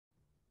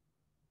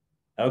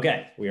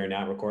Okay, we are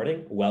now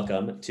recording.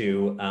 Welcome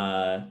to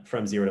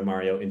From Zero to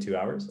Mario in 2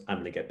 hours. I'm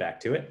going to get back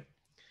to it.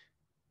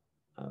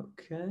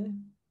 Okay.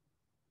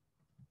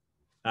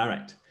 All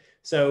right.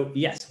 So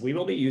yes, we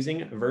will be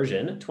using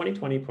version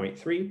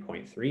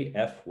 2020.3.3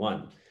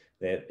 F1.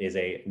 That is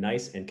a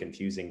nice and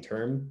confusing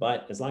term,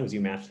 but as long as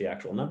you match the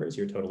actual numbers,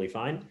 you're totally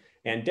fine.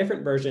 And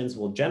different versions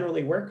will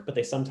generally work, but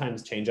they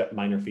sometimes change up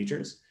minor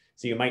features.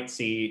 So you might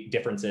see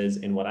differences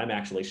in what I'm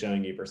actually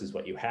showing you versus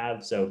what you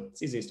have. So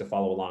it's easiest to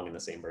follow along in the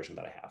same version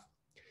that I have.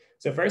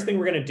 So first thing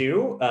we're going to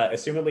do,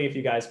 assumably if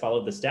you guys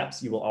followed the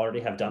steps, you will already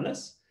have done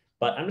this,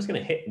 but I'm just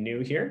going to hit new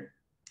here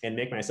and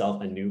make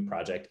myself a new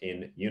project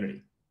in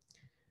Unity.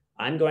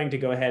 I'm going to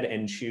go ahead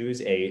and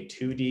choose a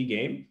 2D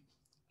game.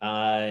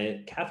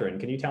 Catherine,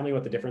 can you tell me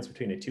what the difference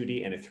between a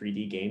 2D and a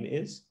 3D game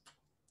is?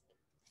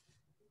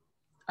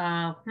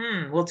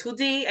 Well,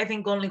 2D, I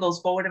think only goes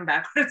forward and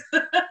backwards.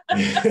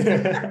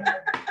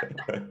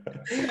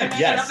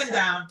 Yes. And up and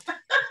down.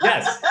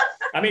 Yes.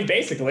 I mean,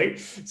 basically.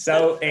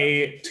 So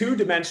a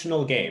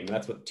two-dimensional game,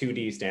 that's what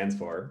 2D stands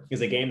for,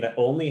 is a game that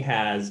only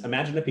has,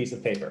 imagine a piece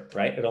of paper,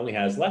 right? It only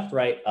has left,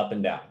 right, up,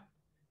 and down.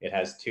 It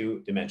has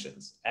two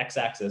dimensions,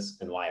 x-axis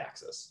and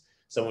y-axis.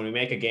 So when we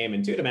make a game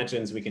in 2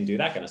 dimensions, we can do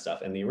that kind of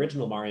stuff. And the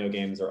original Mario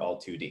games are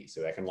all 2D.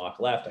 So I can walk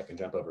left, I can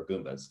jump over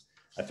Goombas.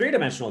 A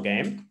 3-dimensional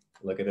game,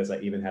 look at this, I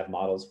even have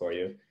models for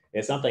you,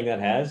 is something that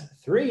has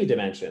 3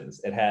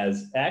 dimensions. It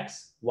has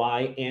X,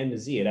 Y, and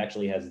Z. It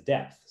actually has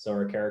depth. So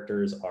our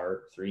characters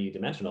are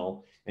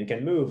 3-dimensional and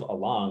can move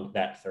along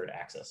that third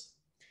axis.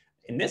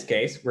 In this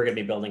case, we're going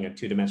to be building a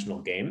 2-dimensional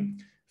game.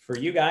 For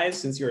you guys,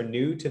 since you're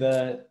new to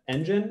the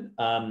engine,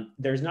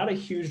 there's not a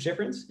huge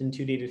difference in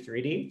 2D to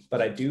 3D,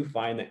 but I do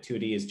find that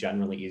 2D is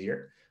generally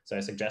easier. So I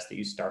suggest that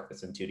you start with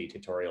some 2D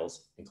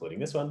tutorials, including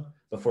this one,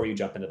 before you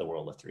jump into the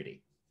world of 3D.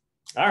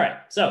 All right,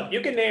 so you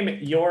can name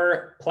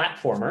your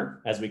platformer,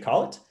 as we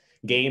call it,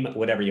 game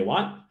whatever you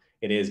want.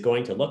 It is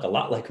going to look a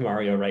lot like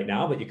Mario right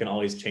now, but you can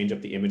always change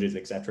up the images,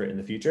 etc. in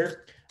the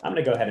future. I'm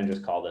going to go ahead and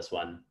just call this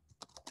one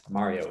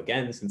Mario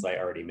again, since I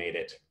already made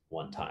it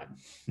one time.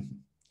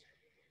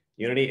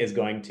 Unity is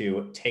going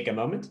to take a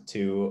moment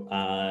to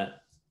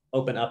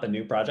open up a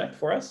new project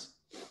for us.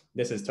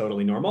 This is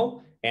totally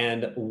normal,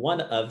 and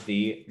one of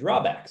the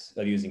drawbacks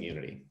of using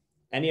Unity.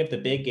 Any of the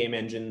big game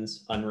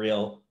engines,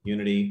 Unreal,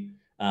 Unity,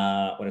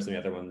 what are some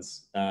of the other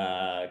ones?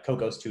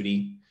 Cocos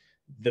 2D.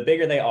 The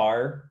bigger they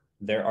are,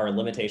 there are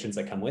limitations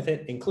that come with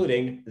it,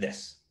 including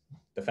this,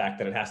 the fact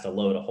that it has to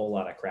load a whole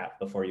lot of crap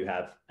before you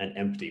have an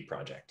empty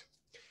project.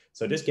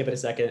 So just give it a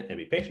second and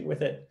be patient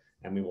with it,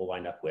 and we will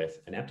wind up with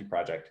an empty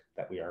project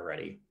that we are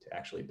ready to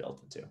actually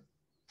build into.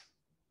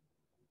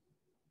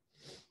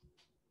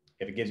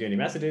 If it gives you any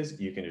messages,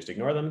 you can just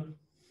ignore them,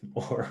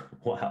 or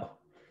wow.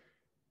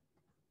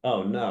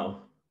 Oh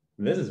no,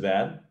 this is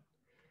bad.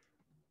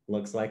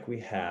 Looks like we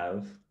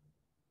have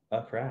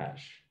a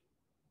crash.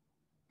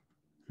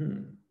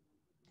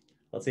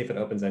 Let's see if it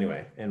opens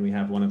anyway. And we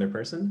have one other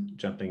person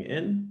jumping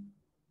in.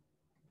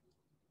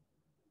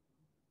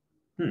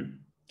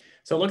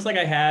 So it looks like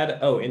I had,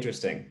 oh,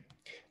 interesting.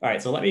 All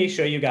right, so let me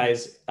show you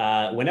guys,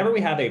 whenever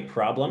we have a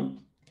problem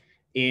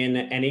in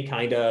any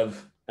kind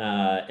of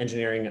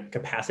engineering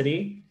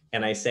capacity,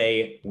 and I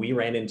say we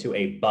ran into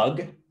a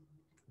bug,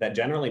 that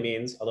generally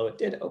means, although it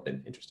did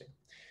open, interesting.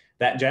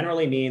 That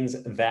generally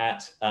means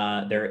that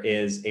there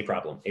is a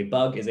problem. A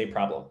bug is a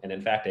problem. And in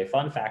fact, a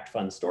fun fact,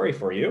 fun story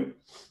for you.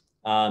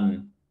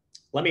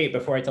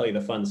 Before I tell you the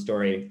fun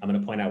story, I'm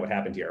going to point out what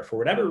happened here. For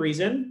whatever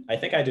reason, I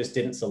think I just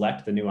didn't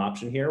select the new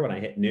option here when I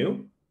hit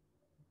new.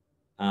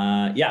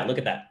 Yeah, look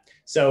at that.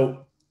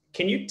 So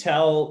can you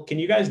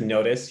guys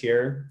notice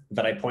here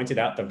that I pointed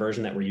out the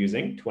version that we're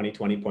using,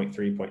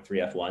 2020.3.3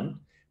 F1,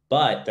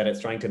 but that it's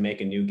trying to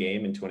make a new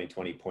game in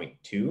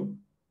 2020.2?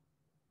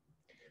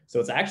 So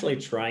it's actually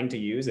trying to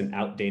use an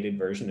outdated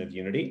version of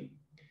Unity.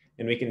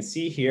 And we can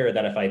see here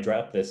that if I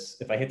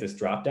hit this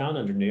drop down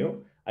under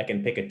new, I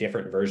can pick a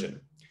different version.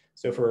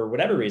 So for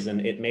whatever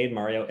reason, it made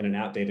Mario in an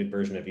outdated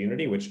version of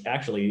Unity, which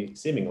actually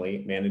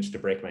seemingly managed to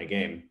break my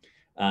game.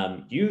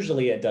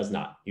 Usually it does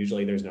not.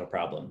 Usually there's no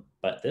problem,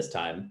 but this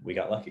time we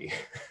got lucky.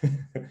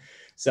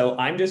 So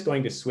I'm just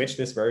going to switch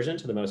this version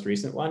to the most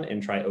recent one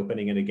and try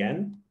opening it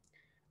again.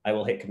 I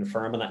will hit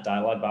confirm on that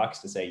dialog box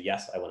to say,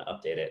 yes, I want to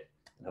update it.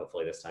 And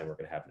hopefully this time we're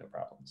going to have no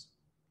problems.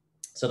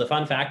 So the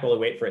fun fact while we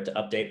wait for it to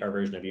update our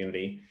version of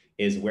Unity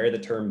is where the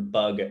term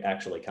bug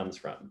actually comes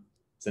from.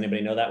 Does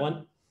anybody know that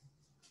one?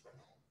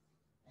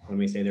 When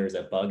we say there is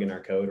a bug in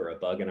our code or a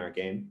bug in our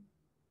game?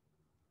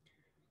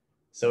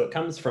 So it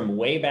comes from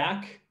way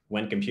back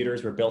when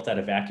computers were built out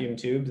of vacuum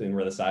tubes and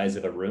were the size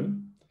of a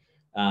room.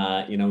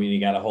 When you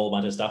got a whole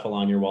bunch of stuff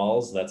along your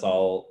walls, that's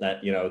all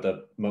that,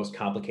 the most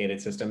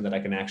complicated system that I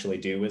can actually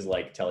do is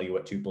like tell you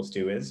what 2 +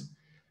 2 is.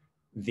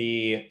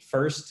 The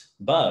first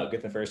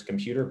bug, the first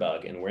computer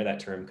bug, and where that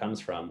term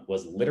comes from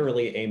was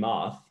literally a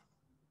moth.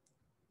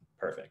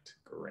 Perfect,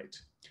 great.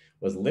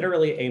 Was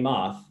literally a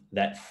moth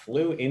that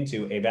flew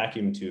into a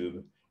vacuum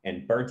tube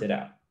and burnt it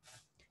out.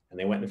 And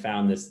they went and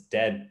found this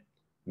dead,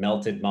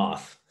 melted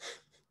moth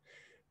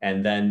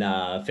and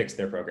then fix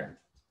their program.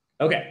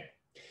 Okay,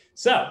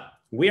 so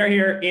we are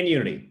here in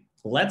Unity.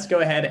 Let's go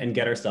ahead and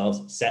get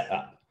ourselves set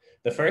up.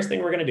 The first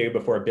thing we're going to do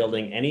before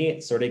building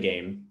any sort of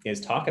game is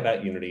talk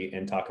about Unity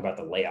and talk about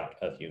the layout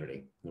of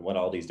Unity and what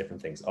all these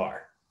different things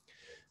are.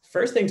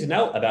 First thing to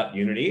know about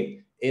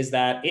Unity is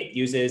that it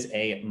uses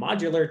a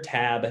modular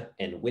tab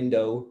and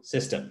window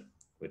system,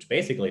 which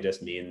basically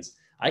just means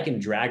I can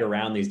drag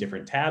around these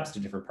different tabs to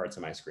different parts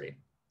of my screen.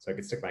 So I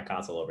could stick my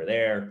console over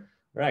there,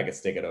 or I could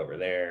stick it over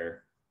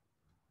there,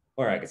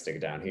 or I could stick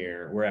it down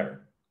here,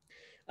 wherever.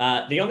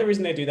 The only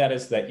reason I do that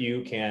is that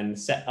you can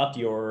set up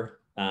your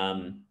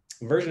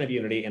version of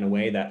Unity in a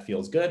way that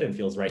feels good and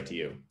feels right to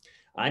you.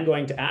 I'm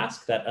going to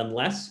ask that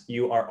unless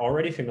you are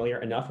already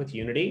familiar enough with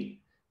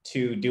Unity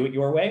to do it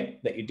your way,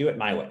 that you do it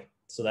my way,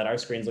 so that our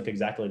screens look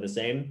exactly the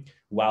same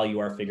while you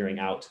are figuring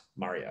out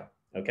Mario,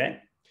 okay?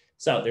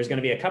 So there's going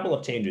to be a couple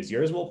of changes.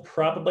 Yours will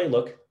probably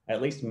look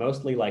at least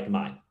mostly like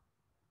mine.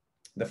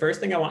 The first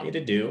thing I want you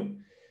to do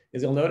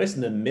is you'll notice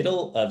in the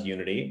middle of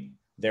Unity,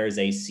 there is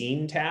a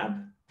scene tab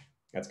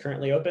that's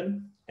currently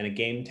open and a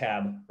game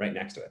tab right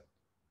next to it.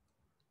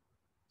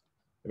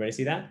 Everybody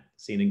see that?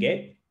 Scene and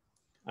game.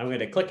 I'm going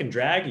to click and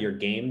drag your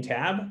game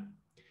tab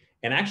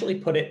and actually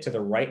put it to the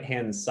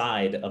right-hand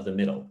side of the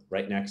middle,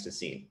 right next to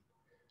scene.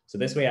 So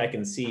this way I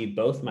can see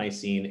both my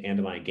scene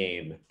and my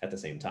game at the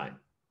same time.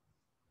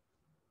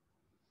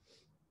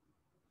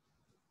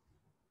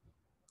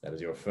 That is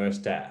your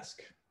first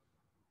task.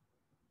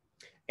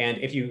 And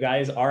if you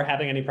guys are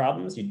having any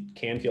problems, you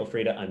can feel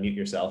free to unmute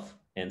yourself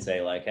and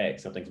say like, hey,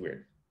 something's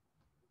weird.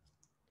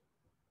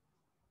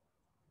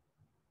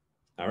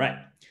 All right.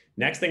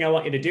 Next thing I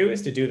want you to do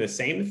is to do the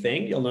same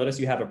thing. You'll notice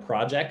you have a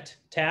project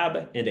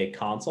tab and a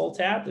console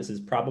tab. This is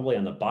probably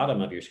on the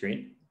bottom of your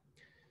screen.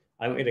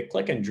 I want you to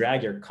click and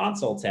drag your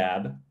console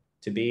tab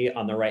to be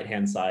on the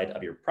right-hand side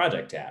of your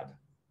project tab.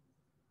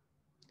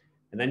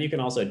 And then you can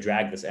also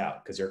drag this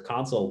out because your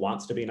console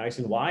wants to be nice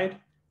and wide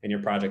and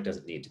your project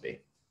doesn't need to be.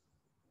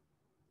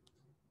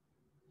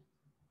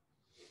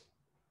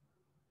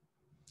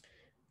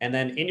 And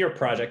then in your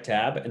project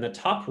tab, in the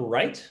top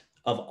right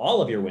of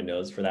all of your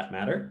windows for that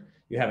matter,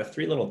 you have a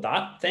 3 little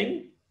dot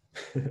thing.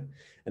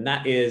 And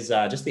that is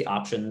just the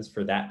options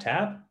for that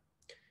tab.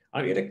 I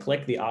want you to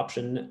click the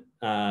option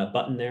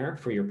button there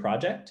for your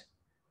project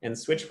and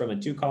switch from a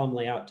 2-column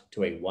layout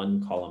to a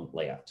 1-column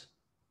layout.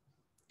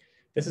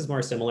 This is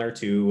more similar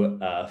to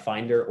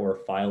Finder or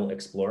File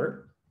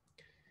Explorer.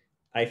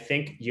 I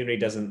think Unity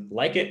doesn't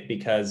like it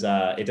because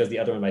it does the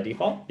other one by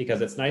default,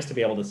 because it's nice to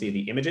be able to see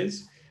the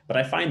images, but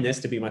I find this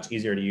to be much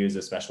easier to use,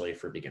 especially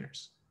for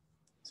beginners.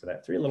 So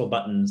that 3 little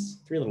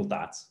buttons, 3 little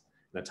dots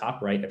in the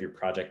top right of your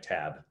project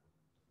tab,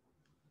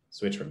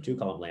 switch from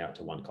 2-column layout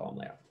to 1-column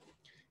layout.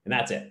 And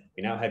that's it.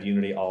 We now have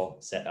Unity all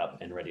set up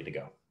and ready to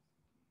go.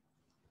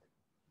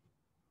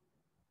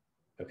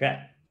 Okay.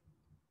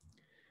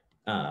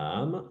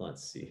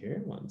 Let's see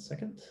here, 1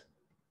 second.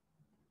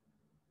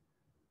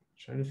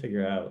 Trying to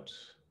figure out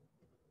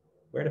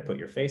where to put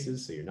your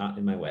faces so you're not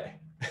in my way.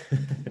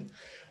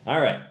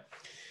 All right.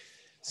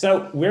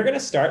 So we're going to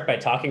start by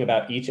talking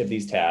about each of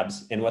these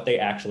tabs and what they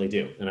actually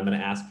do. And I'm going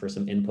to ask for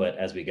some input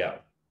as we go.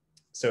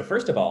 So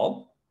first of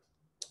all,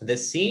 the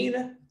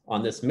scene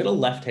on this middle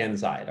left-hand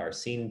side, our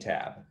scene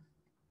tab.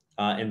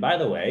 And by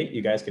the way,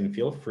 you guys can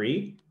feel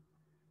free,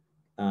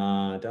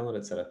 download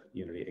and set up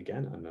Unity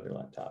again on another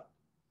laptop.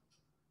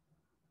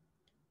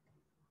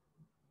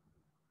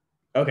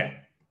 Okay.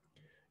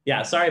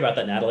 Yeah, sorry about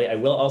that, Natalie. I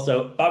will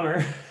also,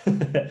 bummer,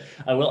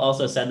 I will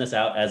also send this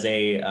out as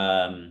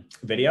a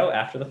video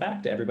after the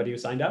fact to everybody who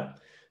signed up.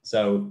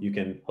 So you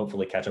can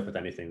hopefully catch up with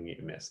anything you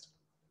missed.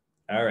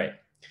 All right.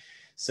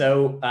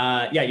 So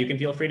yeah, you can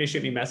feel free to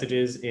shoot me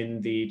messages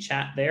in the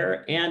chat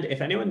there. And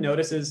if anyone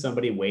notices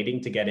somebody waiting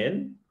to get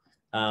in,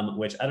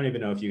 which I don't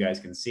even know if you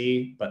guys can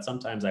see, but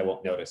sometimes I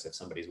won't notice if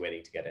somebody's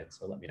waiting to get in.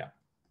 So let me know.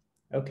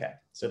 Okay,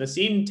 so the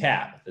scene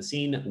tab, the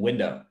scene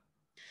window.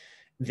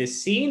 The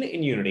scene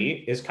in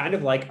Unity is kind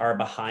of like our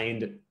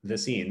behind the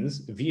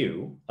scenes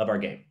view of our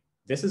game.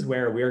 This is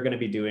where we're going to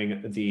be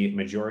doing the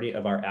majority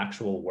of our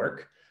actual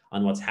work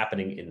on what's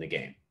happening in the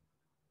game.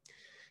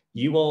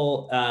 You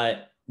will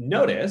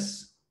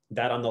notice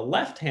that on the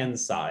left-hand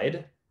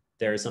side,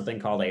 there is something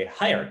called a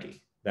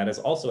hierarchy. That is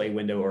also a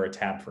window or a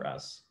tab for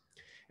us.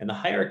 And the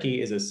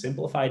hierarchy is a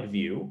simplified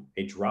view,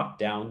 a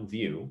drop-down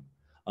view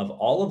of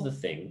all of the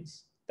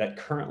things that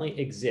currently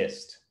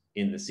exist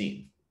in the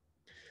scene.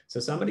 So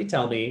somebody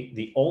tell me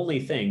the only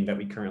thing that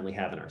we currently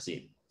have in our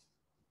scene.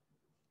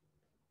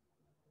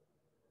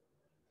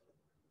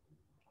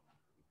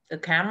 The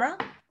camera?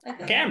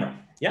 Camera,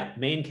 yeah,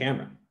 main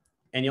camera.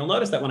 And you'll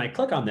notice that when I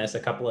click on this, a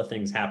couple of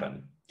things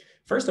happen.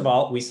 First of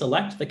all, we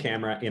select the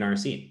camera in our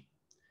scene.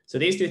 So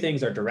these two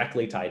things are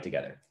directly tied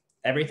together.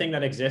 Everything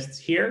that exists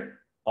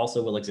here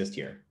also will exist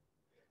here.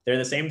 They're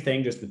the same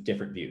thing, just with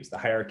different views. The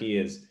hierarchy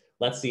is,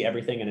 let's see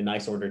everything in a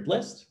nice ordered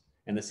list.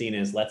 And the scene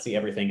is, let's see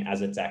everything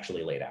as it's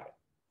actually laid out.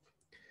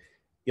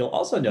 You'll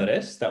also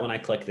notice that when I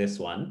click this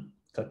one,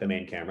 click the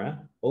main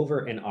camera,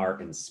 over in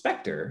our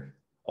inspector,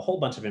 a whole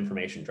bunch of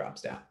information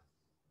drops down.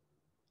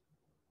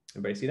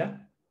 Everybody see that?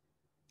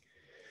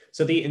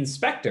 So the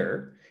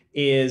inspector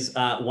is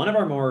one of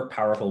our more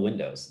powerful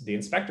windows. The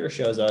inspector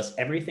shows us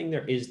everything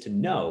there is to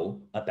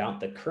know about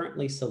the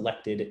currently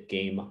selected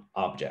game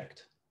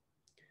object.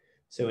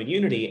 So in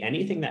Unity,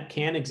 anything that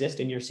can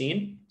exist in your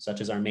scene, such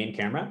as our main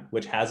camera,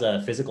 which has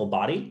a physical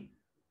body,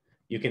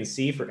 you can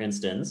see, for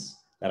instance,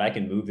 that I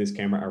can move this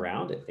camera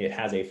around. It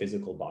has a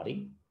physical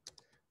body.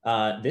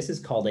 This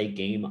is called a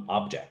game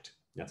object.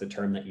 That's a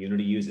term that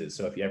Unity uses.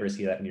 So if you ever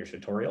see that in your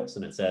tutorials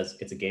and it says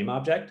it's a game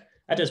object,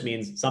 that just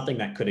means something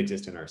that could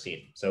exist in our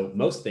scene. So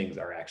most things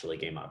are actually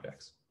game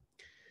objects.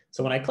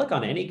 So when I click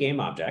on any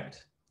game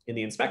object in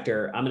the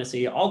inspector, I'm going to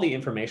see all the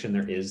information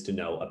there is to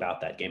know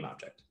about that game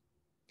object.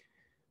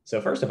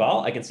 So first of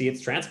all, I can see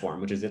its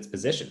transform, which is its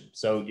position.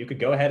 So you could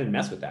go ahead and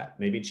mess with that.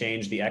 Maybe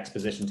change the X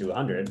position to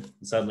 100,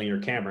 and suddenly your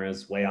camera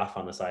is way off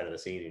on the side of the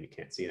scene and you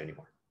can't see it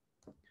anymore.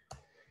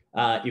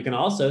 You can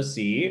also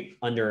see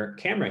under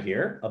camera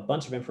here, a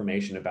bunch of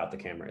information about the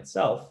camera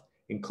itself,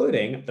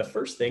 including the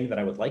first thing that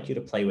I would like you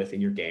to play with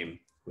in your game,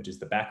 which is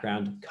the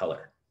background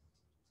color.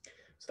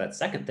 So that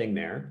second thing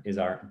there is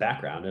our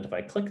background. And if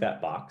I click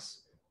that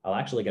box, I'll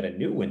actually get a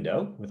new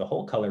window with a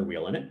whole color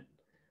wheel in it,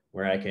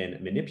 where I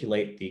can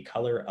manipulate the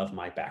color of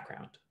my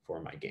background for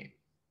my game.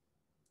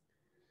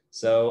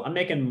 So I'm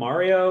making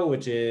Mario,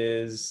 which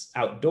is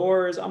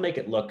outdoors. I'll make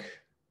it look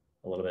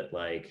a little bit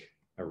like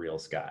a real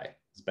sky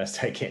as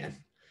best I can.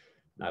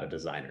 Not a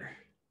designer.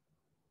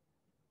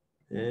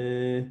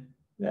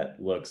 That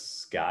looks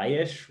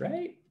sky-ish,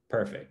 right?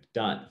 Perfect,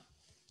 done.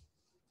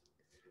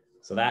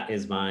 So that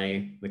is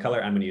the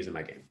color I'm gonna use in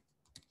my game.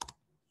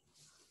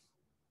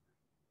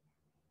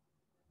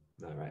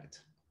 All right.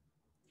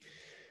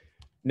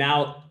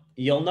 Now,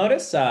 you'll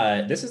notice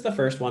this is the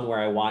first one where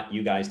I want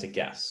you guys to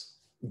guess.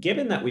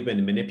 Given that we've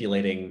been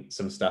manipulating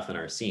some stuff in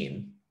our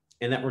scene,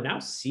 and that we're now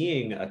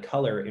seeing a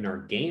color in our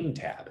game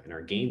tab, in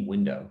our game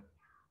window,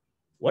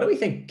 what do we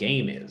think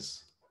game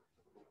is?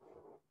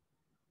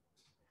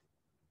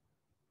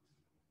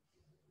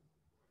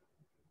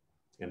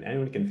 And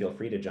anyone can feel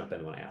free to jump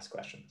in when I ask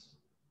questions.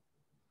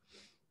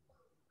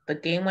 The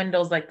game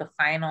window's like the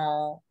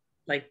final,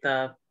 like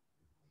the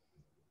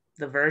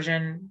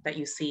version that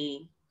you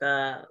see,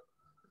 I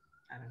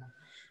don't know,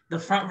 the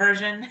front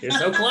version. You're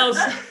so close.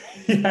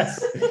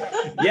 Yes.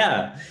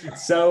 Yeah.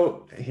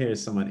 So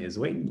here's someone is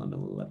waiting. Let me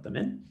let them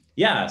in.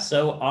 Yeah.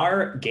 So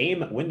our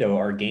game window,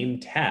 our game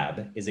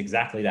tab is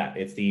exactly that.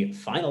 It's the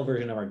final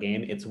version of our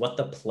game. It's what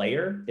the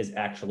player is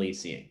actually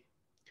seeing.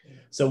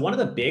 So one of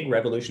the big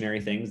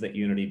revolutionary things that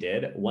Unity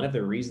did, one of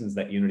the reasons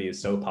that Unity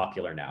is so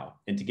popular now,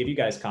 and to give you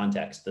guys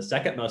context, the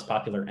second most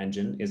popular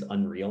engine is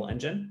Unreal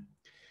Engine.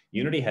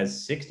 Unity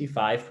has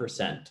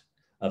 65%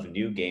 of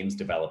new games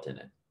developed in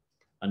it.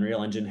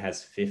 Unreal Engine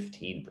has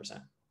 15%.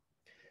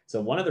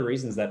 So one of the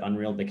reasons that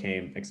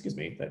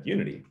that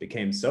Unity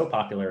became so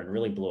popular and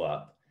really blew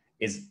up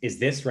is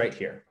this right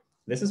here.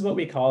 This is what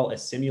we call a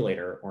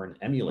simulator or an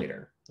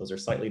emulator. Those are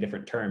slightly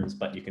different terms,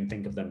 but you can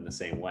think of them in the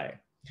same way.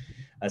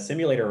 A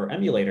simulator or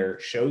emulator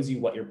shows you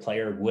what your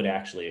player would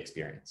actually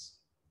experience.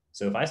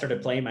 So if I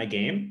started playing my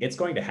game, it's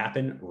going to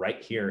happen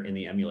right here in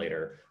the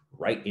emulator,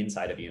 right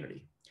inside of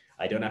Unity.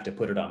 I don't have to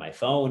put it on my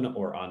phone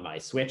or on my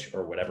Switch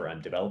or whatever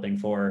I'm developing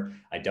for.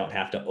 I don't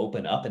have to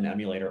open up an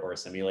emulator or a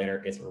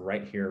simulator. It's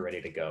right here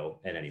ready to go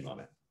at any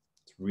moment.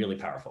 It's really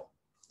powerful.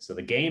 So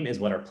the game is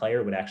what our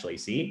player would actually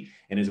see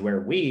and is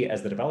where we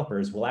as the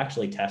developers will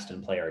actually test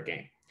and play our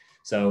game.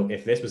 So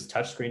if this was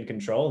touchscreen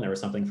control and there was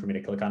something for me to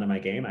click on in my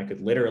game, I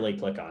could literally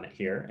click on it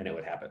here and it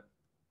would happen.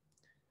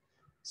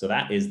 So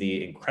that is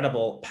the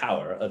incredible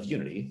power of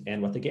Unity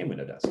and what the game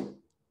window does.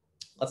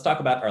 Let's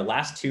talk about our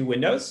last two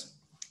windows.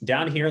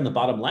 Down here in the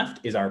bottom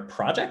left is our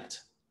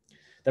project.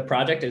 The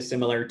project is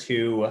similar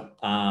to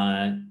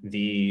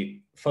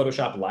the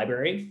Photoshop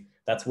library.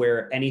 That's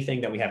where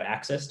anything that we have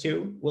access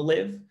to will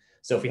live.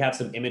 So if we have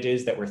some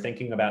images that we're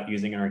thinking about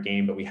using in our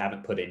game, but we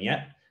haven't put in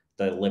yet,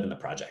 they'll live in the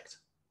project.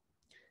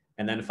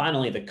 And then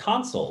finally, the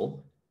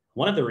console.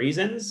 One of the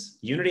reasons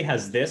Unity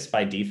has this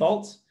by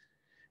default,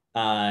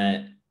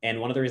 and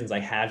one of the reasons I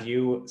have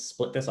you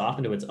split this off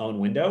into its own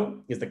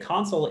window is the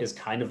console is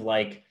kind of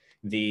like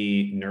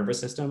the nervous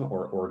system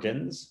or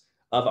organs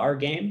of our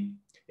game.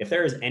 If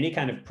there is any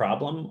kind of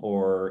problem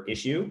or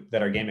issue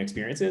that our game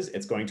experiences,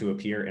 it's going to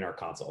appear in our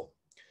console.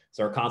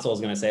 So our console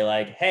is going to say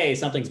like, hey,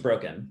 something's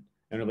broken.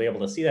 And we'll be able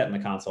to see that in the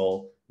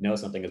console, know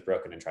something is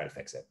broken and try to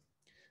fix it.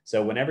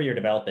 So whenever you're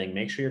developing,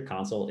 make sure your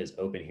console is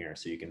open here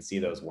so you can see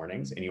those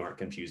warnings and you aren't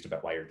confused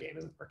about why your game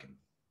isn't working.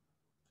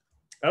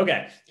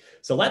 Okay,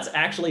 so let's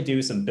actually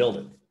do some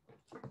building.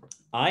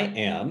 I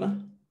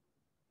am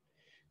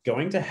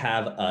going to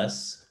have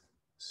us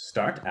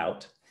start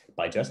out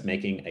by just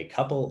making a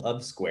couple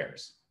of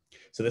squares.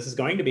 So this is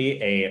going to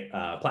be a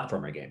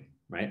platformer game,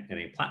 right? And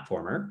a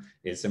platformer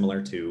is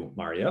similar to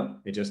Mario.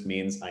 It just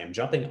means I am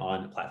jumping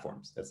on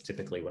platforms. That's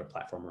typically what a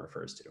platformer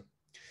refers to.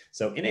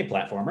 So in a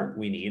platformer,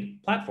 we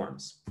need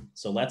platforms.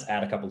 So let's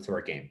add a couple to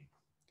our game.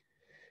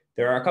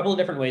 There are a couple of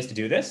different ways to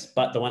do this,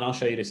 but the one I'll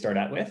show you to start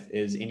out with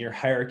is in your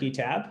hierarchy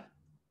tab.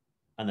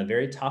 on the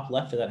very top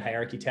left of that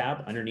hierarchy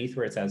tab, underneath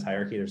where it says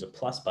hierarchy, there's a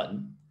plus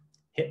button.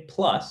 Hit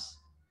plus.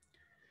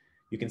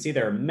 You can see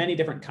there are many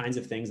different kinds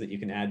of things that you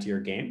can add to your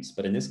games,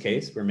 but in this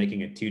case, we're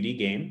making a 2D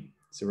game.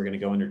 So we're going to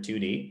go under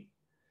 2D.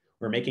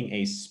 We're making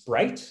a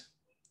sprite,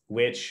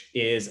 which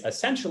is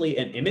essentially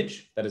an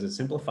image that is a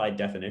simplified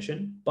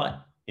definition,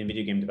 but in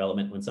video game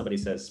development, when somebody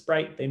says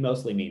sprite, they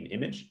mostly mean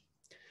image.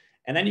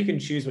 And then you can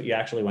choose what you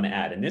actually want to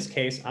add. In this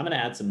case, I'm going to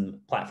add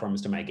some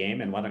platforms to my game,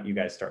 and why don't you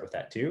guys start with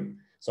that too?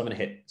 So I'm going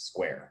to hit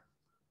square.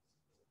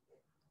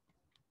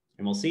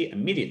 And we'll see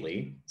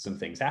immediately some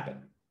things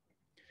happen.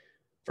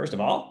 First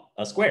of all,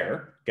 a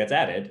square gets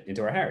added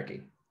into our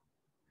hierarchy.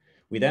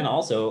 We then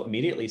also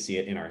immediately see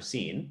it in our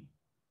scene,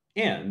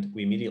 and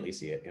we immediately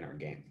see it in our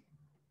game.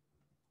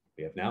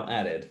 We have now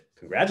added,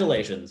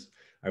 congratulations,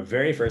 our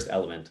very first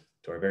element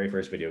to our very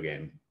first video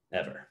game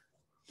ever.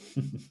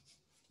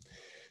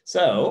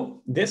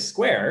 So this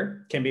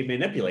square can be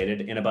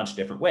manipulated in a bunch of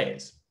different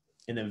ways.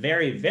 In the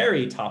very,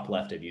 very top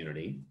left of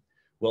Unity,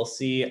 we'll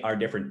see our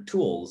different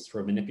tools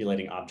for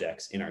manipulating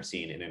objects in our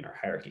scene and in our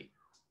hierarchy.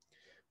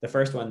 The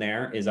first one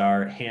there is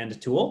our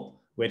hand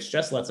tool, which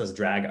just lets us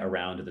drag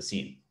around the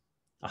scene.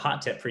 A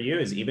hot tip for you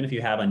is even if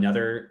you have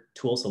another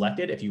tool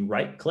selected, if you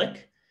right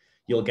click,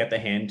 you'll get the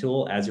hand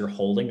tool as you're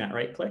holding that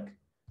right click.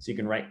 So you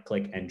can right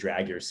click and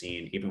drag your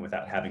scene even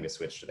without having to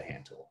switch to the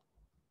hand tool.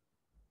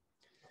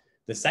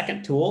 The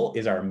second tool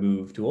is our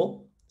move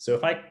tool. So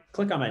if I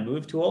click on my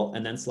move tool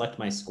and then select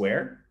my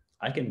square,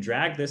 I can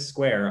drag this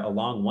square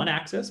along one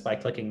axis by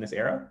clicking this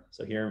arrow.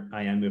 So here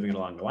I am moving it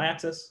along the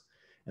y-axis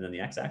and then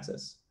the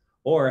x-axis.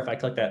 Or if I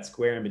click that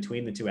square in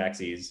between the two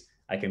axes,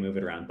 I can move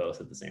it around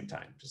both at the same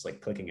time, just like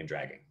clicking and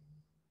dragging.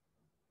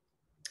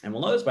 And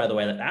we'll notice, by the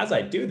way, that as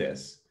I do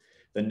this,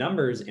 the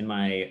numbers in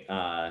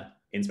my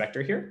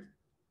inspector here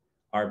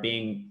are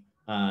being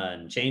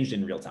changed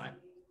in real time.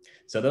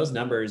 So those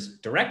numbers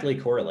directly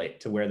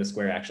correlate to where the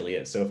square actually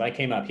is. So if I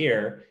came up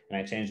here and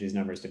I changed these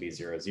numbers to be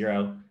 0,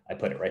 0, I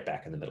put it right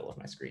back in the middle of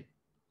my screen.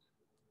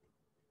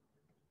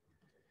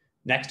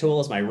 Next tool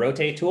is my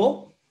rotate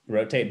tool.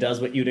 Rotate does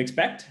what you'd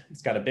expect.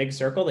 It's got a big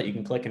circle that you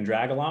can click and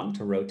drag along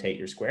to rotate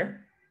your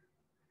square.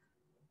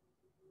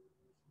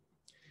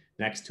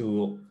 Next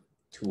tool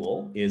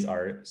is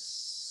our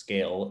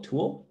scale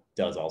tool.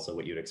 Does also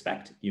what you'd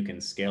expect. You can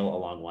scale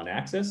along one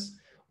axis,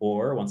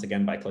 or once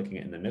again, by clicking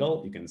it in the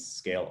middle, you can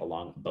scale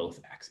along both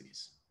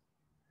axes.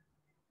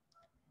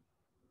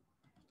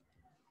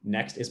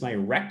 Next is my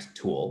rect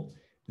tool.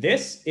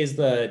 This is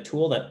the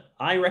tool that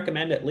I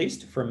recommend, at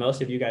least for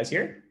most of you guys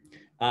here.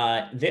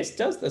 This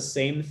does the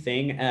same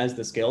thing as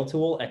the scale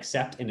tool,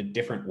 except in a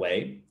different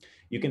way.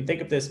 You can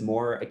think of this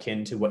more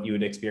akin to what you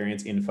would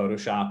experience in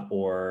Photoshop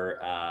or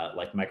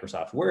like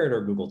Microsoft Word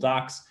or Google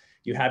Docs.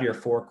 You have your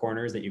four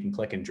corners that you can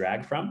click and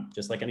drag from,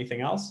 just like anything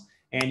else.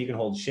 And you can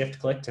hold shift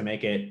click to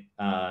make it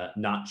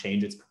not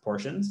change its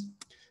proportions.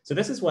 So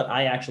this is what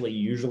I actually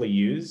usually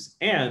use.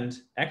 And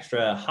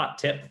extra hot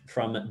tip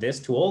from this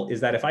tool is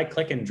that if I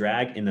click and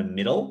drag in the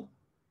middle,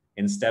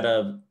 instead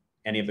of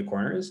any of the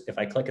corners, if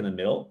I click in the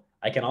middle,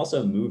 I can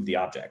also move the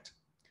object.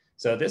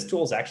 So this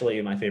tool is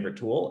actually my favorite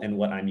tool and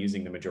what I'm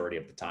using the majority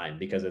of the time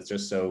because it's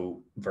just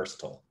so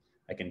versatile.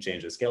 I can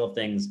change the scale of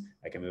things,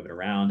 I can move it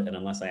around, and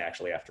unless I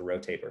actually have to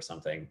rotate or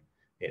something,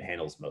 it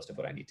handles most of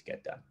what I need to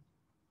get done.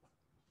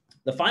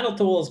 The final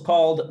tool is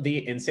called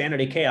the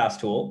Insanity Chaos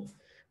tool.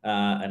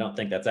 I don't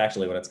think that's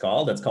actually what it's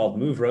called. It's called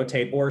Move,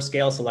 Rotate, or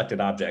Scale Selected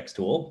Objects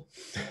tool.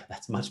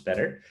 That's much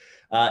better.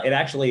 It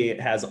actually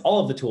has all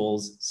of the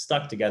tools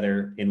stuck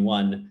together in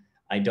one.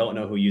 I don't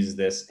know who uses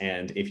this,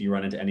 and if you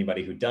run into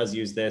anybody who does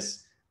use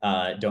this,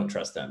 don't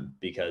trust them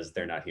because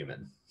they're not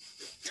human.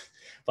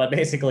 But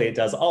basically, it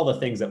does all the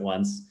things at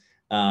once,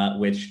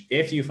 which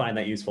if you find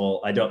that useful,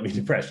 I don't mean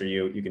to pressure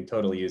you, you can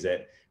totally use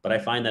it. But I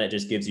find that it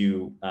just gives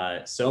you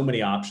so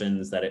many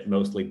options that it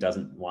mostly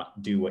doesn't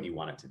do what you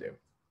want it to do.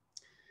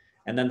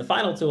 And then the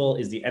final tool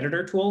is the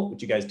editor tool,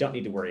 which you guys don't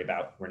need to worry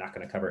about. We're not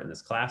going to cover it in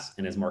this class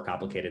and is more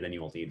complicated than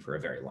you will need for a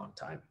very long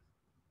time.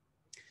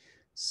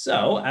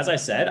 So as I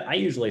said, I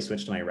usually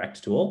switch to my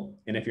rect tool.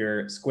 And if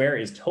your square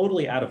is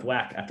totally out of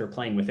whack after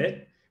playing with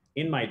it,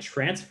 in my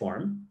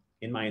transform,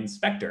 in my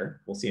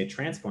inspector, we'll see a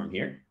transform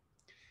here.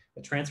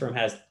 The transform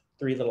has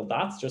 3 little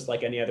dots, just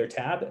like any other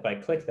tab. If I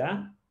click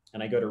that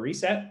and I go to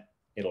reset,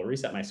 it'll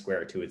reset my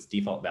square to its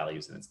default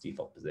values in its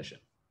default position.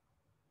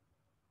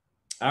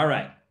 All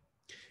right.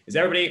 Is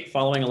everybody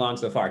following along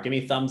so far? Give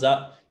me thumbs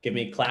up. Give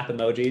me clap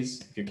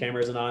emojis. If your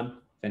camera isn't on,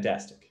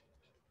 fantastic.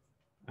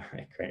 All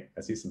right, great.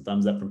 I see some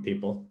thumbs up from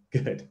people.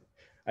 Good.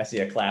 I see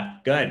a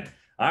clap. Good.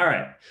 All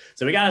right.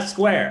 So we got a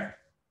square.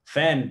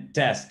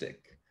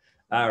 Fantastic.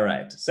 All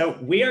right. So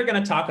we are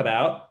going to talk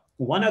about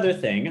one other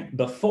thing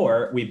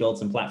before we build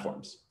some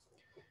platforms.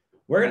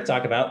 We're going to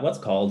talk about what's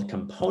called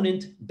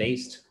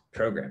component-based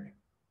programming.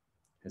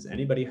 Has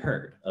anybody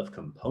heard of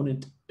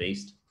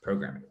component-based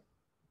programming?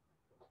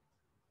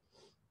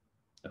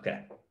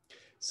 Okay.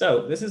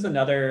 So this is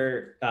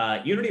another,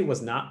 Unity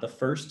was not the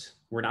first,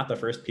 we're not the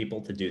first people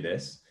to do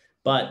this,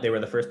 but they were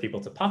the first people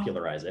to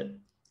popularize it.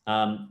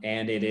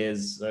 And it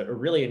is a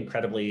really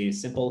incredibly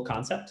simple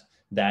concept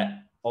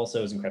that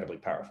also is incredibly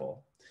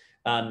powerful.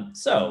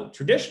 So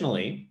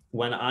traditionally,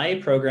 when I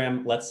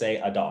program, let's say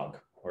a dog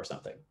or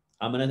something,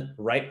 I'm going to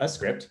write a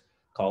script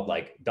called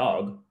like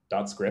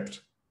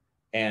dog.script.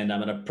 And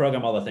I'm going to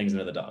program all the things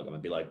into the dog. I'm going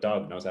to be like,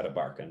 dog knows how to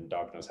bark, and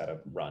dog knows how to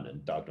run,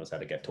 and dog knows how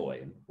to get toy,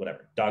 and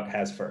whatever. Dog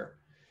has fur.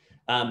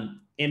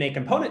 In a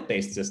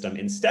component-based system,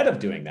 instead of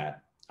doing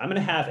that, I'm going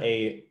to have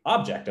a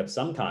object of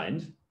some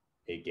kind,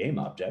 a game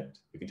object,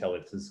 you can tell where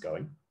this is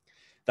going,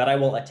 that I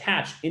will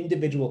attach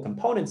individual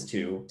components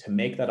to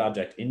make that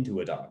object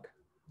into a dog.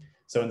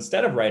 So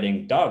instead of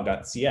writing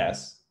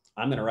dog.cs,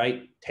 I'm going to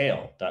write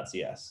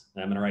tail.cs,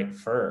 and I'm going to write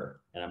fur,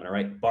 and I'm going to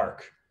write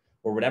bark,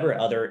 or whatever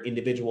other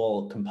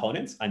individual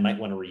components I might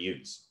want to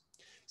reuse.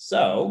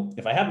 So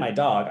if I have my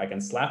dog, I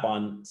can slap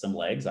on some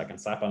legs, I can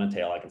slap on a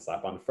tail, I can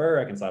slap on fur,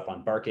 I can slap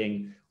on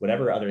barking,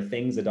 whatever other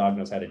things a dog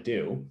knows how to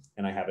do,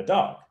 and I have a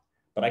dog.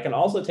 But I can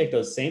also take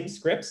those same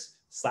scripts,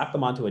 slap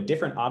them onto a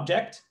different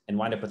object, and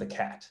wind up with a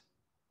cat.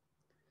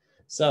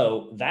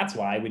 So that's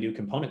why we do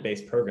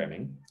component-based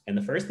programming. And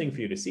the first thing for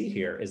you to see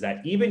here is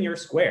that even your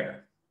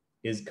square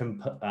is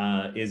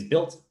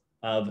built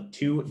of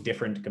two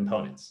different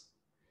components.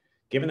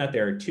 Given that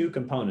there are two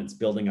components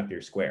building up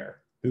your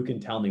square, who can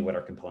tell me what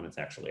our components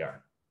actually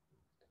are?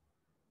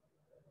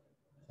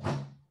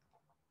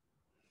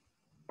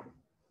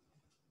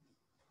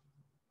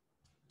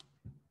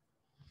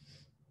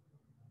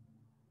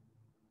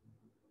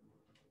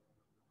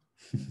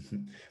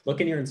 Look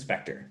in your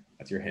inspector.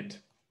 That's your hint.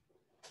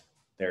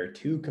 There are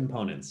two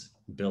components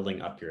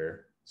building up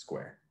your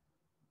square.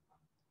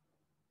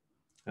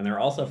 And there are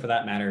also, for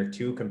that matter,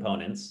 two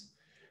components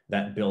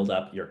that build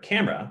up your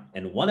camera.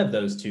 And one of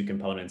those two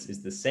components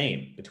is the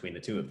same between the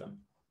two of them.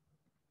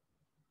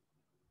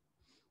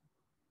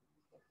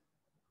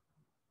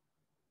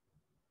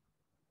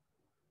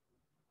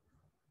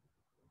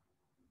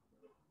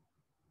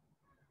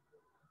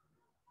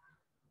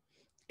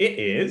 It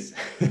is,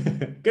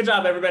 good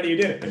job, everybody, you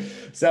did it.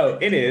 So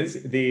it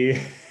is the,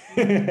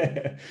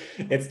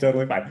 it's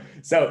totally fine.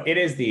 So it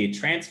is the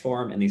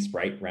transform and the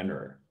sprite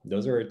renderer.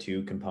 Those are our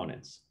two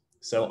components.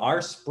 So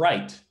our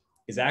sprite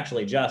is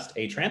actually just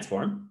a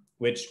transform,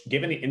 which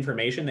given the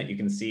information that you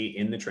can see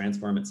in the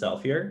transform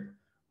itself here,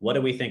 what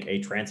do we think a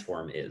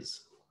transform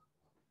is?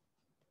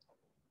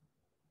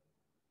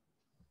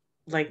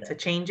 Like to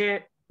change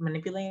it,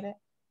 manipulate it?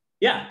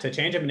 Yeah, to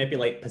change and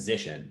manipulate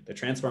position. The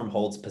transform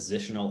holds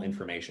positional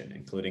information,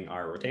 including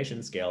our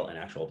rotation, scale, and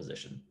actual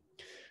position.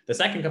 The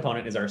second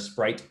component is our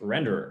sprite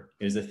renderer.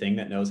 It is a thing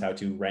that knows how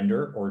to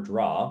render or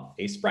draw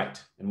a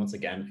sprite. And once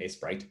again, a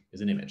sprite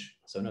is an image,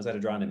 so it knows how to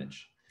draw an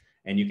image.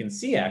 And you can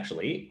see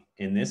actually,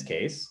 in this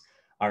case,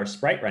 our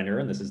sprite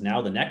renderer, and this is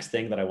now the next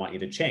thing that I want you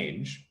to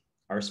change,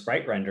 our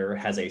sprite renderer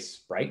has a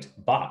sprite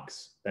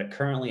box that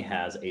currently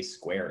has a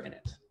square in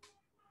it.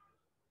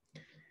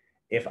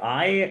 If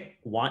I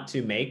want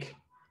to make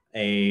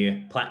a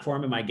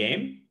platform in my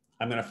game,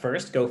 I'm going to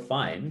first go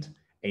find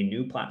a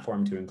new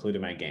platform to include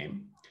in my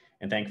game.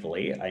 And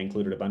thankfully, I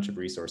included a bunch of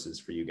resources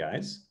for you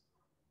guys.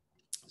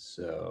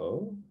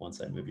 So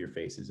once I move your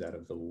faces out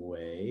of the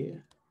way,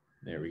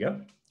 there we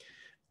go.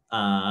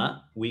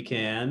 We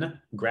can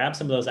grab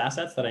some of those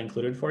assets that I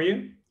included for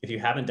you. If you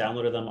haven't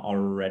downloaded them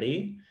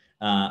already,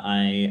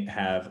 I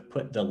have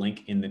put the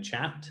link in the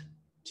chat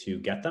to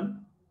get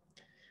them.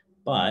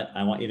 But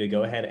I want you to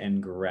go ahead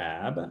and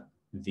grab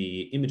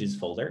the images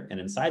folder. And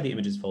inside the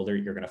images folder,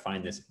 you're going to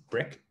find this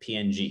brick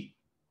PNG.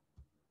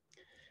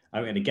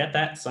 I'm going to get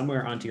that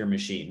somewhere onto your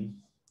machine,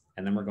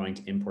 and then we're going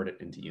to import it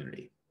into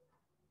Unity.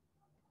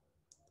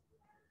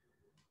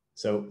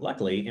 So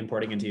luckily,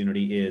 importing into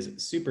Unity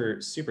is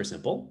super, super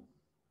simple.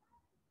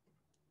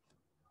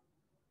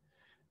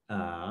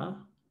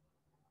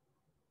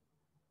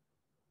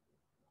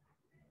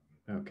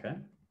 Okay.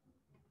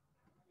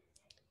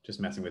 Just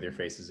messing with your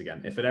faces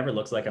again. If it ever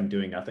looks like I'm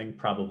doing nothing,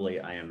 probably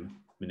I am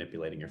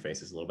manipulating your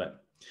faces a little bit.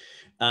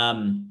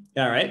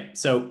 All right,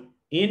 so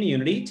in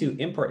Unity, to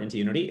import into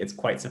Unity, it's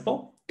quite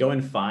simple. Go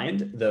and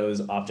find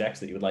those objects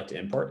that you would like to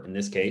import, in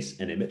this case,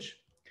 an image.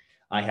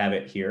 I have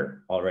it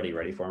here already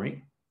ready for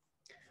me.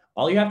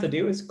 All you have to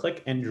do is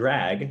click and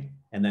drag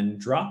and then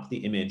drop the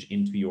image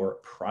into your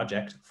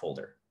project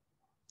folder.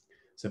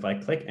 So if I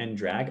click and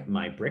drag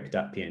my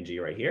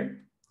brick.png right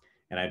here,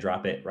 and I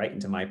drop it right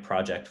into my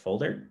project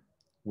folder,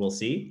 we'll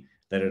see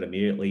that it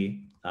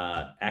immediately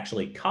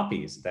actually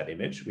copies that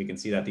image. We can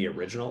see that the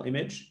original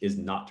image is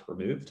not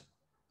removed.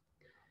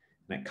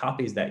 And it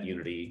copies that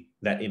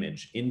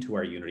image into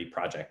our Unity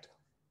project,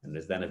 and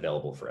is then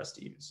available for us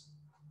to use.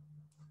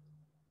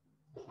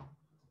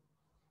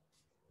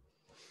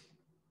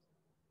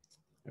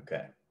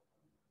 Okay.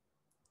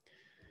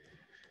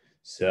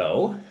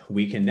 So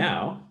we can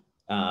now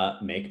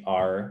make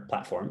our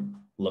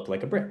platform look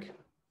like a brick.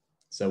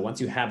 So once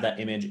you have that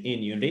image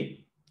in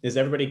Unity, has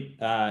everybody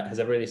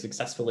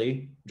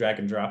successfully drag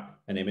and drop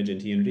an image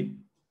into Unity?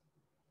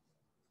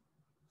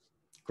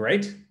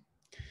 Great.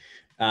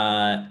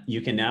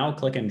 You can now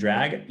click and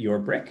drag your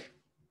brick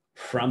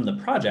from the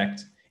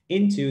project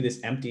into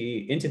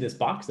this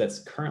box that's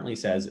currently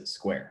says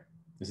square.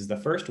 This is the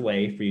first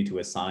way for you to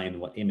assign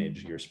what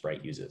image your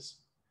sprite uses.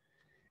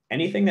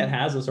 Anything that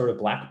has a sort of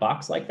black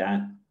box like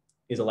that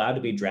is allowed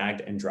to be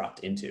dragged and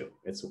dropped into.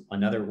 It's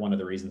another one of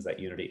the reasons that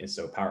Unity is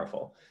so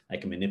powerful. I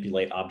can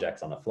manipulate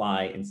objects on the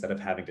fly instead of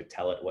having to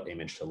tell it what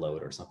image to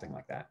load or something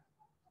like that.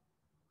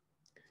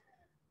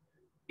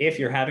 If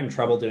you're having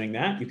trouble doing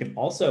that, you can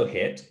also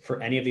hit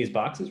for any of these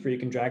boxes where you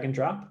can drag and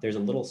drop. There's a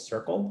little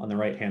circle on the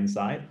right-hand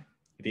side.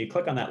 If you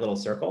click on that little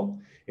circle,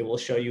 it will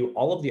show you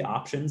all of the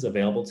options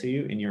available to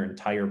you in your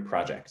entire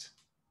project,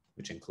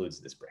 which includes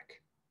this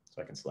brick.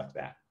 So I can select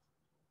that.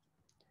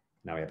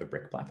 Now we have a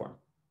brick platform.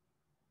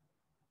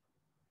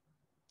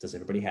 Does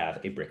everybody have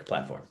a brick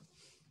platform?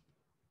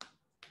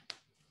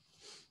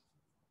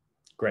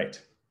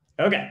 Great.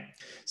 Okay,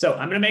 so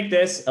I'm going to make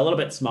this a little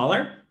bit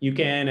smaller. You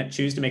can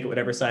choose to make it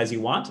whatever size you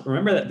want.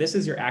 Remember that this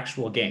is your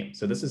actual game.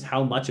 So this is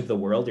how much of the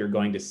world you're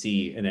going to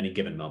see in any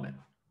given moment.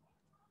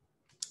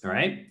 All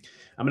right,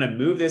 I'm going to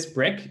move this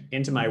brick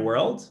into my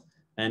world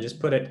and just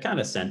put it kind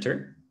of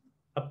center,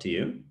 up to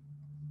you.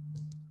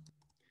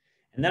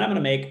 And then I'm going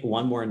to make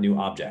one more new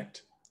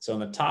object. So on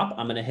the top,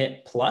 I'm going to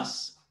hit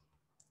plus.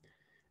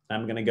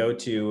 I'm going to go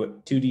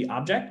to 2D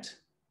object,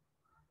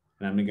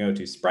 and I'm going to go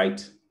to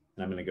sprite,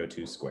 and I'm going to go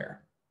to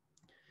square.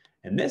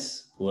 And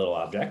this little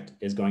object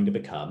is going to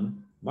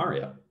become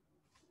Mario.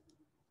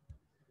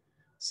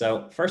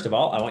 So first of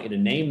all, I want you to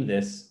name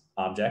this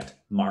object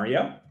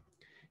Mario.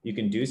 You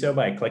can do so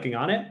by clicking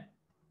on it,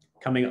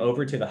 coming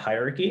over to the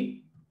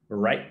hierarchy,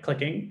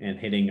 right-clicking and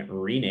hitting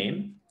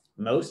rename.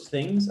 Most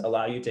things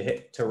allow you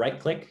to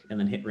right-click and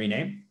then hit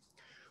rename.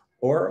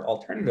 Or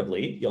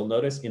alternatively, you'll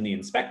notice in the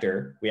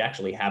inspector, we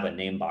actually have a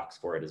name box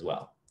for it as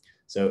well.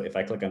 So if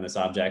I click on this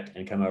object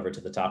and come over to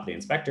the top of the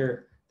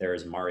inspector, there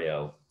is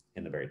Mario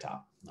in the very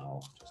top.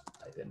 I'll just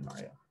type in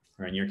Mario.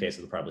 Or in your case,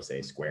 it'll probably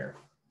say square.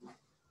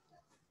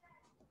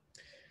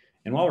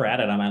 And while we're at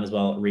it, I might as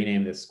well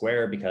rename this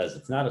square because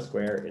it's not a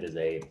square, it is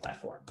a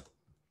platform.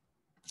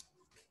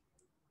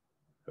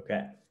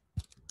 Okay.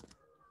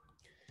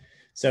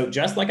 So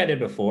just like I did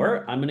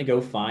before, I'm going to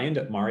go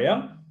find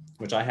Mario,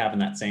 which I have in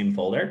that same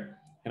folder,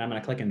 and I'm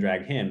going to click and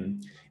drag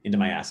him into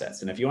my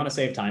assets. And if you want to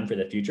save time for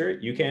the future,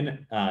 you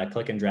can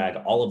click and drag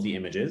all of the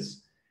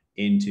images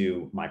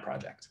into my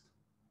project,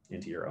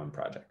 into your own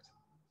project.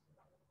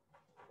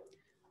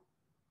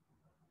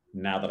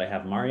 Now that I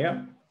have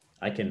Mario,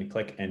 I can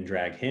click and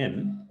drag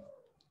him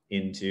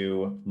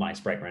into my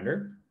sprite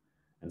render.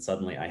 And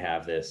suddenly I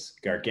have this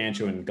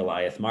gargantuan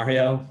Goliath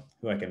Mario,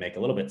 who I can make a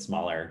little bit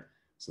smaller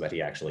so that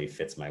he actually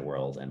fits my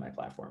world and my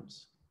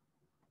platforms.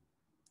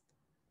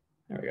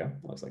 There we go,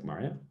 looks like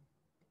Mario.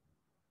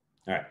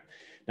 All right,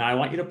 now I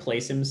want you to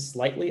place him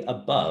slightly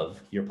above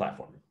your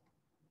platform.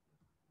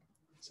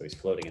 So he's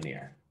floating in the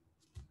air.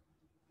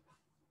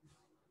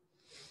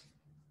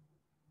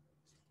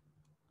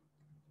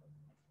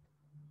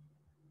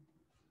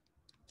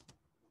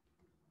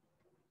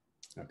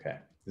 Okay,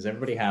 does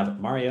everybody have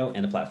Mario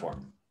and the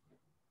platform?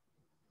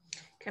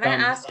 Can I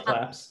ask?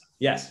 Claps.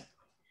 Yes.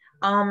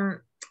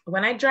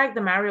 When I dragged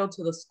the Mario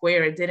to the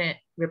square, it didn't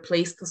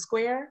replace the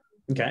square.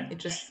 Okay. It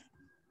just.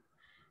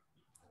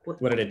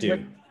 What did it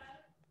do?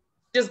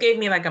 Just gave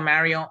me like a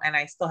Mario, and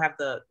I still have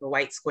the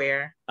white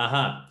square.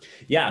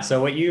 Yeah,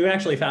 so what you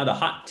actually found a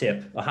hot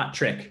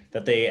trick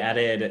that they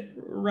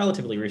added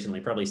relatively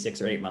recently, probably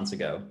 6 or 8 months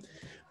ago.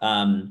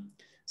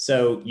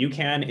 So you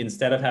can,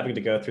 instead of having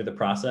to go through the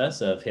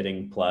process of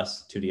hitting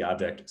plus 2D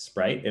object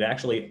sprite, it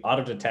actually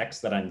auto detects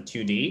that I'm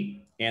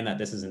 2D and that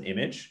this is an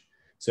image.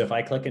 So if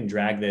I click and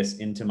drag this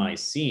into my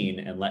scene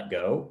and let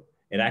go,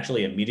 it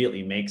actually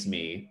immediately makes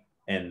me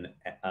an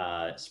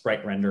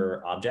sprite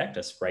render object,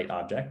 a sprite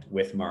object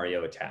with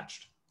Mario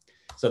attached.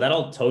 So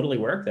that'll totally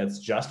work. That's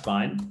just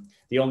fine.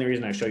 The only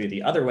reason I show you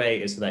the other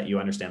way is so that you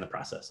understand the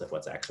process of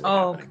what's actually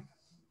happening.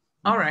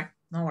 All right,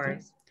 no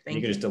worries. You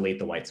can just delete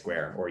the white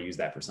square or use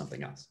that for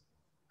something else.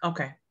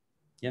 Okay.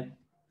 Yep.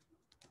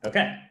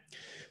 Okay.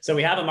 So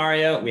we have a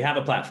Mario, we have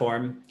a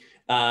platform.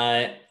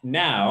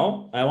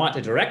 Now I want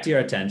to direct your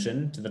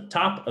attention to the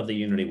top of the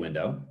Unity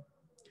window,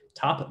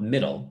 top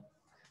middle.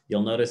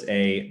 You'll notice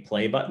a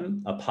play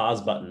button, a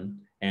pause button,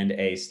 and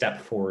a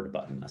step forward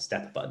button, a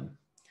step button.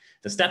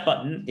 The step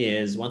button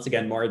is, once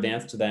again, more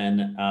advanced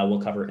than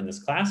we'll cover in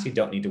this class. You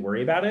don't need to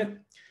worry about it.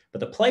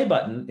 But the play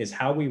button is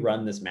how we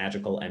run this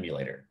magical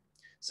emulator.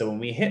 So when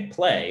we hit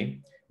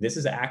play, this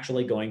is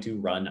actually going to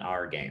run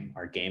our game.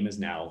 Our game is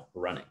now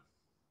running.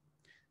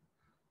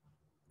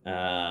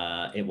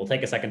 It will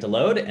take a second to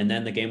load, and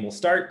then the game will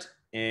start.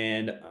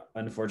 And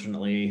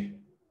unfortunately,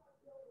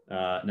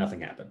 nothing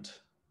happened.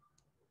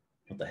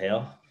 What the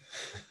hell?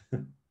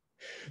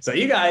 So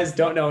you guys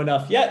don't know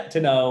enough yet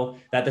to know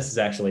that this is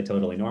actually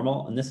totally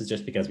normal. And this is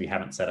just because we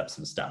haven't set up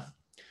some stuff.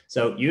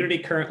 So Unity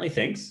currently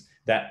thinks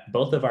that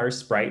both of our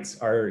sprites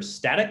are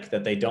static,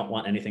 that they don't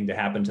want anything to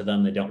happen to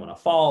them. They don't want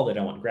to fall. They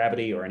don't want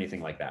gravity or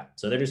anything like that.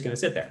 So they're just going to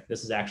sit there.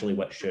 This is actually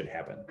what should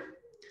happen.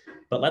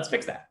 But let's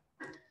fix that.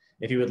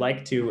 If you would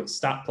like to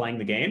stop playing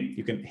the game,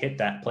 you can hit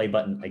that play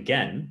button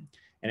again.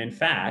 And in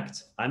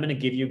fact, I'm going to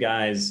give you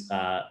guys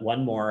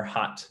one more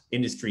hot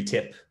industry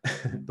tip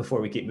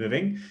before we keep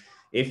moving.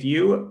 If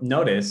you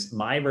notice,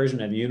 my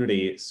version of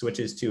Unity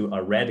switches to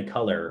a red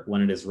color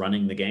when it is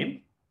running the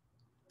game.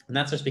 And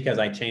that's just because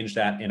I changed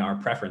that in our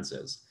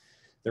preferences.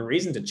 The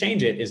reason to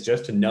change it is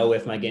just to know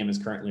if my game is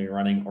currently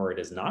running or it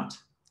is not,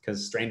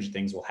 because strange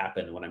things will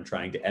happen when I'm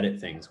trying to edit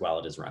things while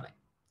it is running.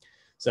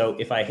 So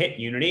if I hit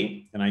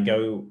Unity and I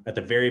go at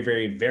the very,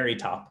 very, very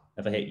top,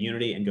 if I hit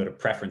Unity and go to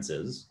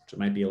preferences, which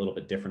might be a little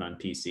bit different on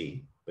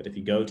PC, but if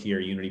you go to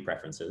your Unity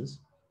preferences,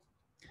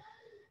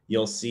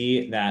 you'll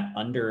see that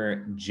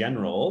under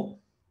general,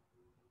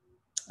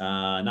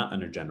 not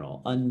under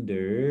general,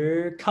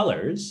 under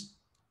colors,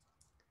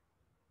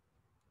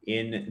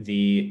 in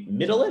the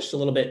middle-ish, a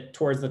little bit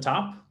towards the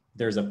top,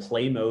 there's a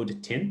play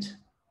mode tint.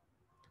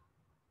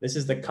 This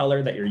is the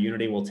color that your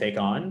Unity will take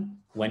on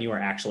when you are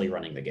actually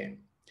running the game.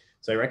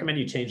 So I recommend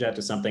you change that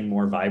to something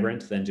more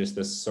vibrant than just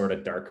this sort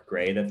of dark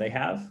gray that they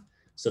have,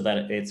 so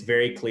that it's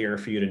very clear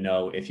for you to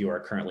know if you are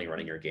currently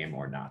running your game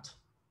or not.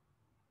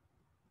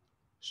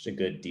 Just a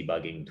good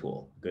debugging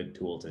tool, good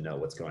tool to know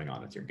what's going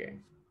on with your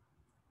game.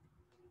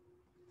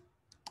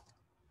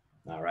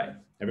 All right,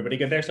 everybody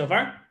good there so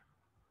far?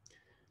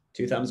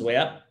 2 thumbs way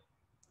up.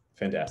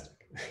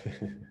 Fantastic.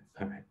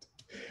 All right.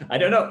 I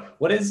don't know.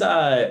 What is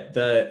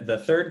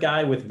the third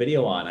guy with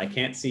video on? I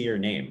can't see your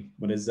name.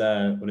 What is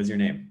your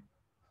name?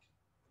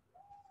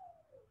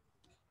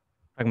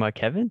 Talking about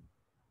Kevin?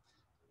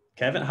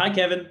 Kevin? Hi,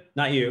 Kevin.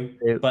 Not you,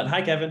 Hey. but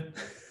hi, Kevin.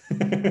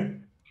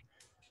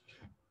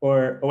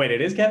 Or, oh wait, it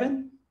is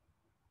Kevin?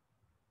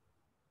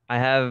 I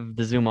have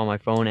the Zoom on my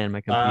phone and my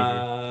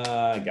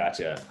computer.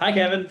 Gotcha. Hi,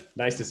 Kevin.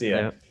 Nice to see you.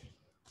 Yeah.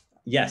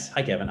 Yes.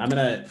 Hi, Kevin. I'm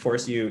going to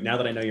force you, now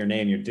that I know your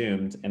name, you're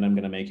doomed, and I'm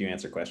going to make you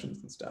answer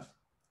questions and stuff.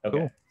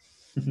 Okay.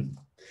 Cool.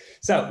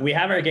 So we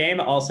have our game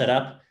all set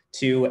up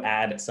to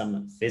add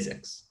some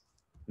physics.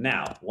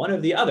 Now, one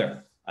of the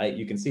other,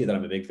 you can see that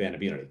I'm a big fan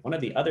of Unity. One of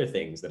the other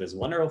things that is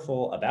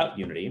wonderful about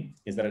Unity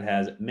is that it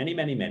has many,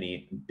 many,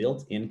 many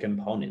built-in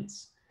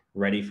components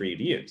ready for you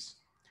to use.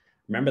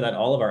 Remember that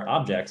all of our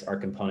objects are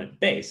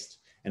component-based,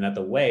 and that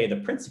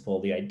the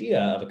principle, the idea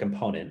of a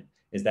component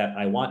is that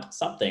I want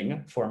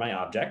something for my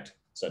object,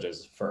 such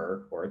as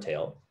fur or a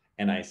tail,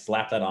 and I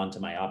slap that onto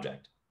my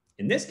object.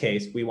 In this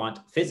case, we want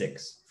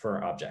physics for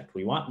our object.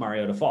 We want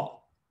Mario to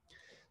fall.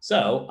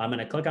 So I'm going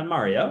to click on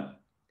Mario,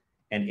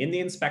 and in the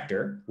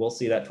inspector, we'll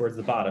see that towards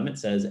the bottom, it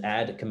says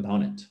Add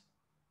Component.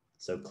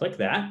 So click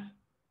that,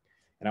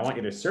 and I want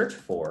you to search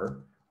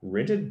for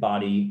Rigid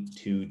Body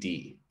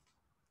 2D.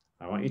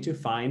 I want you to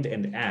find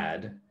and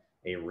add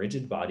a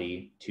Rigid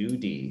Body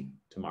 2D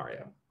to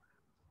Mario.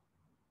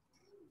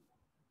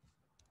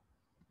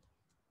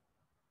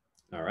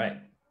 All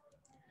right.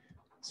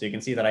 So you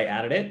can see that I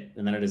added it,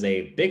 and then it is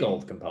a big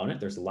old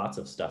component. There's lots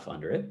of stuff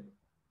under it.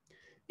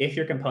 If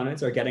your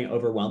components are getting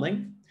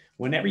overwhelming,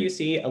 whenever you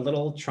see a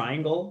little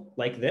triangle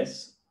like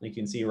this, you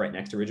can see right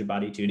next to Rigid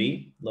Body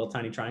 2D, little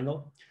tiny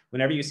triangle.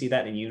 Whenever you see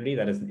that in Unity,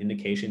 that is an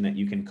indication that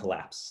you can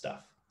collapse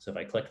stuff. So if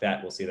I click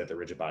that, we'll see that the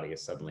rigid body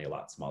is suddenly a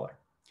lot smaller.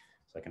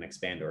 So I can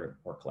expand or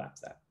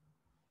collapse that.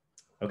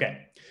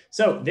 Okay,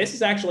 so this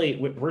is actually,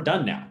 we're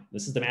done now.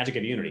 This is the magic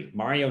of Unity.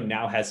 Mario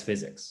now has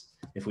physics.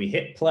 If we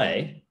hit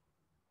play,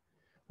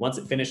 once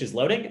it finishes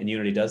loading, and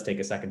Unity does take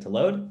a second to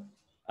load,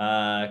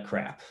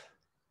 crap.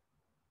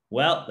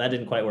 Well, that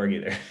didn't quite work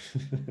either.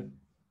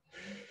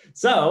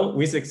 So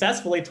we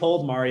successfully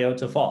told Mario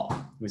to fall.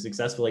 We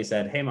successfully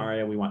said, hey,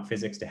 Mario, we want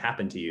physics to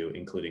happen to you,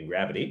 including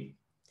gravity.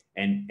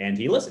 And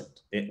he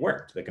listened. It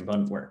worked. The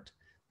component worked.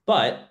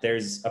 But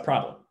there's a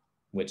problem,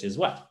 which is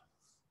what?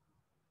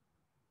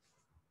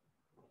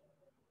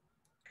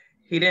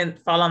 He didn't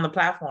fall on the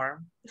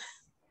platform.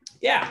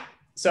 Yeah.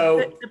 So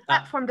the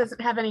platform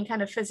doesn't have any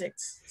kind of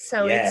physics.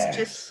 So yes. It's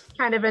just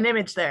kind of an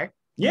image there.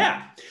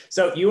 Yeah.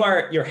 So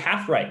you're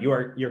half right.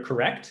 You're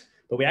correct.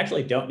 But we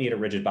actually don't need a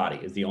rigid body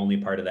is the only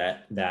part of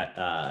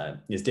that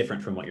is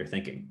different from what you're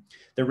thinking.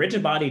 The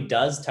rigid body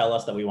does tell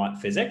us that we want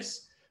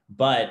physics,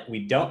 but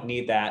we don't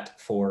need that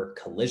for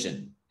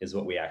collision is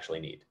what we actually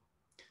need.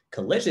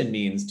 Collision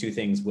means two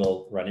things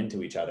will run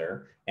into each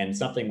other, and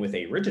something with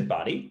a rigid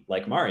body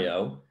like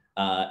Mario,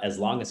 as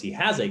long as he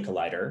has a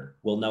collider,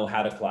 will know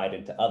how to collide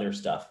into other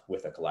stuff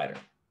with a collider.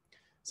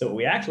 So what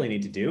we actually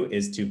need to do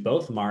is to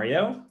both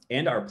Mario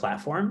and our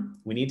platform,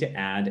 we need to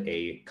add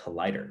a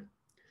collider.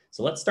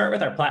 So let's start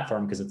with our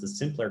platform because it's a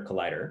simpler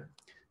collider.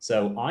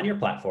 So on your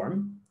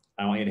platform,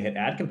 I want you to hit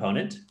Add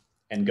Component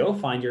and go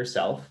find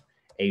yourself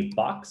a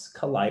Box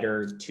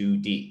Collider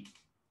 2D.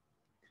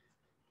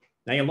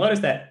 Now you'll notice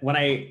that when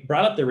I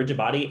brought up the rigid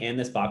body and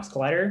this box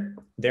collider,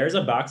 there's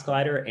a box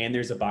collider and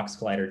there's a box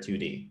collider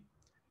 2D.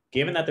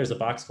 Given that there's a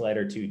box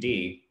collider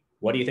 2D,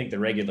 what do you think the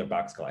regular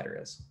box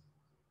collider is?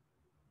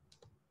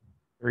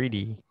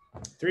 3D.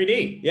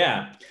 3D,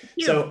 yeah.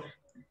 Cute. So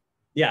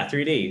yeah,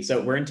 3D.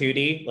 So we're in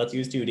 2D, let's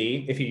use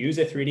 2D. If you use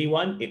a 3D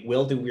one, it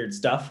will do weird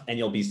stuff and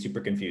you'll be super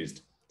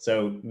confused.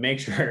 So make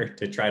sure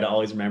to try to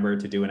always remember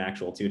to do an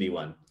actual 2D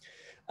one.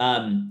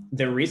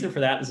 The reason for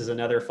that, this is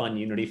another fun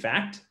Unity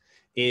fact,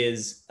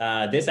 is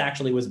this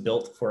actually was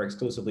built for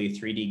exclusively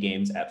 3D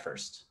games at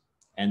first.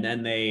 And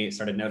then they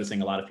started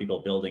noticing a lot of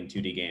people building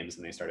 2D games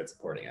and they started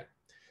supporting it.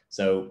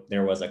 So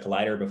there was a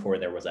collider before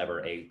there was ever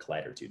a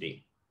Collider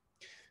 2D.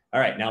 All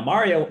right, now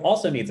Mario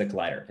also needs a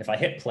collider. If I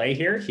hit play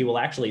here, he will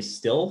actually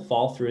still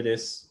fall through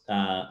this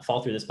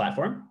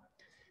platform. And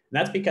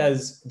that's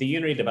because the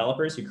Unity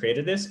developers who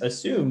created this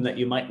assume that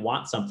you might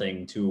want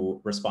something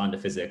to respond to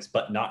physics,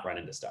 but not run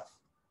into stuff.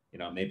 You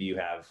know, maybe you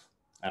have,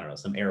 I don't know,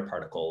 some air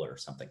particle or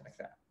something like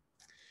that.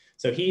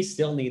 So he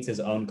still needs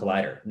his own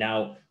collider.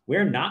 Now,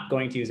 we're not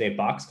going to use a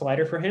box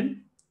collider for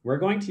him. We're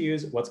going to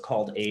use what's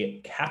called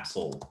a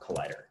capsule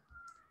collider.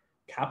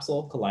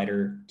 Capsule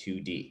Collider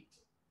 2D.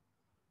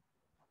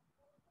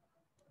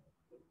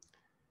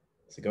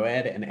 So go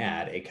ahead and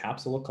add a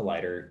Capsule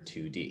Collider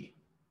 2D.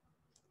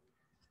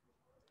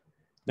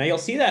 Now you'll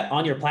see that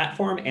on your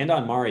platform and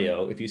on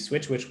Mario, if you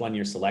switch which one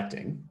you're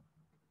selecting,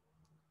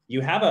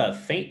 you have a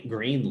faint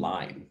green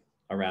line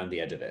around the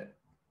edge of it.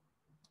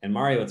 In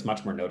Mario, it's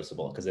much more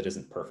noticeable because it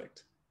isn't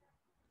perfect.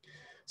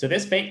 So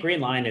this faint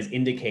green line is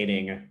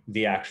indicating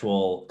the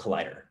actual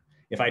collider.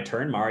 If I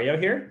turn Mario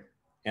here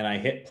and I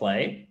hit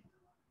play,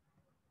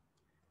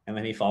 and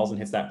then he falls and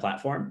hits that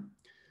platform,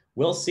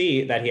 we'll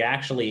see that he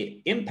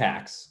actually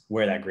impacts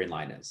where that green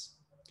line is.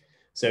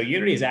 So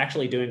Unity is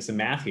actually doing some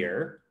math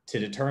here to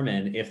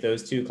determine if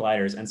those two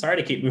colliders, and sorry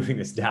to keep moving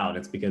this down,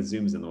 it's because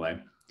Zoom's in the way.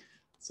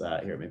 So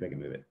here, maybe I can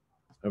move it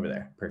over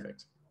there.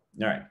 Perfect.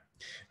 All right.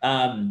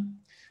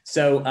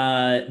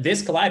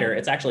 This collider,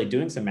 it's actually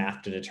doing some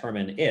math to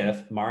determine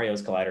if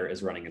Mario's collider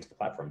is running into the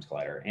platform's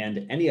collider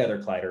and any other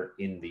collider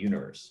in the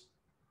universe.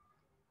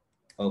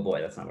 Oh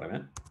boy, that's not what I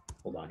meant.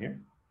 Hold on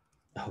here.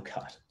 Oh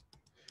God,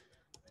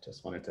 I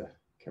just wanted to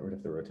get rid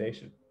of the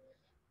rotation.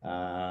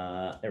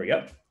 There we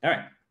go. All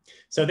right.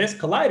 So this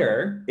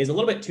collider is a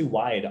little bit too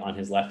wide on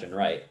his left and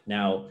right.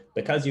 Now,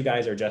 because you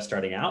guys are just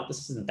starting out,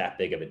 this isn't that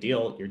big of a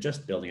deal. You're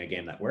just building a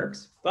game that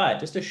works. But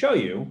just to show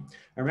you,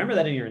 remember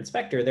that in your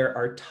inspector, there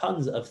are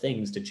tons of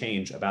things to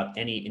change about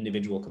any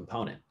individual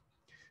component.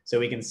 So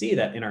we can see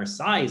that in our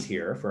size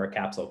here for a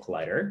capsule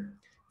collider,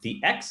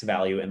 the X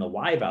value and the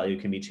Y value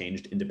can be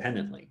changed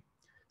independently.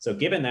 So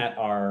given that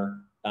our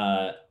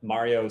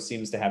Mario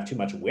seems to have too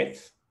much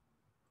width,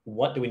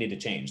 what do we need to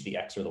change, the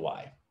X or the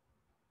Y?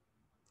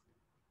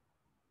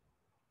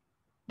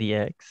 The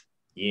X.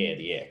 Yeah,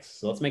 the X.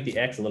 So let's make the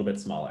X a little bit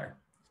smaller.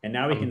 And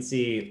now we can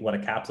see what a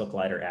capsule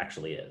collider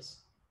actually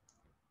is.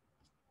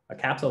 A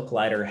capsule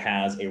collider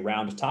has a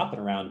round top and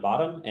a round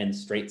bottom and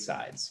straight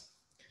sides.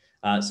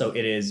 So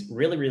it is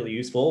really, really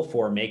useful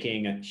for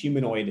making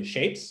humanoid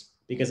shapes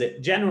because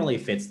it generally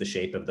fits the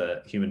shape of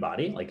the human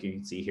body, like you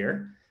can see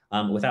here,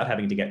 without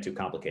having to get too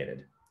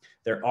complicated.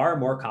 There are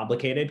more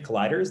complicated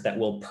colliders that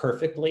will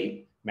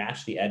perfectly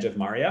match the edge of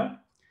Mario.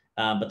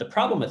 But the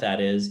problem with that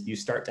is you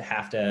start to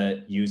have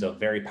to use a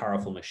very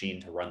powerful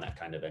machine to run that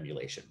kind of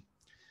emulation.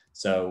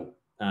 So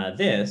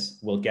this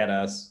will get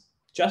us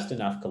just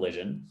enough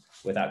collision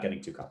without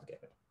getting too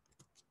complicated.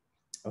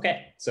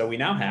 Okay, so we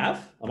now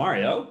have a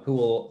Mario who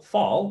will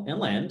fall and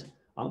land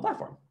on the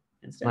platform.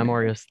 My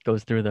Mario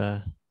goes through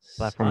the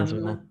platform as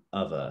well.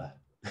 Of a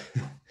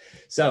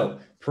so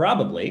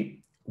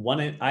probably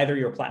either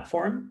your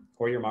platform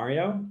or your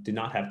Mario do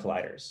not have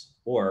colliders,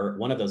 or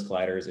one of those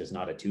colliders is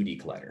not a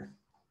 2D collider.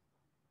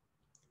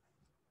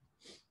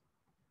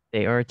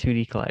 They are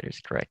 2D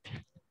colliders, correct?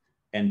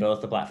 And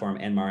both the platform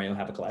and Mario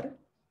have a collider?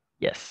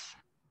 Yes.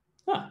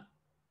 Huh,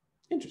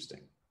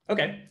 interesting.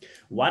 Okay,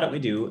 why don't we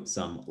do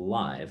some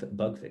live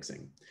bug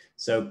fixing?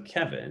 So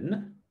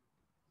Kevin,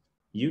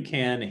 you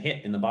can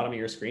hit in the bottom of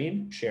your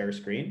screen, share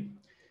screen,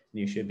 and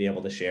you should be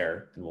able to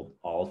share, and we'll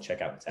all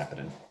check out what's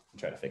happening and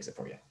try to fix it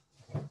for you.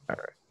 All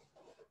right.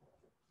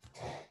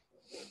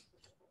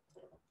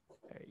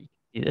 You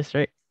see this,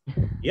 right?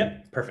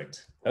 Yep,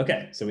 perfect.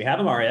 Okay, so we have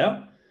a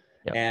Mario.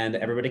 Yep. And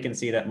everybody can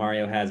see that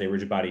Mario has a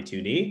rigid body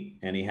 2D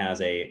and he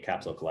has a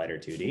capsule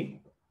collider 2D.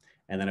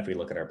 And then if we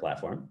look at our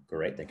platform,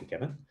 great, thank you,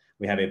 Kevin.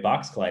 We have a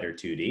box collider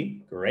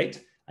 2D,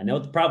 great. I know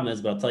what the problem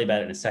is, but I'll tell you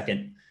about it in a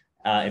second.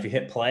 If you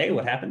hit play,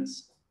 what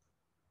happens?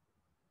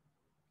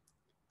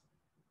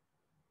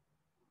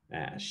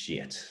 Ah,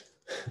 shit.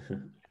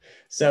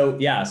 So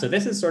yeah, so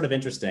this is sort of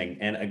interesting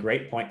and a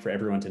great point for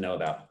everyone to know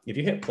about. If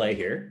you hit play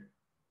here,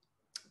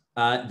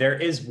 there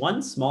is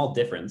one small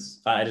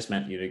difference. I just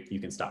meant you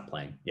can stop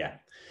playing. Yeah,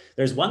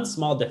 there's one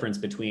small difference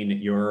between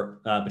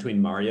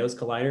between Mario's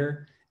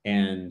collider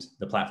and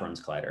the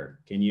platform's collider.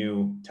 Can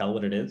you tell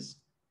what it is?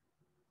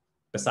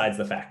 Besides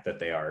the fact that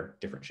they are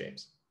different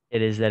shapes.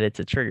 It is that it's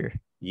a trigger.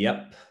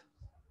 Yep.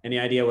 Any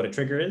idea what a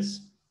trigger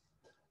is?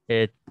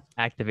 It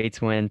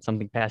activates when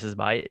something passes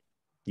by it.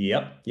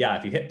 Yep. Yeah.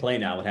 If you hit play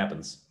now, what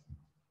happens?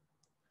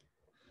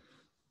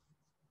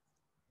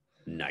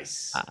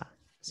 Nice.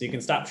 So you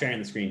can stop sharing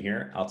the screen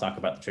here. I'll talk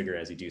about the trigger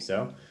as you do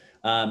so.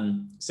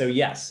 So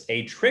yes,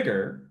 a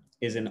trigger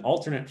is an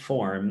alternate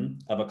form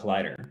of a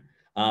collider.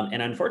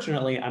 And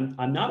unfortunately,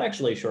 I'm not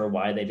actually sure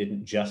why they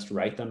didn't just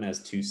write them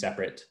as two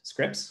separate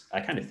scripts.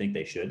 I kind of think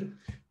they should,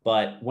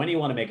 But when you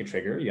want to make a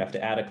trigger, you have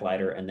to add a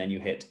collider and then you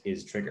hit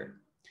is trigger.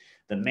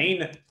 The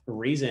main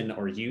reason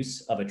or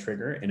use of a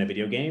trigger in a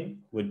video game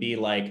would be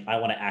like, I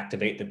want to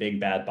activate the big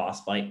bad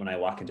boss fight when I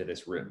walk into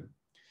this room.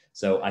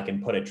 So I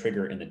can put a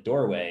trigger in the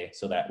doorway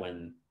so that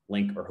when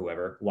Link or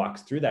whoever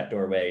walks through that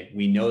doorway,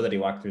 we know that he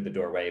walked through the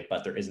doorway,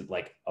 but there isn't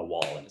like a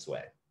wall in his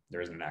way.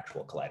 There isn't an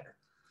actual collider.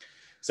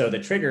 So the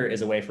trigger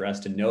is a way for us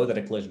to know that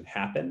a collision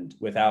happened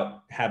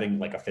without having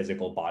like a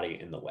physical body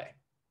in the way.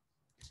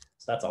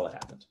 So that's all that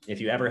happened. If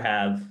you ever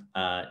have,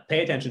 pay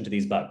attention to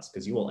these bugs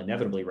because you will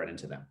inevitably run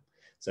into them.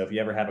 So if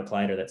you ever have a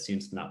collider that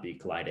seems to not be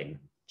colliding,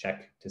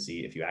 check to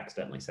see if you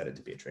accidentally set it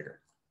to be a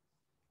trigger.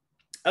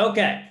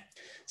 Okay,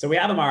 so we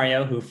have a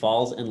Mario who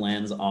falls and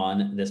lands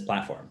on this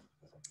platform.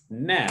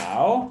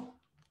 Now,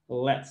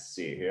 let's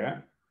see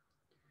here.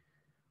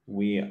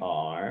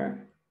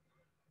 I'm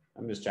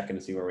just checking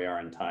to see where we are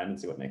in time and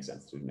see what makes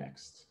sense to do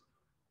next.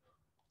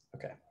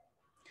 Okay,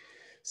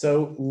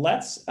 so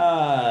let's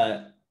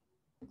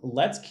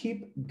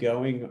keep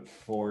going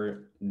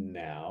for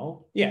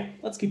now. Yeah,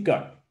 let's keep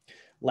going.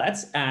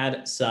 Let's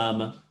add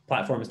some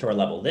platforms to our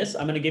level. This,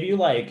 I'm gonna give you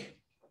like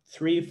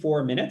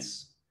 3-4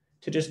 minutes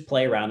to just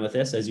play around with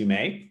this as you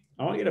may.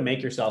 I want you to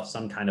make yourself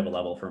some kind of a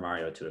level for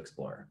Mario to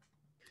explore.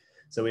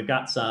 So we've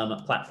got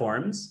some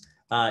platforms.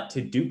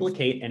 To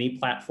duplicate any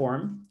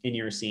platform in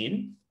your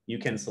scene, you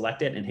can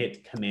select it and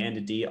hit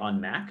Command D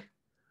on Mac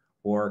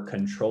or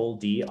Control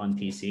D on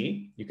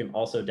PC. You can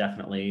also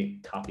definitely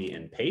copy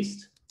and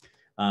paste,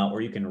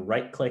 or you can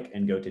right click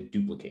and go to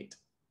duplicate.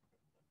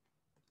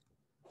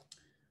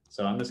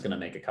 So I'm just gonna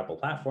make a couple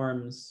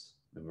platforms,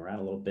 move them around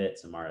a little bit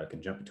so Mario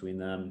can jump between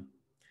them.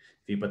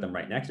 If you put them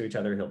right next to each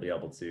other, he'll be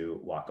able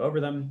to walk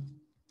over them.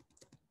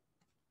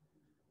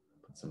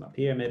 Put some up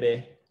here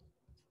maybe.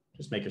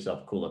 Just make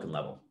yourself a cool looking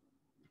level.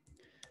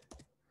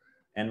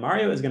 And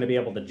Mario is gonna be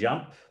able to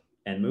jump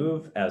and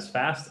move as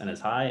fast and as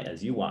high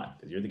as you want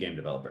because you're the game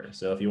developer.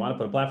 So if you wanna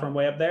put a platform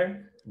way up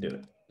there, do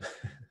it.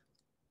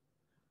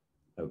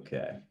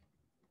 Okay.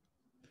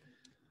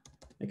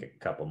 Make a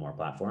couple more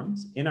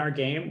platforms in our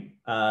game.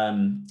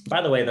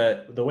 By the way,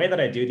 the way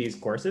that I do these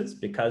courses,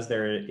 because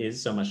there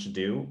is so much to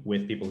do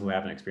with people who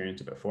haven't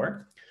experienced it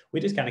before, we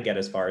just kind of get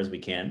as far as we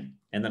can.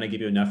 And then I give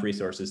you enough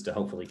resources to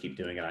hopefully keep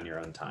doing it on your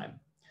own time.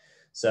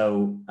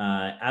 So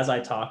as I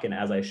talk and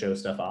as I show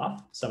stuff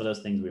off, some of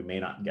those things we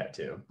may not get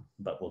to,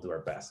 but we'll do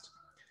our best.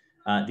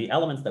 The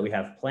elements that we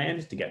have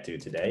planned to get to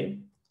today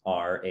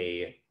are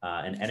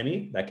an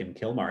enemy that can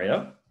kill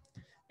Mario,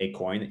 a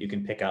coin that you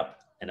can pick up,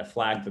 and a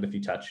flag that if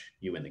you touch,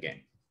 you win the game.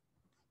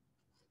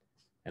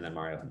 And then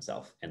Mario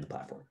himself and the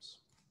platforms.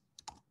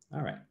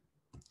 All right.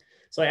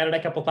 So I added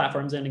a couple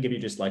platforms in to give you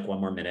just like 1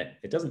 more minute.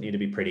 It doesn't need to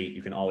be pretty.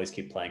 You can always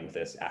keep playing with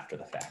this after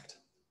the fact.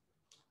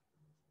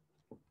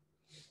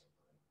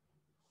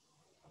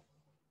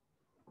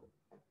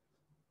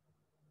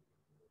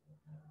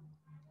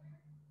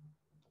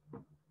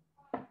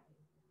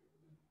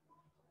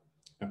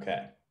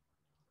 Okay.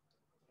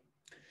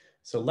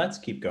 So let's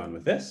keep going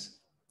with this.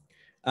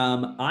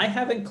 I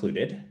have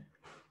included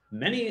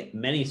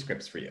many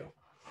scripts for you,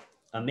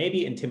 a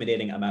maybe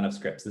intimidating amount of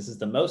scripts. This is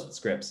the most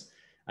scripts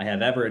I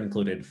have ever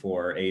included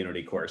for a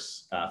Unity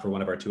course, for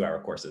one of our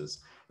 2-hour courses.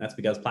 That's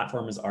because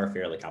platforms are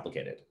fairly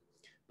complicated.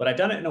 But I've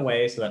done it in a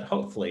way so that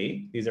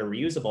hopefully these are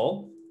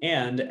reusable,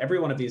 and every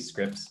one of these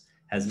scripts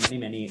has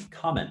many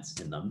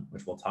comments in them,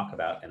 which we'll talk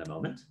about in a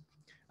moment,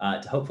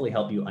 to hopefully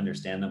help you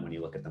understand them when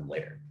you look at them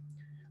later.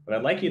 What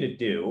I'd like you to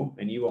do,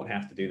 and you won't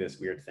have to do this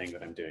weird thing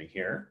that I'm doing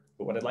here,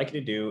 but what I'd like you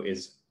to do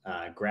is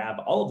grab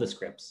all of the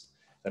scripts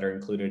that are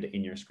included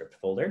in your script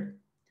folder.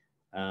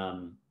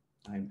 I'm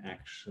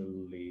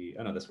actually,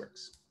 oh no, this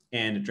works.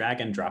 And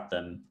drag and drop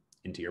them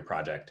into your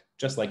project,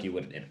 just like you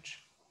would an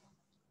image.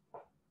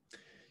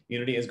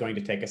 Unity is going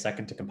to take a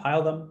second to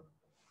compile them,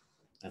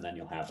 and then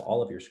you'll have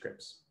all of your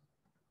scripts.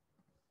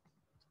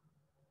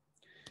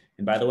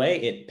 And by the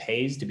way, it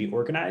pays to be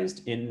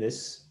organized in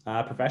this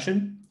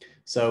profession.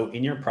 So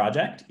in your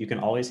project, you can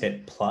always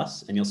hit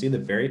plus, and you'll see the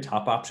very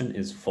top option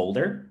is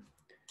folder.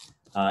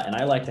 And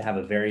I like to have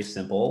a very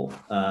simple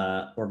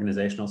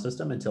organizational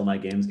system until my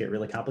games get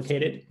really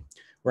complicated,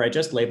 where I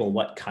just label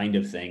what kind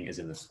of thing is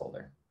in this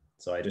folder.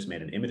 So I just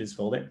made an images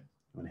folder.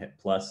 I'm gonna hit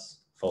plus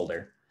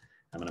folder.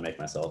 I'm gonna make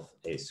myself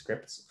a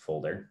scripts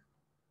folder.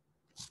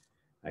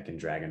 I can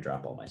drag and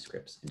drop all my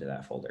scripts into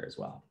that folder as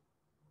well.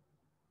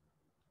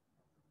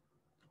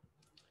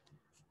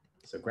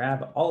 So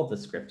grab all of the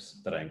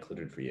scripts that I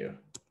included for you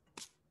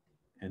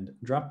and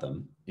drop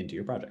them into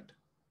your project.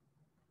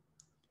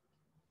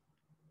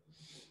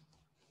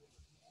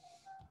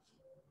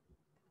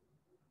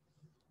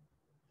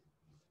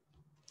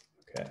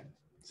 Okay,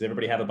 does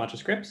everybody have a bunch of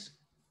scripts?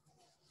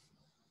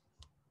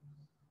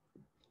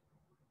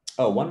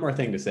 Oh, one more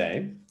thing to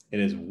say. It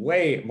is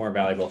way more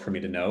valuable for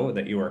me to know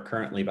that you are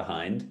currently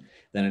behind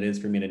than it is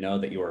for me to know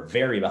that you are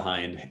very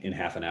behind in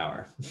half an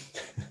hour.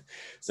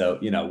 So,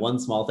 you know, one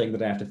small thing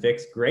that I have to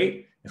fix,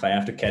 great. If I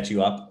have to catch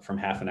you up from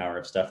half an hour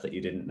of stuff that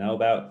you didn't know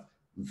about,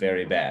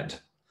 very bad.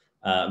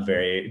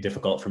 Very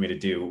difficult for me to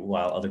do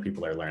while other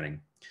people are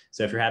learning.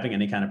 So if you're having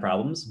any kind of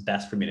problems,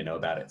 best for me to know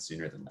about it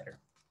sooner than later.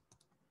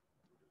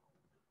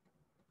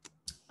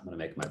 I'm going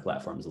to make my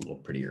platforms a little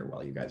prettier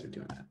while you guys are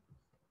doing that.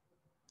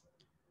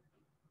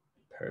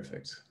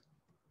 Perfect.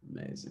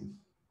 Amazing.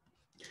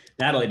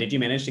 Natalie, did you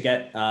manage to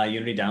get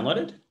Unity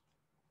downloaded?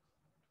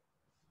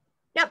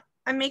 Yep,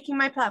 I'm making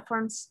my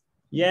platforms.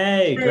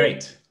 Yay,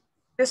 great.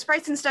 The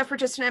sprites and stuff were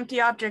just an empty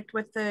object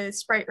with the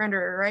sprite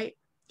renderer, right?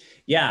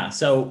 Yeah,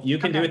 so you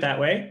can do it that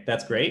way.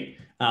 That's great.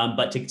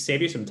 But to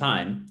save you some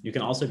time, you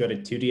can also go to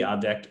 2D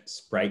object,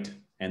 sprite,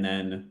 and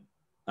then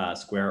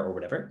square or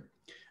whatever.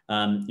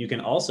 You can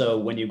also,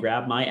 when you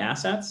grab my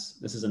assets,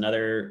 this is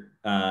another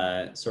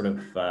sort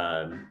of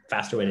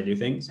faster way to do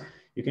things.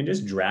 You can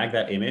just drag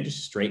that image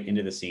straight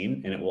into the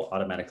scene and it will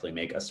automatically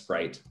make a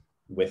sprite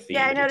with the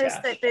image I noticed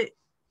attached. that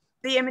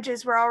the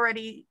images were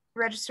already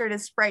registered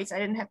as sprites. I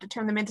didn't have to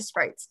turn them into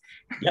sprites.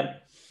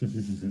 Yep.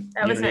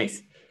 That was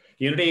nice.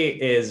 Unity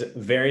is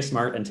very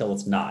smart until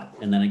it's not,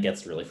 and then it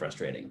gets really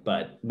frustrating,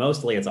 but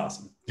mostly it's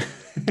awesome.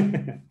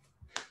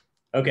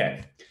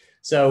 Okay,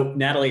 so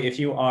Natalie, if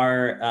you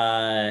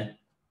are,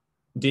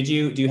 do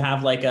you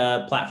have like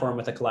a platform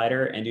with a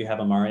collider, and do you have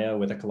a Mario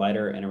with a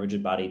collider and a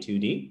rigid body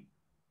 2D?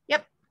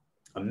 Yep.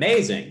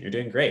 Amazing, you're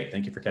doing great.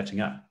 Thank you for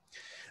catching up.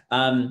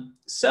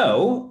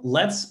 So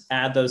let's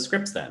add those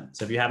scripts then.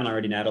 So if you haven't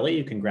already, Natalie,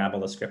 you can grab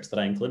all the scripts that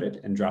I included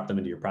and drop them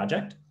into your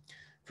project.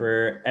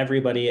 For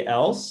everybody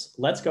else,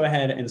 let's go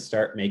ahead and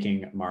start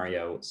making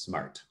Mario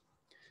smart.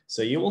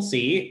 So you will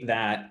see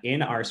that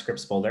in our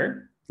scripts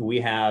folder, we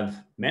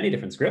have many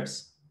different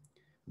scripts.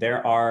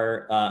 There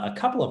are a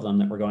couple of them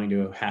that we're going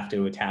to have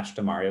to attach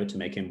to Mario to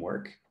make him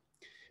work.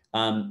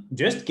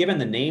 Just given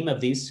the name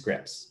of these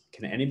scripts,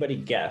 can anybody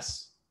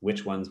guess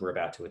which ones we're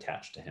about to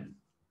attach to him?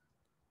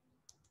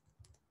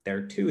 There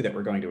are two that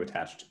we're going to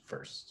attach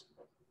first.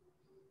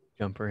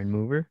 Jumper and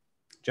mover.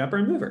 Jumper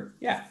and mover.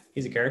 Yeah,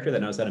 he's a character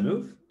that knows how to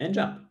move and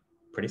jump.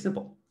 Pretty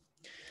simple.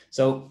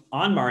 So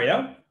on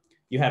Mario,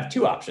 you have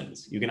two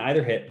options. You can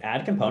either hit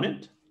add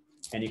component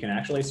and you can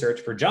actually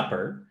search for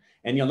jumper.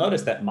 And you'll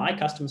notice that my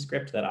custom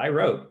script that I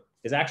wrote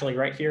is actually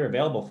right here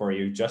available for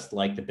you, just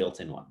like the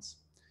built-in ones.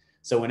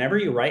 So whenever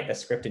you write a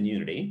script in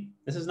Unity,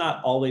 this is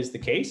not always the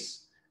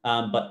case,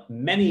 but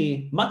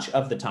much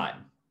of the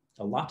time,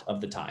 a lot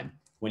of the time,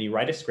 when you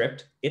write a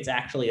script, it's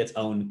actually its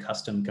own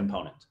custom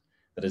component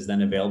that is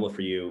then available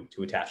for you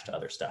to attach to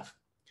other stuff.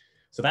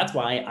 So that's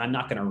why I'm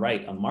not going to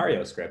write a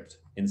Mario script.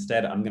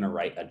 Instead, I'm going to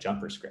write a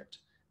jumper script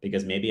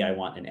because maybe I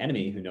want an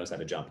enemy who knows how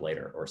to jump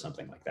later or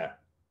something like that.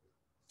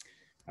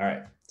 All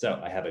right,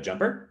 so I have a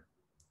jumper.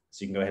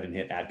 So you can go ahead and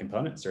hit add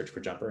component, search for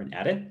jumper and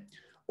add it.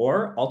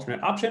 Or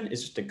alternate option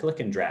is just to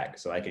click and drag.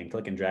 So I can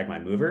click and drag my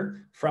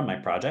mover from my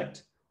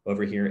project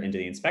over here into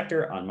the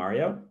inspector on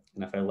Mario.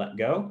 And if I let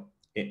go,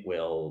 it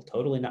will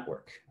totally not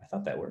work. I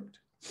thought that worked.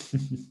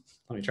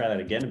 Let me try that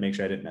again and make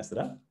sure I didn't mess it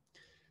up.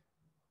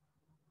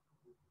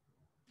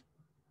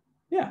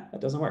 Yeah, that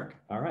doesn't work.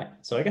 All right,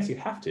 so I guess you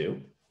have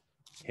to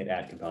hit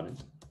add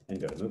component and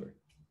go to mover.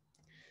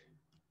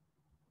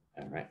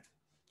 All right,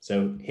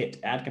 so hit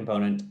add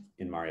component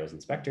in Mario's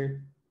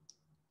inspector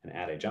and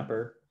add a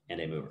jumper and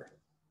a mover.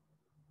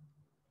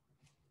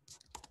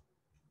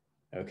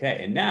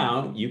 Okay, and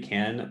now you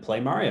can play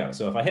Mario.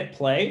 So if I hit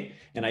play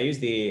and I use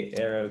the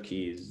arrow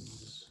keys,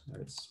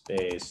 or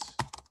space,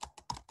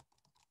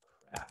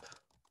 crap,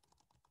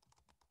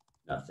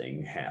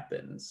 nothing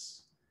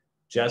happens.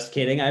 Just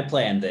kidding, I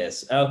planned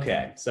this.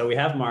 Okay, so we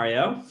have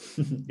Mario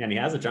and he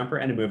has a jumper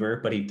and a mover,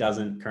 but he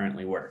doesn't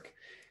currently work.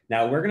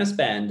 Now we're gonna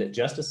spend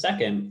just a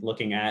second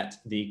looking at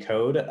the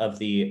code of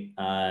the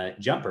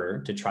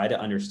jumper to try to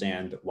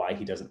understand why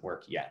he doesn't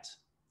work yet.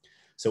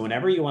 So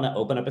whenever you wanna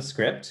open up a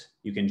script,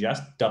 you can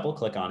just double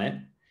click on it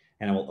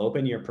and it will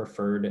open your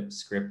preferred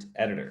script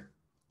editor.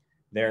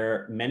 There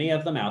are many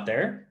of them out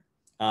there.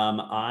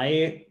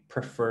 I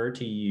prefer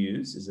to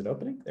use, is it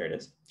opening? There it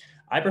is.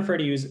 I prefer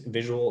to use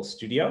Visual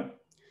Studio.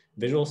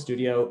 Visual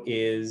Studio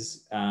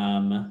is,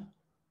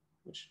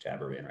 which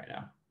tab are we in right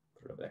now?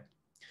 Put it over there.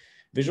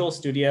 Visual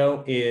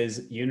Studio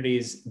is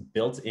Unity's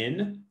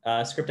built-in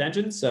script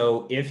engine.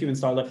 So if you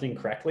installed everything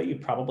correctly, you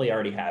probably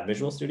already have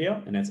Visual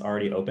Studio and it's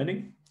already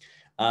opening.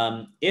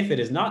 If it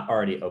is not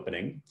already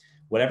opening,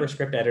 whatever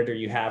script editor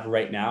you have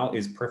right now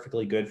is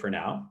perfectly good for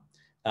now.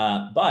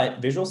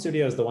 But Visual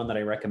Studio is the one that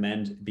I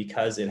recommend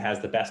because it has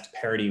the best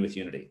parity with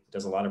Unity. It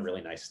does a lot of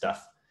really nice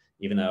stuff,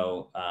 even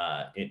though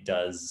it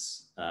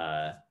does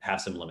have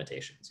some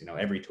limitations. You know,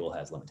 every tool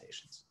has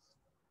limitations.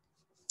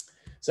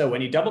 So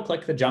when you double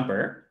click the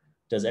jumper,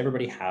 does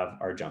everybody have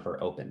our jumper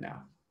open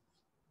now?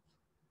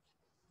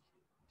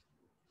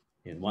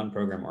 In one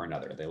program or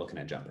another, are they looking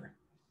at jumper?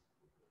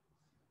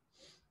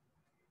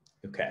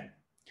 Okay,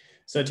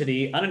 so to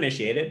the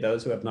uninitiated,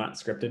 those who have not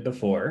scripted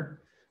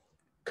before,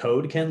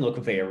 code can look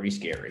very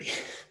scary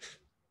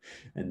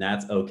and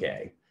that's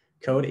okay.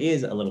 Code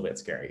is a little bit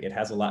scary. It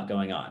has a lot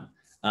going on.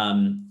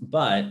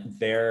 But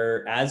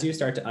as you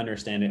start to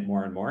understand it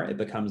more and more, it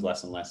becomes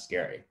less and less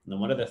scary. And then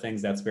one of the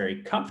things that's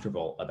very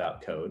comfortable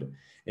about code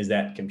is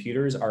that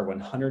computers are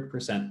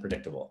 100%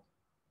 predictable.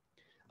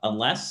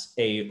 unless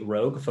a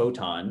rogue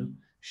photon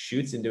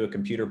shoots into a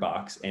computer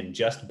box and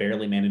just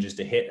barely manages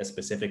to hit a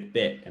specific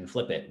bit and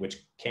flip it, which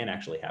can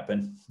actually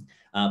happen,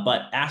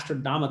 but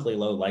astronomically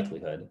low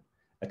likelihood,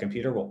 a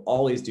computer will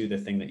always do the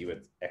thing that you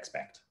would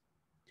expect.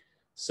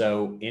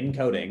 So in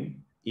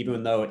coding,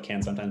 even though it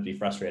can sometimes be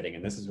frustrating,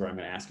 and this is where I'm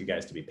going to ask you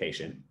guys to be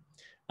patient,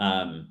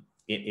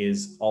 it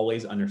is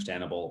always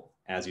understandable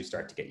as you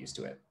start to get used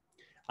to it.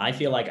 I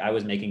feel like I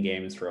was making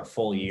games for a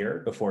full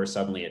year before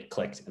suddenly it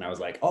clicked and I was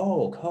like,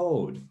 oh,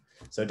 code.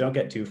 So don't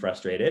get too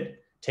frustrated.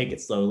 Take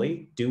it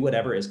slowly, do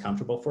whatever is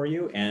comfortable for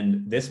you.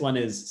 And this one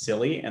is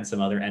silly and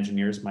some other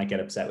engineers might get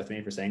upset with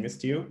me for saying this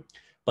to you,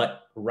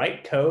 but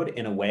write code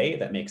in a way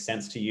that makes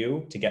sense to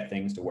you to get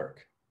things to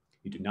work.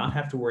 You do not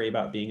have to worry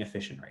about being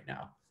efficient right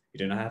now. You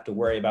do not have to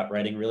worry about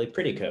writing really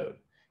pretty code.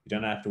 You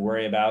don't have to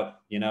worry about,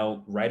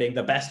 writing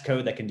the best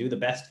code that can do the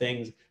best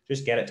things.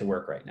 Just get it to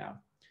work right now.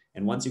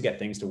 And once you get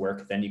things to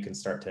work, then you can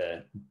start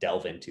to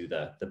delve into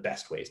the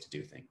best ways to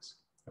do things,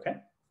 okay?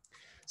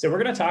 So we're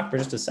gonna talk for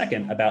just a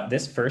second about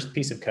this first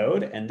piece of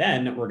code, and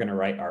then we're gonna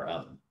write our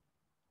own.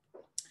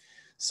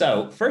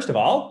 So first of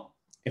all,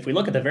 if we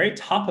look at the very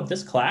top of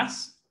this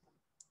class,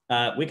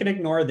 we can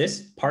ignore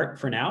this part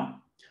for now.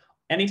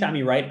 Anytime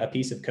you write a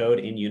piece of code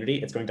in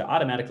Unity, it's going to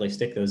automatically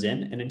stick those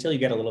in. And until you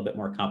get a little bit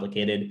more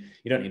complicated,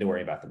 you don't need to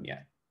worry about them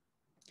yet.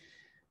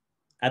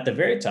 At the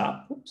very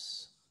top,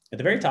 at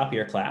the very top of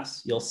your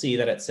class, you'll see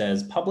that it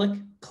says public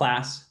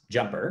class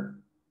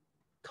jumper :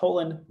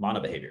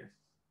 monobehavior.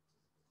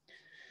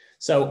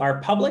 So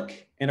our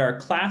public and our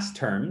class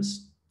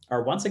terms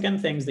are once again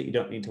things that you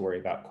don't need to worry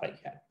about quite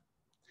yet.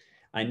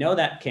 I know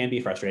that can be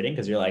frustrating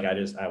because you're like,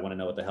 I want to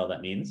know what the hell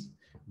that means.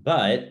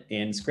 But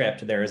in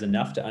script, there is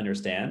enough to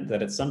understand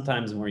that it's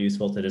sometimes more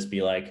useful to just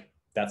be like,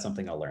 that's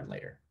something I'll learn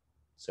later.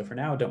 So for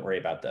now, don't worry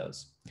about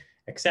those.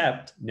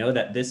 Except know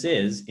that this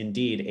is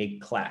indeed a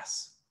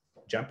class.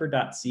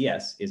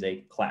 Jumper.cs is a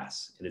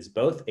class. It is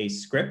both a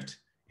script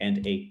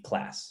and a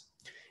class.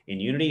 In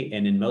Unity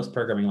and in most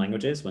programming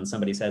languages, when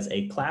somebody says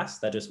a class,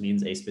 that just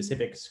means a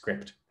specific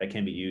script that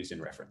can be used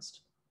and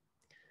referenced.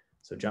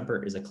 So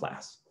Jumper is a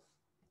class.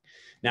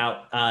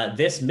 Now,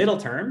 this middle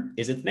term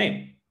is its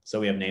name. So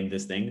we have named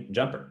this thing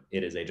Jumper.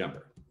 It is a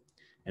jumper.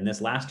 And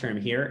this last term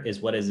here is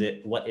what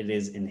it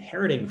is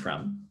inheriting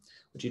from,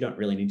 which you don't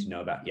really need to know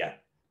about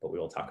yet, but we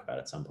will talk about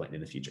at some point in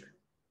the future.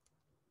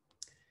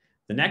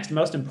 The next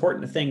most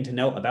important thing to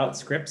know about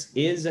scripts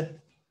is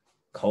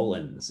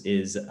colons,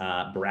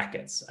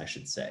 brackets, I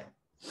should say.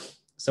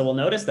 So we'll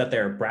notice that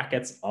there are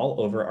brackets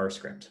all over our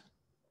script.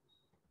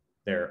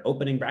 There are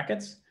opening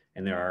brackets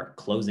and there are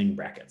closing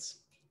brackets.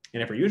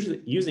 And if we're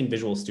usually using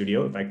Visual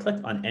Studio, if I click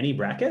on any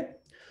bracket,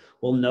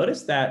 we'll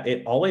notice that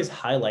it always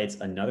highlights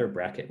another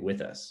bracket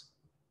with us.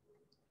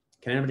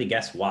 Can anybody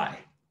guess why?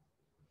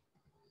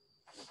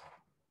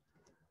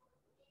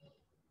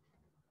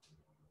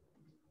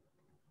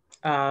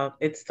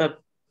 It's the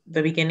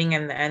beginning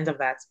and the end of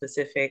that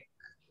specific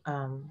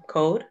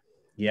code.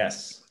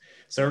 Yes.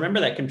 So remember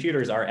that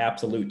computers are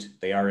absolute.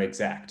 They are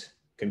exact.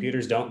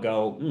 Computers don't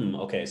go,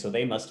 okay, so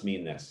they must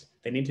mean this.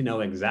 They need to know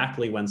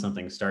exactly when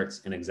something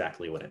starts and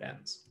exactly when it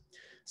ends.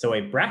 So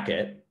a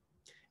bracket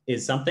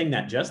is something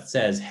that just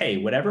says, hey,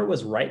 whatever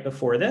was right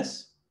before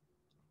this,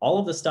 all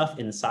of the stuff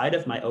inside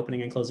of my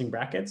opening and closing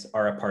brackets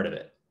are a part of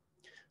it.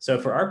 So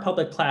for our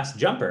public class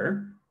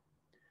jumper,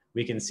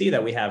 we can see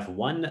that we have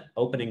one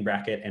opening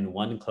bracket and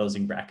one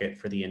closing bracket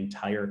for the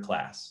entire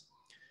class.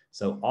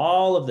 So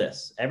all of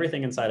this,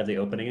 everything inside of the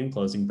opening and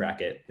closing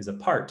bracket is a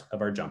part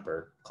of our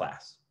jumper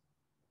class.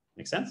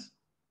 Make sense?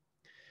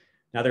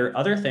 Now there are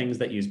other things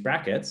that use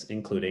brackets,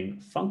 including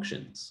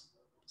functions.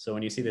 So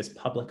when you see this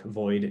public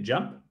void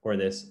jump or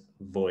this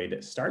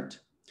void start,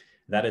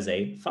 that is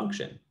a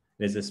function.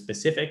 It is a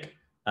specific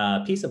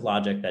piece of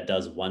logic that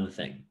does one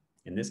thing.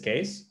 In this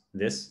case,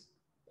 this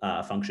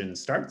function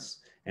starts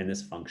and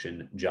this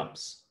function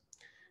jumps.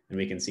 And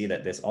we can see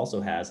that this also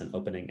has an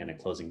opening and a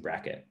closing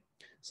bracket.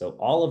 So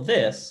all of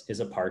this is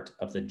a part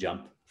of the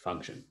jump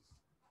function.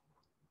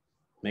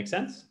 Make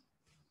sense?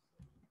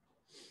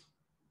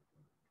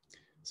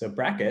 So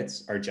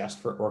brackets are just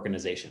for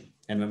organization.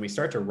 And when we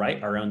start to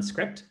write our own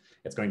script,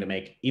 it's going to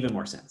make even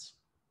more sense.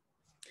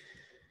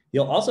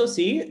 You'll also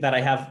see that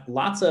I have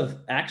lots of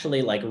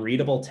actually like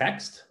readable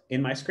text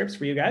in my scripts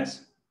for you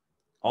guys,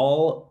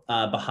 all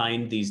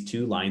behind these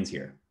two lines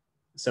here.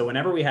 So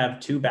whenever we have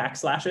two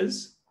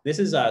backslashes, this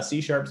is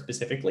C#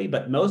 specifically,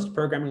 but most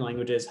programming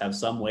languages have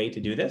some way to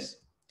do this.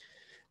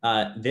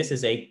 This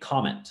is a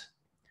comment.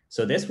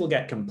 So this will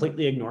get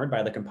completely ignored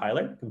by the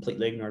compiler,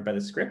 completely ignored by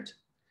the script,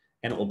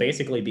 and it will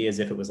basically be as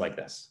if it was like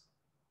this.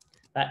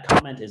 That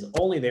comment is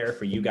only there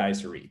for you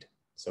guys to read.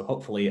 So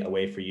hopefully a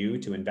way for you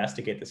to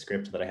investigate the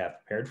script that I have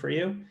prepared for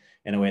you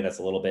in a way that's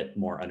a little bit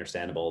more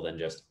understandable than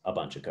just a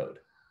bunch of code.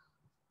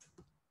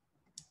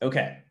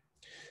 Okay,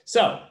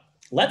 so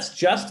let's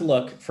just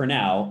look for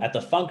now at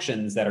the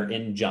functions that are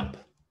in jump.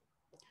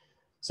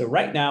 So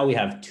right now we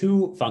have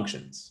two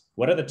functions.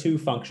 What are the two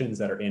functions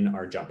that are in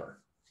our jumper?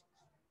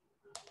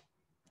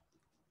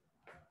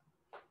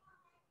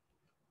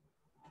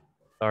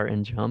 Start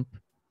and jump.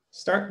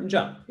 Start and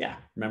jump. Yeah.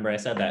 Remember I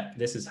said that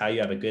this is how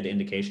you have a good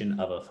indication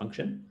of a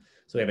function.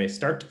 So we have a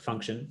start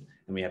function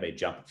and we have a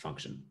jump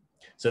function.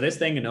 So this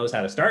thing knows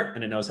how to start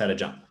and it knows how to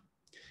jump.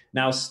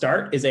 Now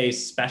start is a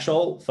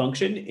special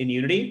function in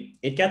Unity.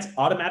 It gets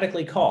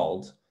automatically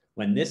called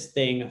when this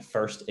thing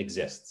first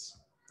exists.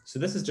 So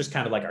this is just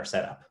kind of like our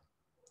setup.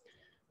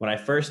 When I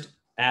first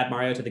add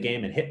Mario to the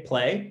game and hit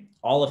play,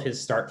 all of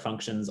his start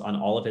functions on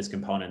all of his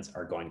components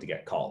are going to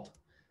get called.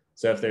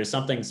 So if there's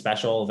something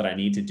special that I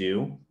need to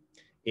do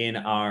in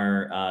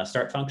our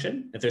start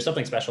function, if there's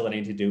something special that I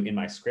need to do in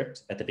my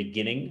script at the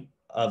beginning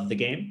of the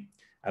game,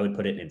 I would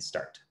put it in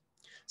start.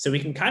 So we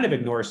can kind of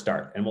ignore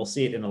start, and we'll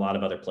see it in a lot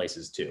of other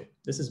places too.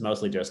 This is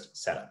mostly just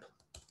setup.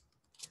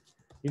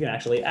 You can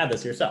actually add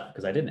this yourself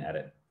because I didn't add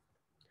it.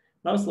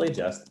 Mostly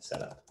just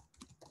setup.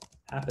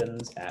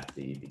 Happens at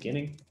the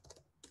beginning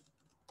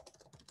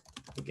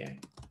of the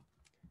game.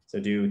 So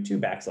do 2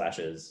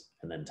 backslashes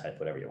and then type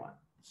whatever you want.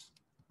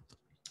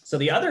 So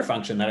the other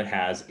function that it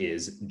has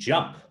is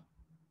jump.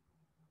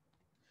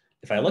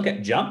 If I look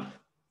at jump,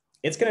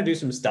 it's going to do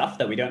some stuff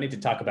that we don't need to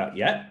talk about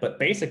yet, but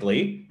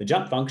basically the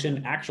jump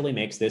function actually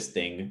makes this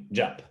thing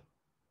jump.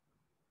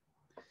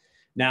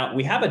 Now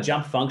we have a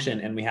jump function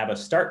and we have a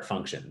start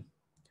function,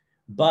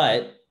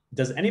 but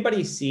does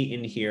anybody see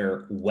in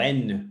here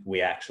when we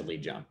actually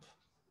jump?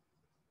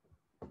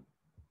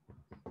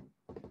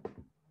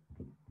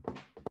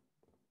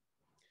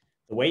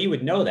 The way you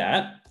would know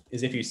that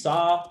is if you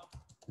saw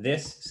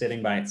this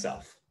sitting by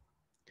itself.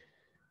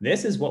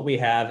 This is what we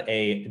have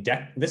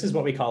this is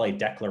what we call a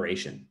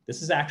declaration.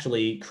 This is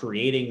actually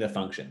creating the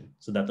function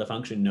so that the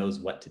function knows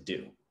what to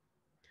do.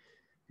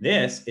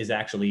 This is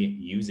actually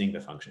using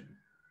the function.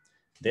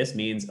 This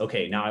means,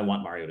 okay, now I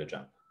want Mario to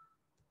jump.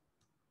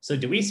 So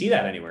do we see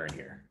that anywhere in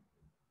here?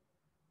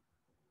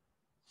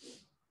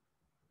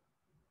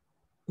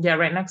 Yeah,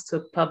 right next to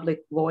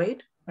public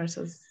void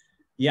versus.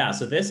 Yeah,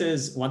 so this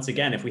is, once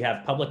again, if we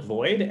have public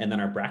void and then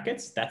our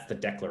brackets, that's the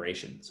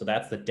declaration. So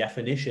that's the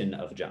definition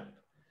of jump.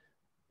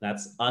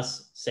 That's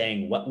us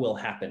saying what will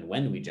happen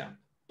when we jump,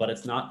 but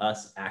it's not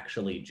us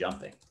actually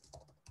jumping.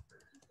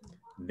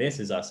 This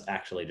is us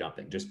actually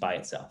jumping just by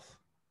itself,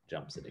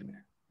 jump sitting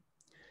there.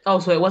 Oh,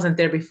 so it wasn't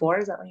there before?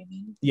 Is that what you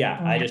mean?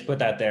 Yeah, I just put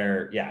that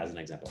there, yeah, as an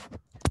example.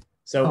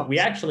 So we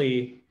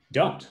actually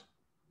don't.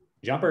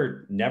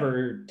 Jumper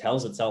never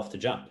tells itself to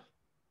jump,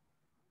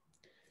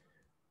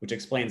 which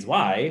explains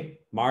why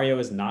Mario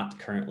is not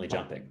currently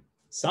jumping.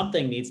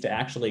 Something needs to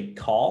actually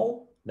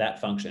call that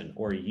function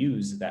or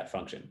use that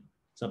function.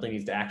 Something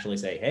needs to actually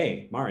say,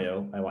 hey,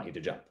 Mario, I want you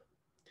to jump.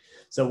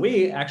 So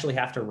we actually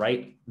have to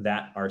write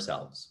that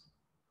ourselves.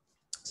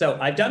 So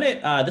I've done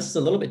it, this is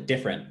a little bit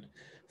different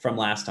from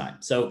last time.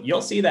 So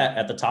you'll see that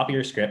at the top of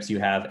your scripts, you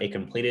have a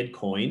completed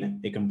coin,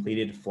 a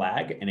completed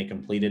flag, and a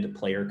completed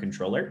player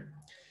controller.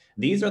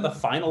 These are the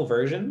final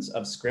versions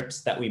of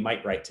scripts that we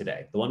might write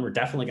today. The one we're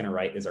definitely going to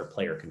write is our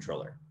player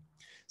controller.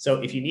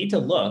 So if you need to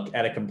look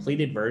at a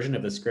completed version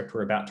of the script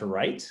we're about to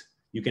write,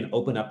 you can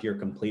open up your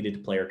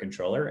completed player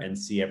controller and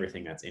see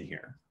everything that's in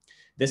here.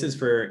 This is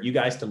for you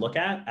guys to look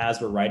at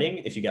as we're writing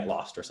if you get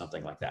lost or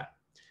something like that.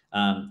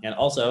 And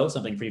also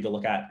something for you to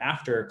look at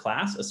after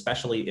class,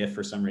 especially if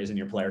for some reason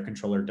your player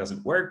controller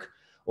doesn't work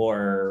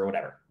or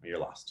whatever, you're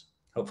lost.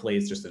 Hopefully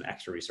it's just an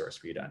extra resource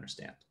for you to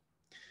understand.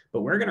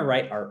 But we're going to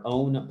write our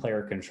own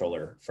player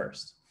controller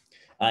first.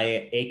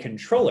 A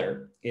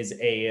controller is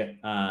a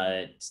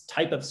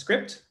type of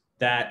script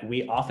that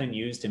we often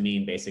use to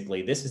mean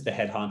basically this is the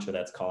head honcho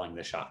that's calling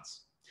the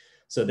shots.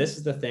 So this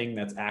is the thing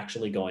that's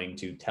actually going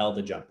to tell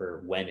the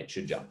jumper when it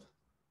should jump,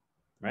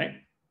 right?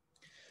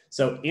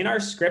 So in our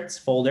scripts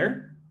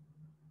folder,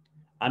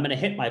 I'm going to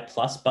hit my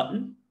plus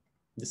button.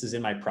 This is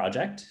in my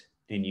project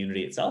in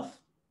Unity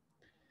itself.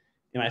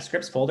 In my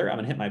scripts folder, I'm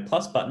going to hit my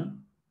plus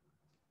button.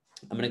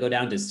 I'm going to go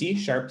down to C#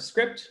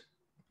 script,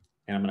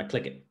 and I'm going to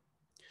click it.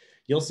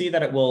 You'll see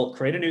that it will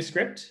create a new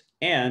script,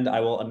 and I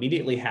will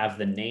immediately have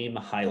the name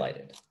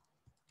highlighted.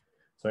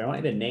 So I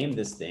want you to name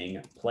this thing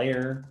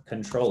player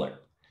controller.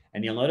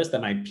 And you'll notice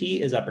that my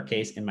P is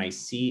uppercase and my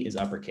C is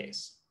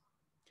uppercase.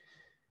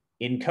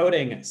 In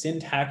coding,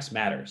 syntax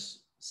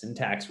matters.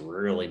 Syntax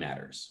really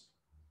matters.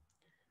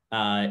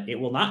 It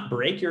will not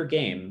break your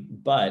game,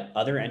 but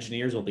other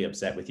engineers will be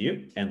upset with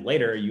you. And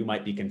later you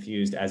might be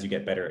confused as you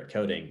get better at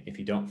coding if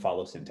you don't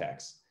follow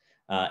syntax.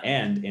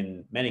 And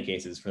in many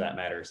cases, for that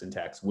matter,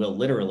 syntax will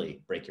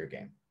literally break your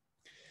game.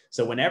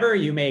 So whenever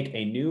you make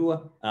a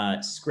new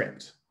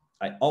script,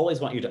 I always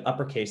want you to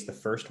uppercase the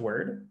first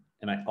word,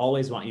 and I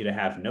always want you to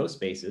have no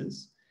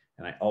spaces,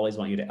 and I always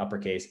want you to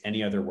uppercase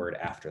any other word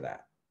after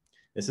that.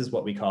 This is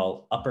what we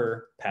call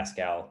upper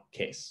Pascal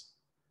case.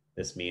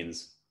 This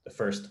means the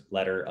first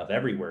letter of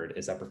every word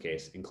is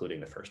uppercase, including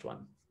the first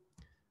one.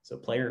 So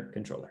player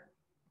controller.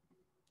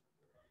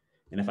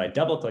 And if I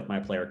double click my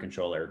player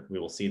controller, we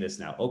will see this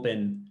now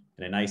open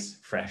in a nice,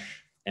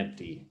 fresh,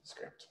 empty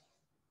script.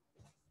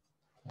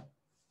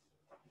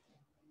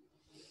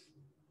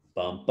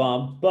 Bum,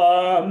 bum,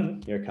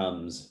 bum. Here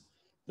comes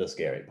the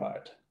scary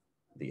part,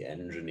 the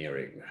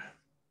engineering.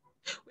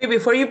 Wait,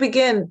 before you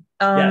begin,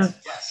 Yes.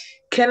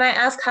 can I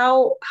ask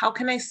how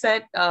can I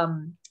set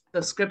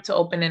the script to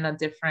open in a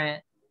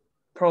different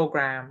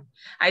program?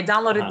 I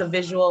downloaded the Uh-huh.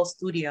 Visual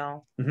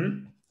Studio.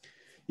 Hmm.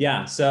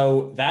 Yeah,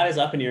 so that is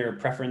up in your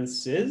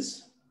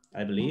preferences,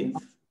 I believe.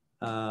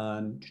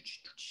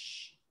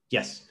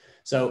 Yes.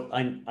 So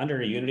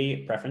under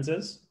Unity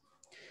preferences,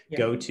 Yeah.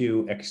 go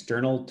to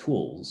external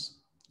tools,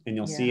 and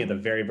you'll see Yeah. at the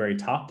very, very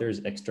top, there's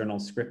external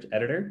script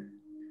editor.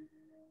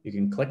 You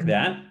can click Mhm.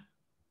 that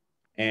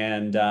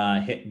and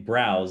hit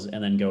browse,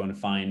 and then go and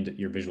find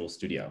your Visual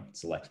Studio.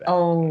 Select that.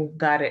 Oh,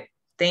 got it.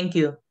 Thank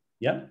you.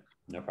 Yep,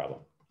 no problem.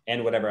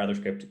 And whatever other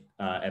script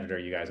editor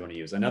you guys want to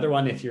use. Another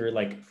one, if you're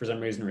like, for some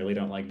reason, really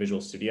don't like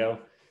Visual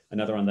Studio,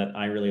 another one that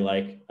I really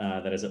like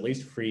that is at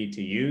least free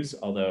to use,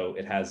 although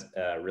it has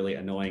a really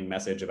annoying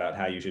message about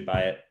how you should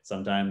buy it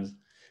sometimes.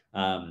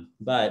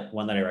 But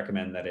one that I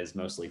recommend that is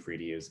mostly free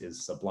to use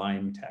is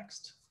Sublime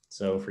Text.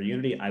 So for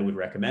Unity, I would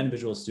recommend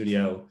Visual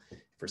Studio. If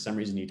for some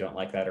reason you don't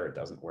like that or it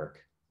doesn't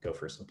work, go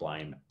for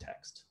Sublime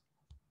Text.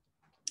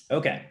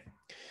 Okay.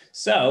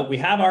 So we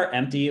have our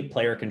empty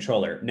player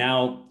controller.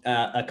 Now,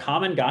 a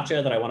common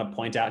gotcha that I want to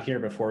point out here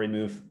before we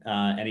move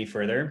any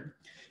further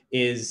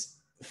is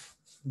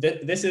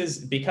this is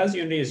because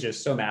Unity is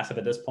just so massive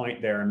at this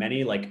point, there are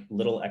many like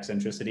little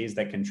eccentricities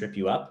that can trip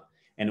you up.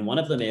 And one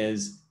of them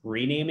is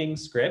renaming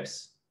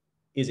scripts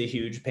is a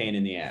huge pain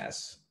in the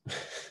ass.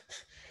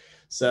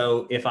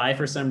 So if I,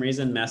 for some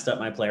reason, messed up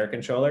my player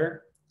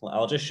controller, well,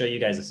 I'll just show you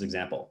guys this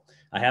example.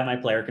 I have my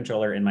player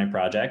controller in my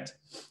project.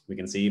 We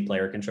can see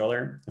player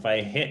controller. If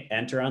I hit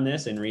enter on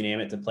this and rename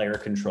it to player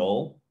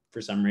control,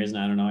 for some reason,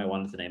 I don't know, I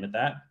wanted to name it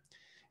that.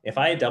 If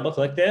I double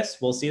click this,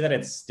 we'll see that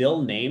it's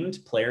still named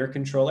player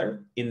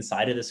controller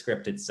inside of the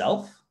script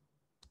itself.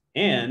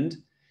 And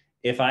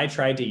if I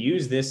try to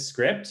use this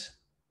script,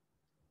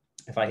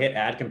 if I hit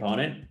add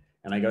component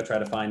and I go try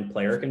to find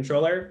player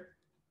controller,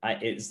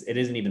 it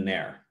isn't even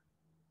there.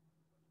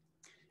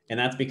 And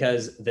that's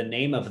because the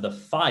name of the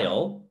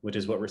file, which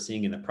is what we're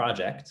seeing in the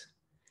project,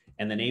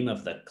 and the name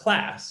of the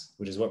class,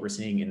 which is what we're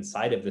seeing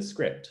inside of the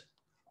script,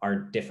 are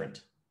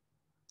different.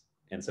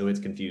 And so it's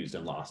confused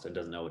and lost and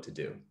doesn't know what to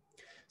do.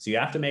 So you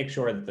have to make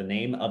sure that the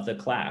name of the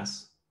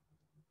class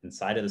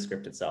inside of the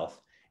script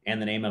itself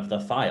and the name of the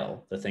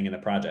file, the thing in the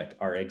project,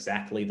 are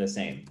exactly the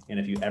same.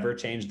 And if you ever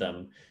change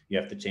them, you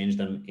have to change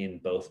them in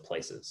both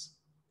places.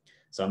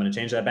 So I'm going to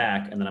change that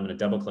back, and then I'm going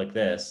to double click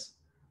this,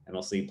 and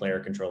we'll see player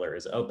controller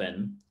is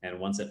open. And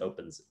once it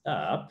opens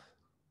up,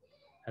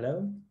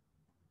 hello?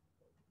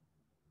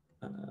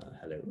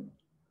 Hello?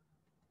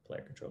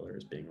 Player controller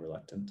is being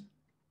reluctant.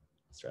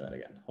 Let's try that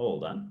again.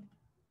 Hold on.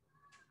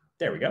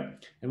 There we go.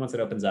 And once it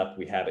opens up,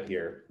 we have it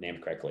here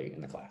named correctly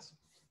in the class.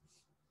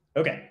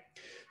 Okay,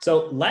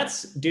 so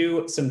let's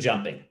do some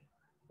jumping.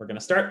 We're going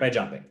to start by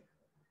jumping.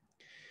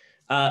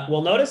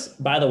 We'll notice,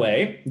 by the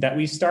way, that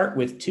we start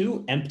with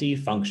two empty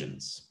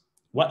functions.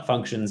 What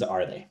functions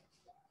are they?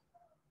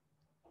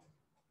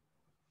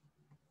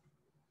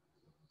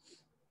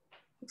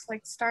 Looks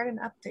like start and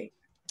update.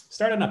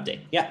 Start and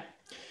update, yeah.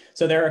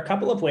 So there are a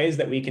couple of ways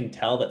that we can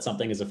tell that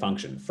something is a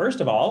function.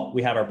 First of all,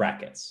 we have our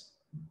brackets.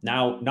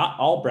 Now, not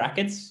all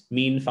brackets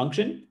mean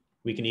function.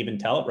 We can even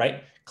tell it,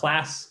 right?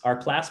 Our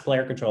class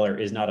player controller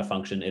is not a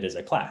function, it is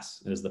a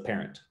class, it is the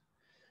parent.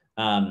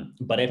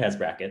 But it has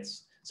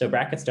brackets. So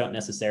brackets don't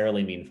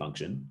necessarily mean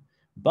function,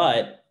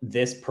 but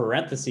this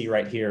parenthesis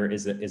right here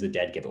is a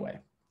dead giveaway.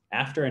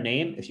 After a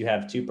name, if you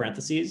have two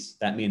parentheses,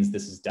 that means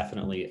this is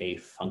definitely a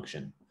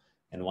function.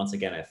 And once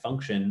again, a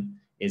function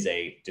is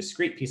a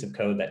discrete piece of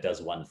code that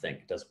does one thing,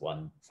 does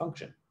one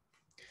function.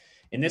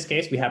 In this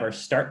case, we have our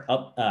start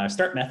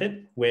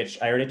method,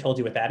 which I already told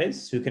you what that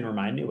is. Who can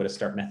remind me what a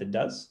start method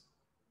does?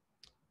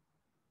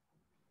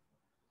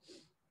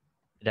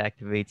 It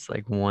activates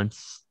like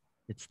once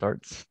it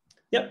starts.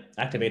 Yep,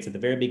 activates at the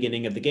very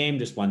beginning of the game,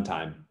 just one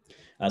time.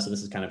 So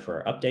this is kind of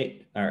for our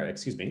update, or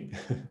excuse me,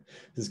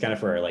 this is kind of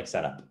for our like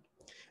setup.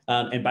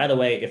 And by the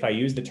way, if I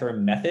use the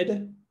term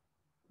method,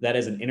 that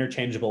is an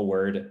interchangeable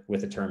word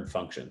with the term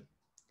function.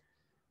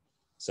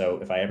 So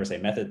if I ever say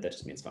method, that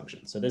just means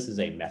function. So this is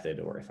a method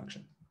or a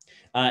function.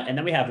 And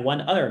then we have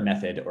one other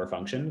method or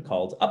function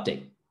called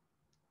update,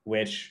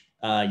 which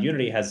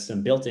Unity has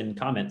some built-in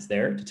comments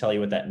there to tell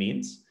you what that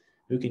means.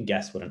 Who can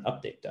guess what an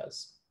update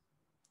does?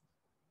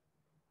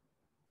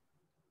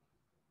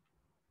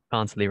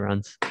 Constantly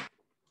runs.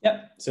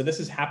 Yep, so this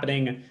is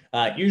happening.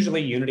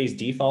 Usually Unity's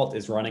default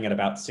is running at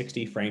about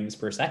 60 frames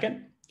per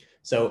second.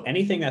 So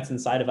anything that's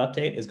inside of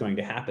update is going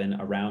to happen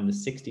around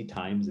 60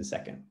 times a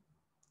second.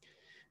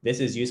 This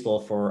is useful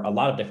for a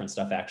lot of different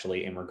stuff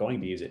actually, and we're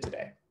going to use it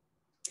today.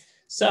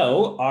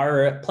 So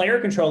our player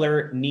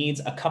controller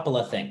needs a couple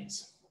of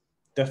things.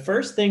 The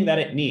first thing that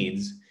it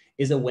needs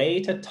is a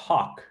way to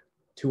talk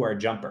to our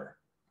jumper.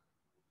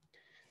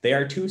 They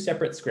are two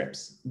separate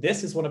scripts.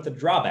 This is one of the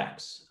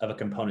drawbacks of a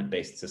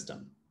component-based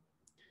system.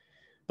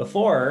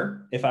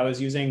 Before, if I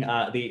was using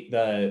by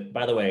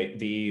the way,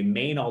 the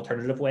main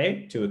alternative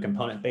way to a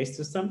component-based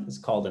system is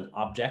called an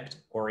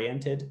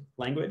object-oriented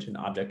language, an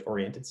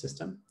object-oriented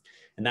system.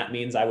 And that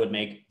means I would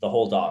make the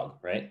whole dog,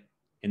 right?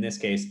 In this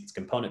case, it's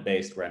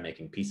component-based where I'm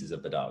making pieces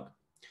of the dog.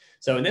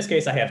 So in this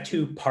case, I have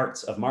two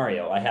parts of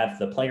Mario. I have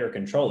the player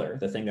controller,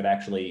 the thing that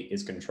actually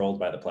is controlled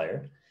by the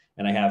player,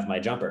 and I have my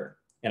jumper.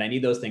 And I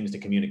need those things to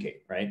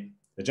communicate, right?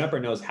 The jumper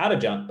knows how to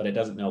jump, but it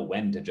doesn't know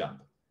when to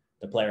jump.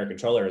 The player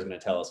controller is going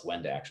to tell us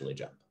when to actually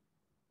jump.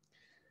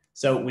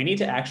 So we need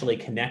to actually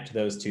connect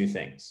those two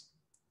things.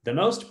 The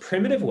most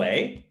primitive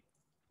way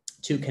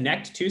to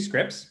connect two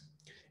scripts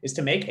is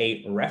to make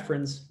a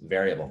reference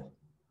variable.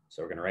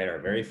 So we're going to write our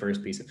very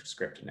first piece of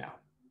script now.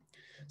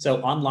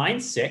 So on line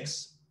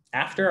 6,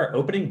 after our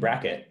opening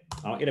bracket,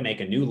 I want you to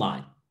make a new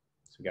line.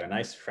 So we've got a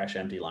nice, fresh,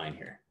 empty line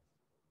here.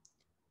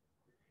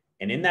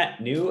 And in that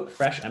new,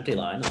 fresh, empty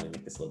line, let me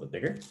make this a little bit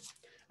bigger.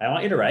 I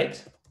want you to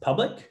write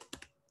public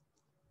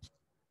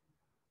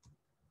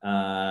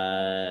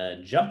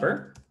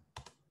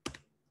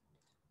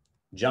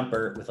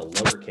jumper with a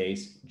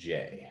lowercase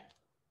j.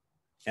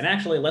 And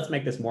actually, let's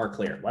make this more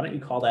clear. Why don't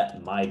you call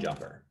that my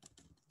jumper?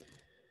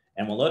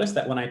 And we'll notice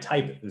that when I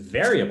type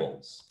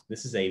variables,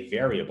 this is a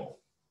variable.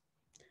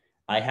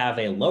 I have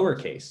a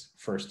lowercase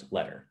first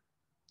letter.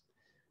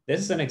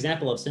 This is an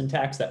example of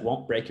syntax that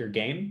won't break your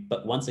game,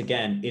 but once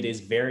again, it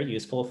is very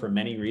useful for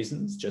many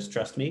reasons, just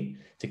trust me,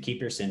 to keep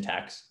your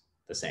syntax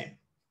the same.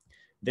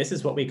 This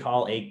is what we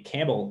call a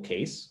camel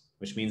case,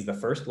 which means the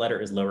first letter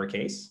is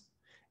lowercase,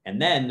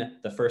 and then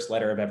the first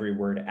letter of every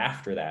word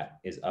after that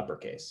is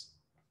uppercase.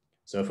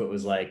 So if it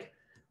was like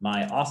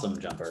my awesome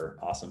jumper,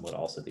 awesome would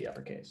also be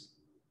uppercase.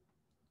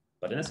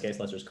 But in this case,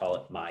 let's just call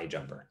it my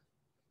jumper.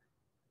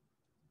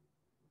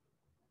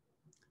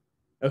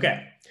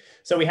 Okay,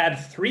 so we had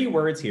 3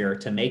 words here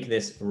to make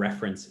this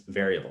reference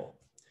variable.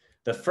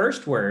 The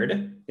first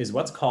word is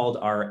what's called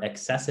our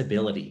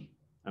accessibility.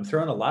 I'm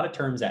throwing a lot of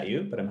terms at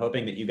you, but I'm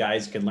hoping that you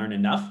guys can learn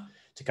enough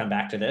to come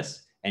back to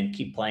this and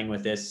keep playing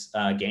with this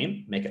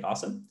game, make it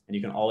awesome. And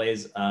you can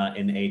always,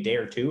 in a day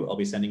or 2, I'll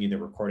be sending you the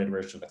recorded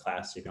version of the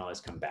class, so you can always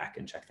come back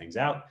and check things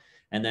out.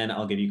 And then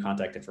I'll give you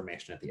contact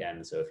information at the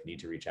end, so if you need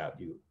to reach out,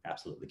 you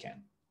absolutely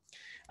can.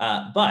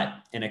 But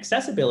an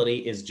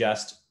accessibility is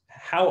just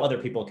how other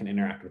people can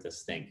interact with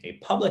this thing. A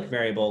public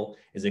variable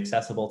is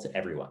accessible to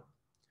everyone.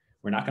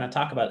 We're not going to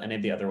talk about any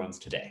of the other ones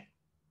today.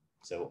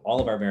 So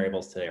all of our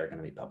variables today are going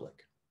to be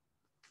public.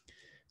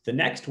 The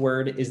next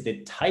word is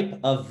the type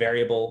of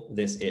variable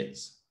this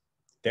is.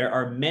 There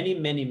are many,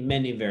 many,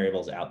 many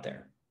variables out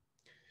there.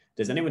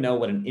 Does anyone know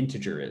what an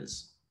integer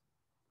is?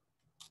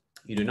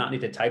 You do not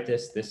need to type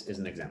this. This is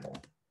an example.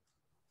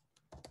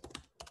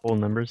 Whole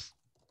numbers.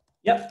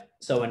 Yep.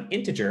 So an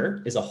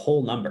integer is a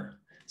whole number.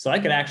 So I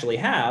could actually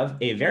have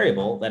a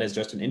variable that is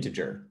just an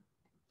integer,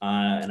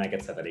 and I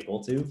could set that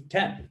equal to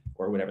 10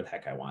 or whatever the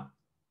heck I want,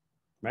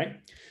 right?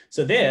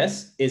 So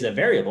this is a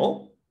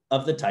variable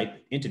of the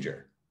type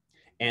integer,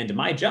 and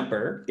my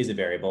jumper is a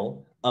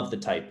variable of the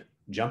type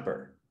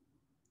jumper.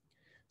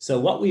 So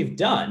what we've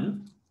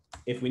done,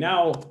 if we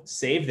now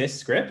save this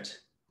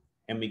script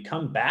and we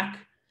come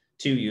back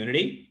to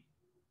Unity,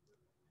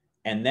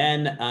 and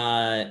then,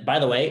 by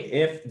the way,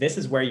 if this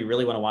is where you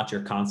really want to watch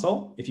your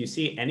console, if you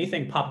see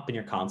anything pop up in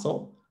your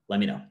console, let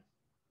me know.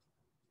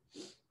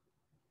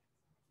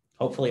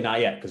 Hopefully not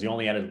yet, because you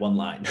only added 1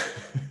 line,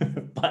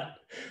 but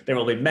there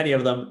will be many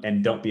of them,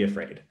 and don't be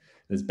afraid.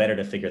 It's better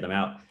to figure them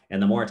out.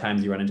 And the more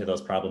times you run into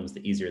those problems,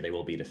 the easier they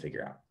will be to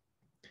figure out.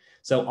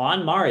 So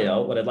on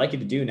Mario, what I'd like you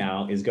to do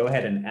now is go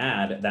ahead and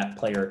add that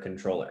player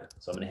controller.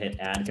 So I'm going to hit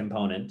add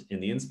component in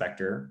the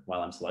inspector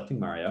while I'm selecting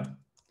Mario.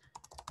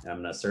 And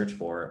I'm going to search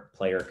for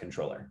player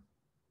controller.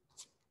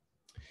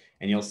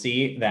 And you'll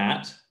see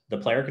that the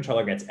player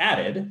controller gets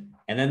added,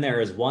 and then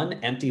there is one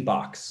empty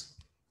box.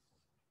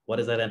 What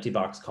is that empty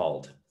box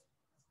called?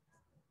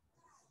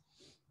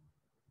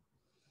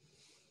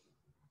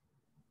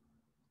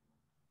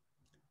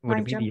 Would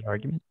it be the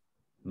argument?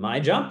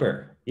 My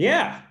jumper.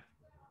 Yeah.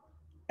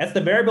 That's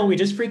the variable we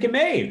just freaking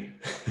made.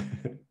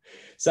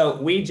 So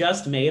we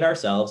just made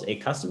ourselves a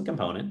custom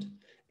component,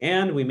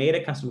 and we made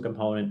a custom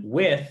component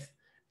with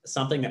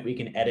something that we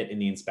can edit in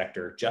the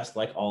inspector, just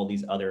like all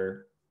these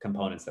other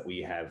components that we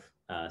have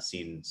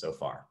seen so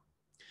far.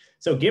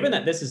 So given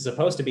that this is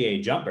supposed to be a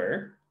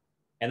jumper,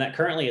 and that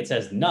currently it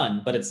says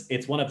none, but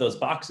it's one of those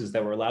boxes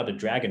that we're allowed to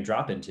drag and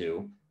drop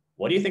into,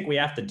 what do you think we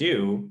have to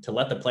do to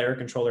let the player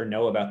controller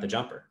know about the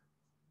jumper?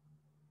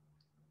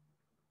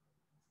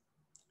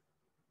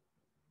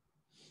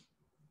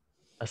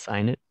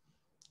 Assign it.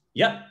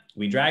 Yep,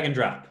 we drag and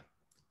drop.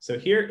 So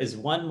here is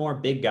one more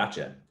big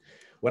gotcha.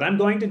 What I'm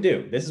going to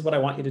do, this is what I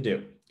want you to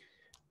do.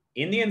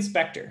 In the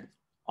inspector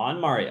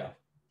on Mario,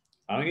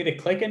 I want you to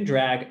click and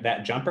drag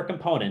that jumper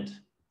component, and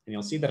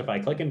you'll see that if I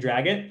click and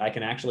drag it, I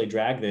can actually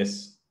drag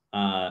this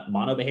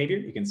mono behavior.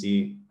 You can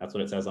see that's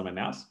what it says on my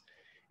mouse.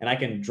 And I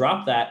can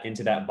drop that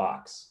into that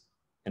box,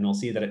 and we'll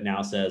see that it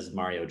now says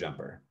Mario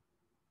jumper.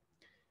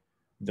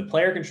 The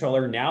player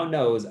controller now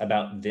knows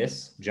about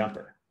this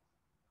jumper.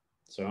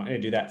 So I'm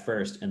going to do that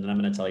first, and then I'm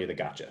going to tell you the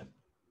gotcha.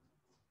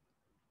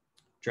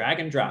 Drag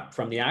and drop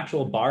from the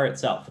actual bar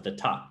itself at the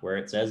top where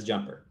it says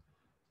jumper.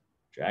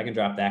 Drag and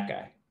drop that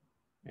guy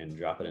and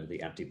drop it into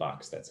the empty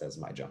box that says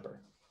my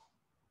jumper.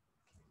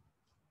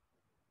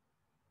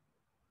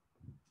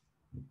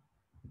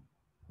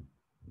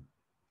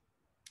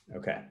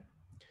 Okay,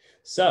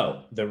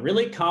 so the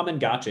really common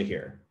gotcha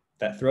here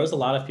that throws a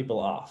lot of people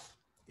off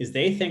is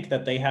they think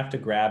that they have to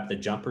grab the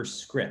jumper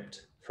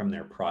script from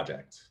their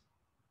project.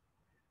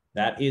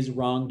 That is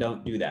wrong,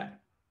 don't do that.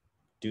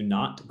 Do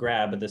not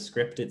grab the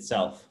script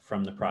itself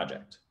from the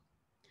project.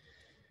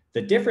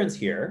 The difference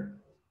here,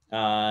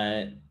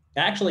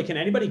 actually, can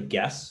anybody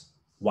guess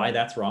why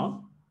that's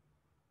wrong?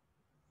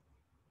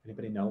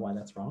 Anybody know why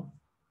that's wrong?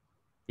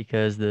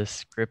 Because the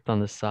script on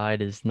the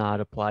side is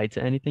not applied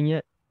to anything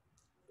yet.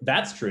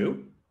 That's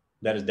true.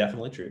 That is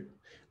definitely true.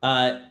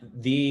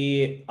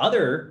 The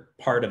other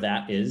part of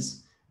that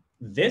is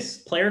this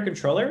player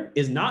controller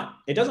is not,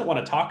 it doesn't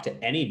want to talk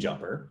to any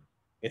jumper.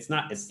 It's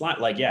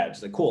not like, yeah,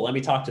 it's like, cool, let me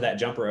talk to that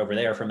jumper over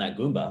there from that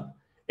Goomba.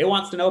 It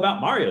wants to know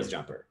about Mario's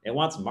jumper. It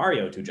wants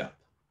Mario to jump.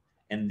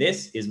 And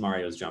this is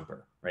Mario's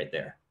jumper right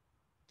there.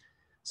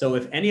 So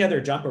if any other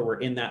jumper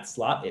were in that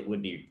slot, it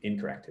would be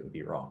incorrect. It would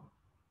be wrong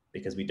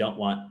because we don't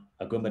want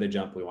a Goomba to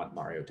jump. We want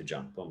Mario to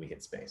jump when we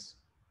hit space,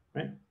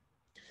 right?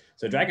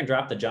 So drag and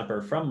drop the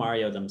jumper from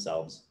Mario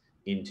themselves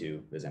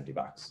into this empty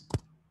box.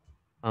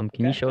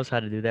 Can you show us how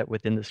to do that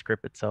within the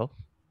script itself?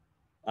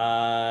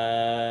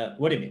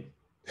 What do you mean?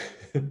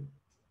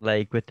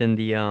 Like within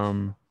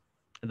the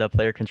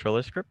player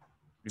controller script,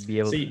 you'd be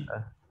able to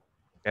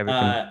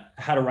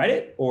how to write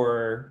it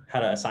or how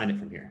to assign it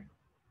from here?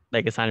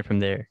 Like assign it from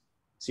there.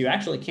 So you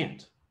actually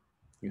can't.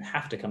 You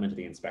have to come into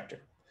the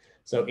inspector.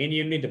 So in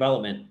Unity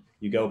development,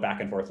 you go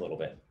back and forth a little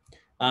bit.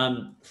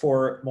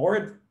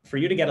 For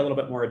you to get a little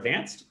bit more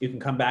advanced, you can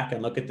come back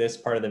and look at this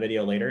part of the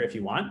video later if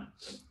you want.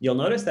 You'll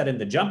notice that in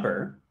the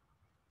jumper,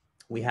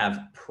 we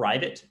have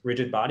private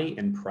rigid body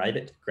and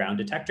private ground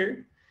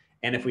detector.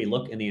 And if we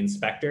look in the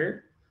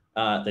inspector,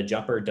 the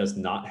jumper does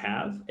not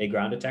have a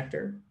ground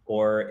detector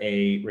or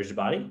a rigid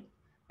body.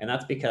 And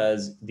that's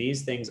because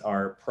these things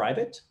are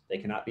private. They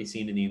cannot be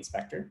seen in the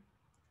inspector.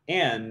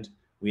 And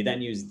we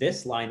then use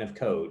this line of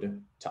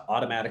code to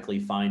automatically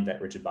find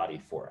that rigid body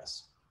for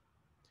us.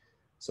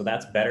 So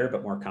that's better,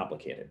 but more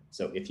complicated.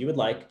 So if you would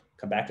like,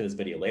 come back to this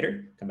video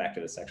later, come back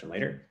to this section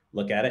later,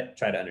 look at it,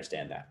 try to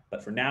understand that.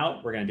 But for now,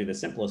 we're going to do the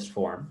simplest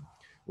form,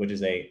 which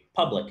is a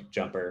public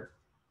jumper,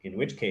 in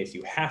which case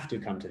you have to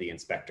come to the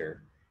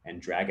inspector and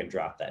drag and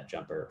drop that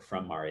jumper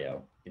from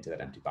Mario into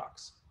that empty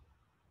box.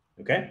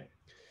 Okay?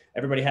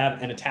 Everybody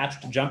have an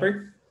attached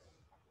jumper?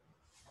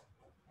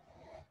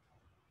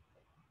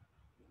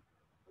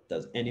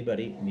 Does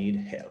anybody need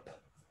help?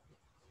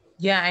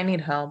 Yeah, I need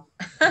help.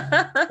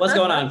 What's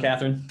going on,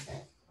 Catherine?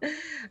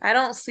 I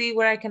don't see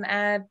where I can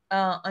add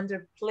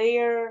under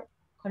player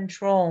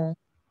control.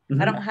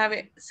 I don't have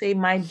it say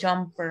my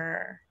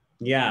jumper.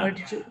 Yeah. Where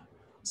did you?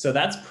 So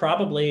that's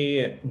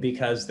probably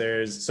because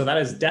that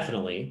is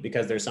definitely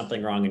because there's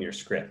something wrong in your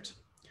script.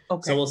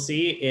 Okay. So we'll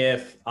see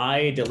if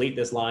I delete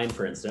this line,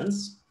 for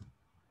instance,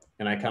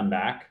 and I come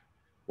back.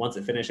 Once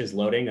it finishes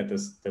loading that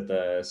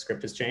the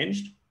script has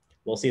changed,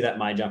 we'll see that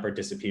my jumper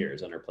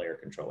disappears under player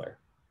controller.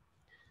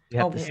 You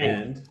have to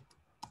save.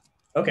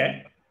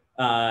 Okay.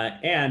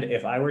 And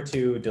if I were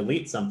to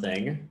delete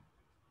something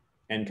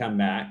and come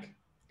back,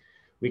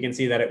 we can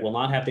see that it will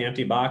not have the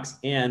empty box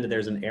and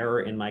there's an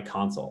error in my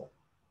console.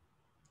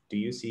 Do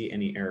you see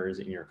any errors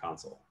in your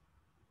console?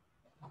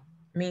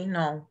 Me,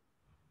 no.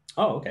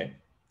 Oh, okay.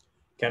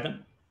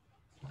 Kevin?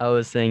 I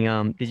was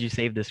saying, did you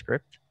save the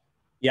script?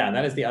 Yeah,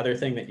 that is the other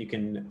thing that you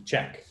can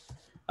check.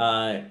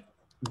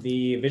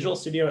 The Visual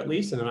Studio, at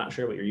least, and I'm not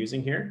sure what you're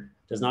using here,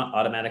 does not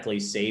automatically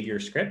save your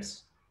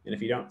scripts. And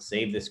if you don't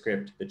save the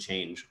script, the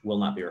change will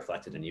not be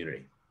reflected in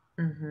Unity.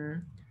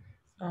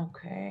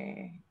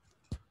 Okay.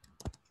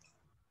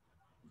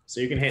 So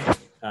you can hit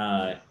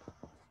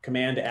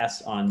Command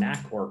S on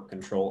Mac or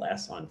Control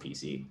S on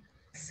PC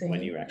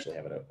when you actually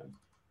have it open.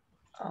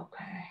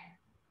 Okay.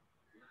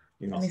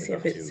 You can also go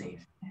to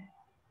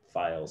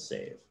File,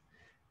 Save.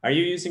 Are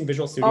you using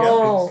Visual Studio?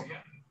 Oh,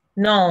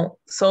 no.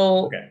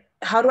 So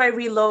how do I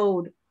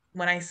reload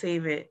when I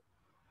save it?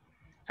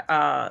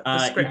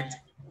 The script.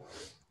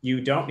 You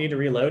don't need to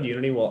reload.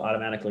 Unity will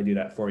automatically do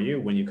that for you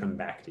when you come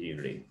back to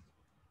Unity.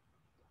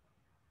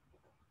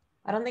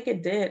 I don't think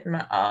it did.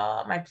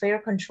 My player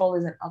control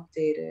isn't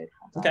updated.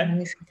 Hold on, let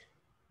me see.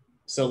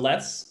 So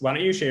why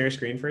don't you share your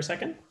screen for a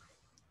second?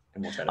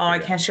 And we'll try to I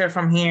can't share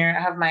from here.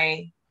 I have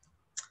I'm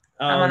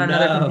on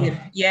another computer.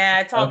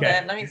 Yeah, it's all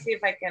good. Let me see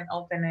if I can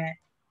open it.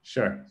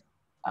 Sure.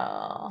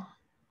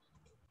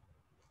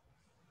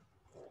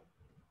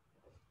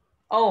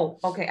 Oh,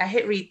 okay. I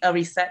hit a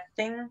reset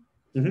thing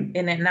and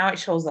then now it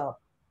shows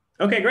up.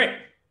 Okay, great.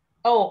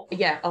 Oh,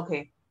 yeah.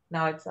 Okay.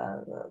 Now it's,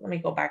 let me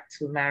go back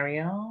to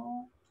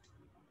Mario.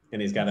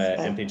 And he's got an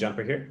empty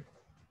jumper here.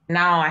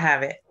 Now I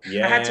have it.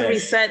 Yes. I had to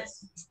reset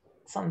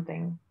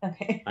something.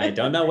 Okay. I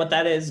don't know what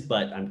that is,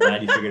 but I'm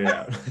glad you figured it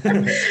out.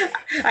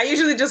 I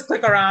usually just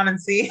click around and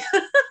see.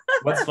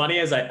 What's funny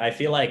is I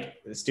feel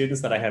like the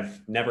students that I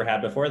have never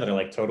had before that are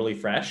like totally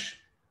fresh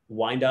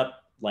wind up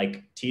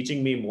like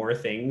teaching me more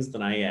things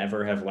than I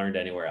ever have learned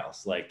anywhere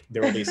else. Like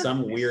there will be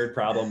some weird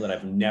problem that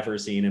I've never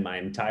seen in my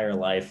entire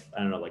life. I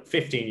don't know, like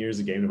 15 years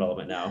of game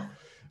development now,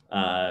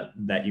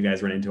 that you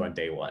guys run into on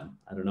day one.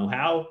 I don't know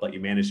how, but you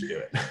managed to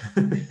do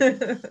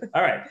it.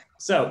 All right,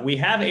 so we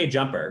have a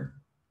jumper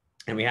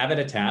and we have it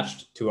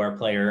attached to our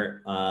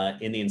player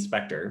in the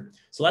inspector.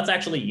 So let's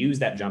actually use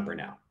that jumper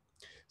now.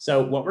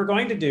 So what we're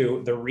going to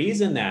do, the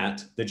reason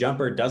that the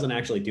jumper doesn't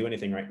actually do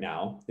anything right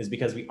now is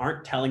because we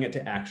aren't telling it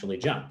to actually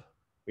jump.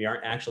 We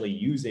aren't actually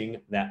using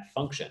that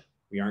function.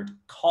 We aren't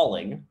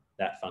calling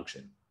that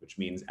function, which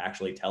means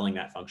actually telling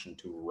that function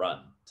to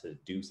run, to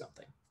do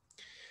something.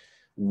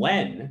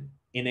 When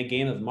in a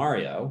game of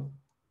Mario,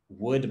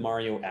 would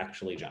Mario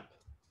actually jump?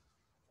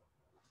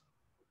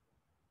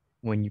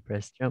 When you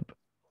press jump.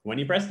 When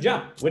you press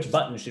jump, which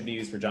button should be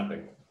used for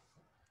jumping?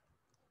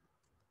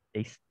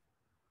 Space.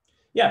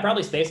 Yeah,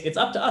 probably space. It's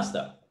up to us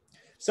though.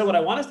 So what I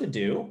want us to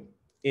do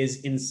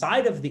is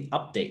inside of the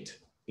update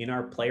in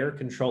our player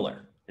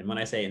controller, and when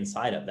I say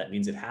inside of, that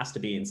means it has to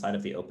be inside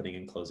of the opening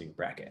and closing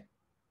bracket.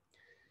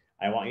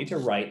 I want you to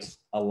write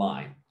a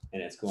line,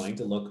 and it's going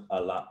to look a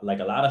lot like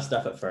a lot of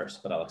stuff at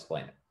first, but I'll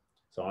explain it.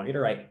 So I want you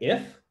to write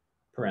if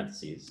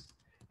parentheses.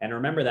 And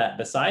remember that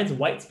besides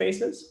white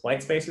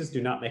spaces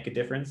do not make a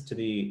difference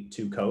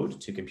to code,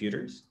 to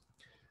computers.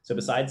 So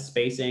besides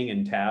spacing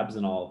and tabs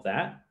and all of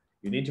that,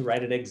 you need to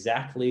write it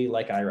exactly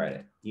like I write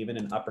it. Even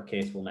in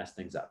uppercase will mess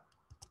things up,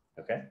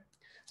 okay?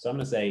 So I'm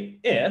gonna say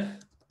if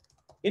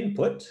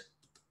input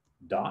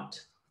dot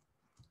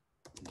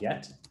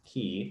get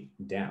key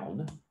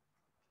down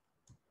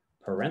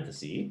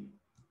parenthesis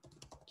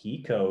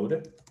key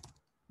code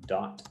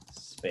dot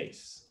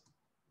space.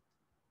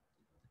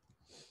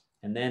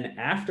 And then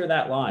after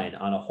that line,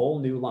 on a whole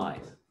new line,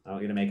 I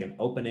want you to make an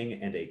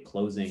opening and a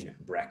closing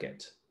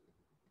bracket.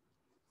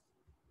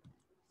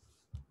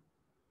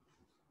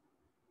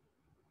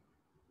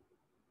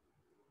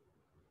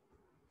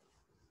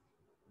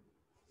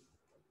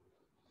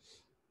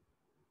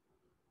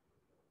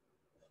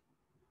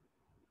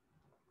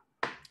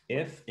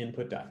 If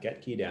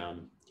input.get key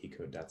down, key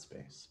code dot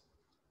space.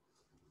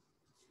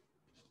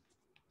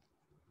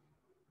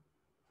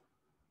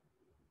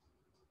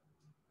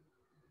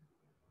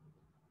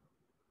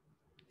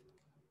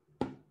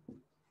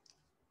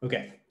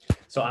 Okay,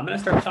 so I'm going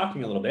to start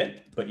talking a little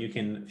bit, but you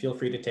can feel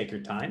free to take your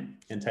time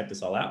and type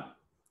this all out.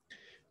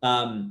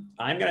 I'm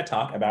going to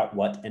talk about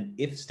what an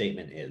if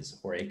statement is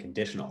or a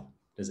conditional.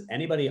 Does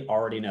anybody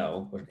already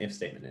know what an if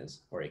statement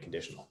is or a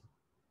conditional?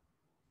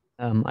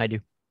 I do.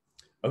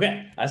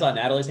 Okay, I saw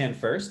Natalie's hand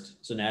first.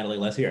 So Natalie,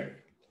 let's hear it.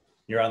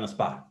 You're on the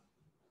spot.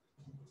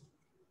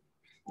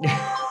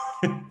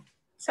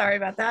 Sorry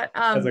about that.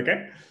 That's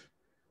okay.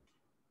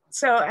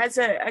 So as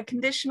a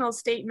conditional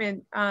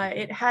statement,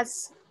 it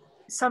has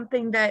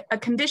something that, a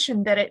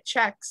condition that it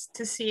checks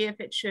to see if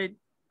it should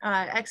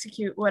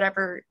execute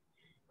whatever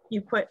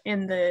you put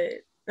in the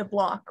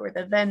block or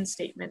the then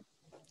statement.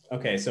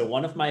 Okay, so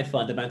one of my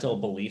fundamental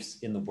beliefs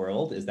in the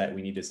world is that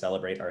we need to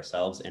celebrate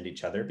ourselves and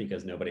each other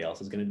because nobody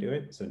else is going to do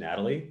it. So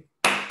Natalie,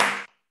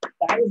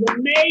 that is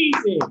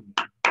amazing.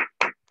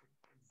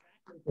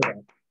 Exactly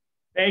correct.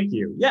 Thank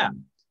you. Yeah.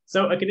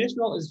 So a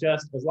conditional is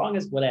just as long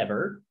as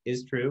whatever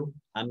is true,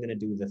 I'm going to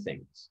do the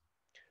things.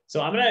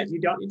 So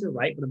you don't need to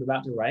write what I'm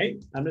about to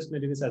write. I'm just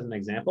going to do this as an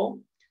example.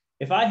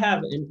 If I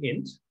have an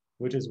int,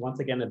 which is once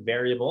again a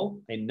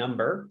variable, a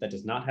number that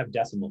does not have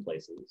decimal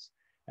places,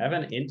 I have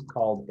an int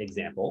called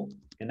example,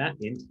 and that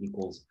int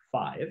equals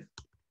 5.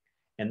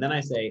 And then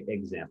I say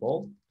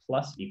example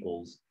plus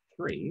equals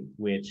 3,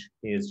 which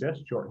is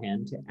just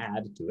shorthand to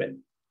add to it.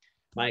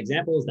 My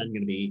example is then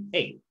going to be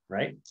 8,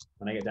 right?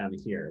 When I get down to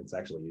here, let's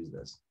actually use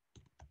this.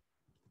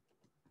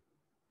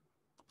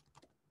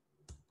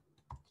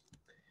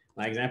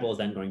 My example is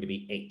then going to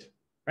be 8,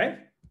 right?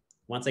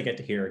 Once I get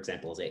to here,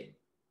 example is 8. Does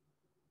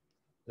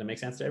that make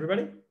sense to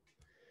everybody?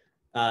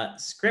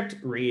 Script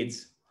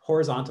reads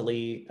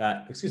horizontally,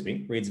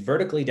 reads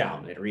vertically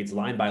down. It reads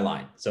line by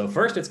line. So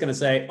first it's going to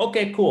say,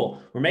 okay,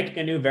 cool. We're making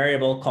a new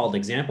variable called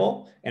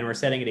example, and we're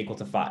setting it equal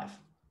to 5.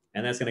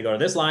 And then it's going to go to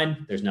this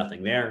line. There's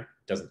nothing there.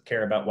 It doesn't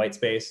care about white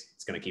space.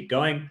 It's going to keep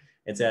going.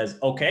 It says,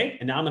 okay,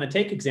 and now I'm going to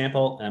take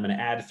example, and I'm going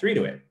to add 3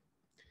 to it.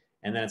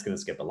 And then it's going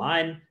to skip a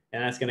line,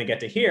 and that's going to get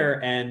to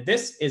here. And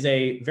this is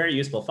a very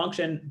useful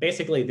function.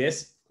 Basically,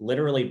 this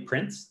literally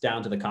prints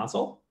down to the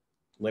console,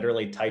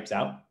 literally types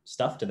out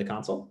stuff to the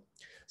console.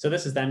 So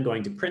this is then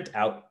going to print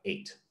out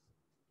 8.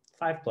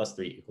 5 plus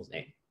 3 equals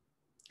 8.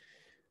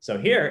 So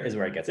here is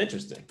where it gets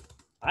interesting.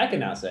 I can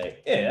now say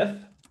if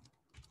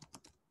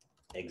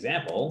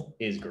example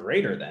is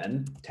greater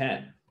than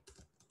 10.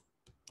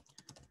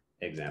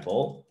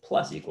 Example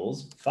plus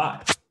equals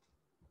 5.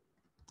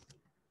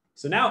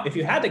 So now if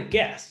you had to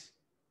guess,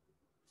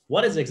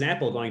 what is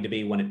example going to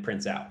be when it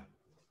prints out?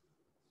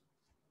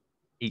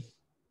 8.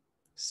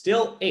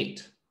 Still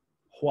 8.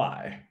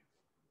 Why?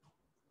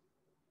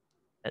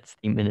 That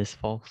statement is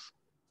false.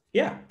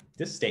 Yeah,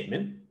 this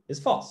statement is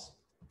false.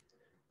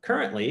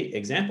 Currently,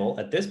 example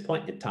at this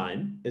point in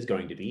time is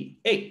going to be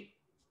 8.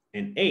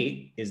 And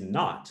 8 is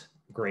not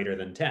greater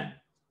than 10.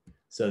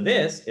 So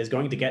this is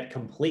going to get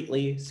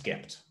completely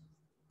skipped.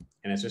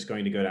 And it's just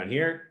going to go down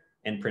here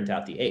and print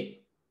out the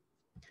 8.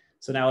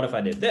 So now what if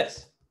I did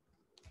this?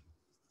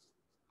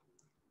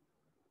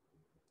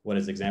 What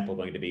is example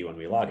going to be when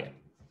we log it?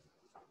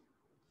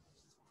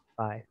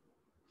 5.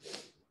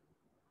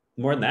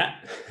 More than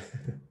that.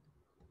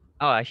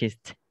 Oh, actually,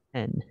 it's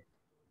 10.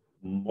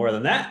 More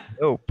than that.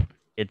 Nope.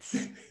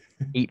 It's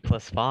 8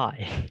 plus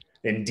 5.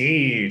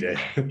 Indeed.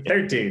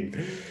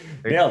 13.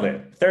 Nailed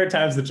it. Third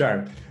time's the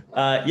charm.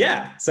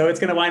 Yeah, so it's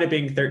going to wind up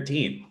being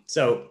 13.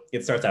 So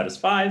it starts out as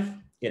 5.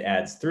 It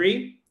adds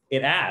 3.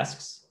 It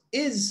asks,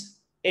 is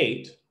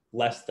 8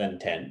 less than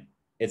 10?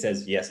 It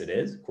says, yes, it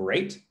is.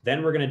 Great.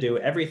 Then we're going to do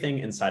everything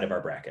inside of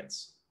our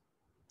brackets.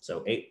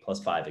 So 8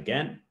 plus 5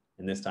 again.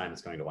 And this time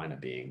it's going to wind up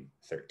being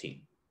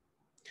 13.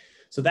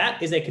 So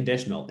that is a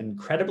conditional,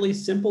 incredibly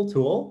simple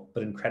tool,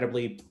 but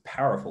incredibly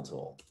powerful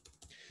tool.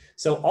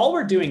 So all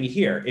we're doing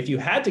here, if you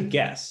had to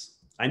guess,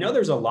 I know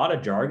there's a lot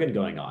of jargon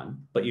going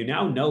on, but you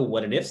now know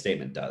what an if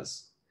statement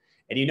does.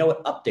 And you know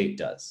what update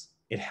does.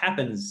 It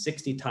happens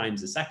 60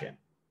 times a second.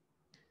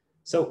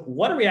 So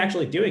what are we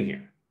actually doing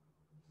here?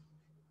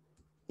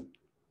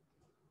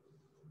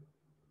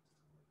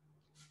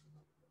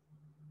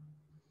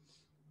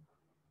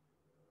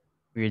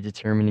 We're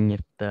determining if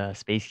the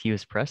space key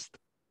was pressed.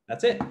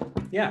 That's it.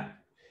 Yeah.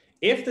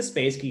 If the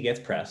space key gets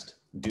pressed,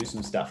 do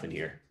some stuff in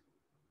here.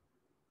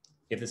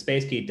 If the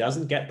space key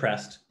doesn't get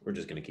pressed, we're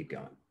just going to keep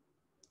going.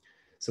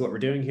 So what we're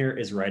doing here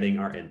is writing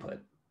our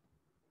input.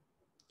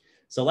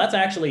 So let's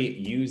actually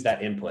use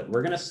that input.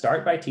 We're going to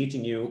start by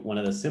teaching you one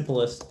of the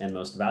simplest and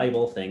most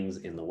valuable things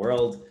in the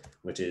world,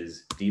 which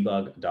is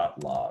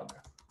debug.log.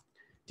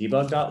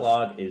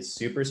 Debug.log is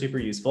super, super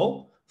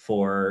useful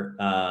for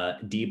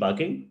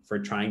debugging, for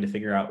trying to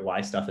figure out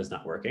why stuff is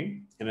not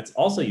working. And it's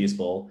also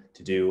useful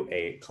to do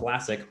a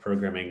classic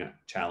programming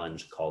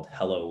challenge called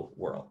Hello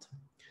World.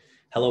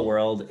 Hello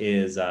World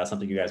is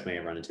something you guys may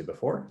have run into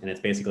before. And it's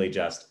basically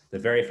just the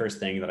very first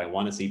thing that I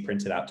want to see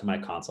printed out to my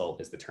console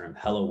is the term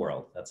Hello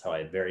World. That's how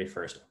I very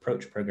first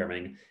approach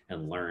programming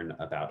and learn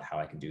about how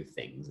I can do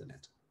things in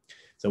it.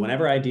 So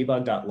whenever I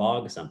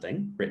debug.log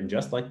something written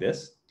just like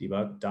this,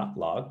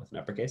 debug.log with an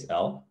uppercase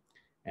L,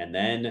 and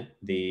then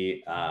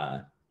the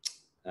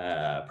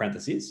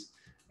parentheses,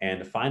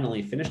 and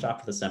finally finished off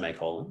with a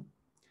semicolon.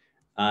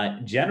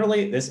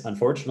 Generally, this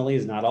unfortunately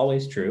is not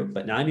always true,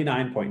 but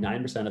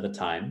 99.9% of the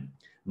time,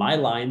 my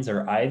lines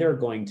are either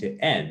going to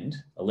end,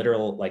 a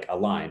literal, like a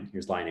line,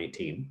 here's line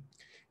 18,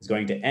 is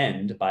going to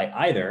end by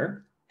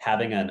either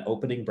having an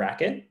opening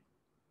bracket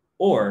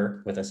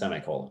or with a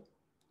semicolon.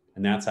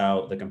 And that's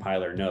how the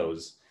compiler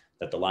knows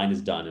that the line is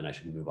done and I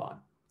should move on.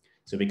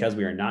 So because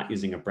we are not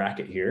using a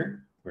bracket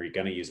here, we're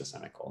going to use a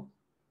semicolon.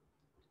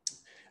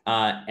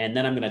 And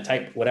then I'm going to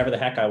type whatever the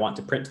heck I want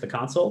to print to the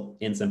console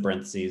in some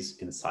parentheses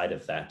inside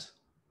of that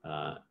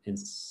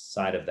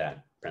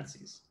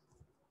parentheses.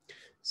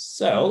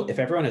 So if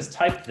everyone has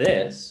typed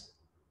this,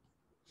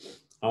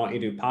 I want you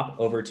to pop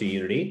over to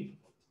Unity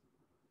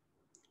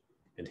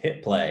and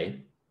hit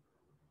play.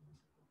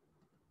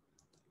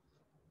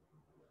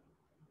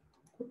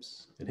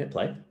 Oops, and hit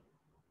play.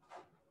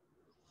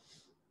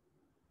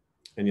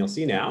 And you'll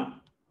see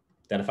now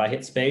that if I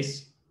hit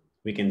space,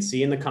 we can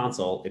see in the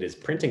console, it is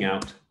printing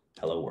out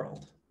Hello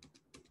World.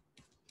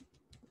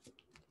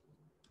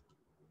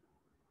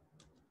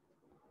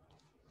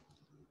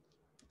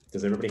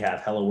 Does everybody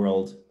have Hello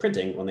World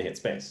printing when they hit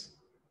space?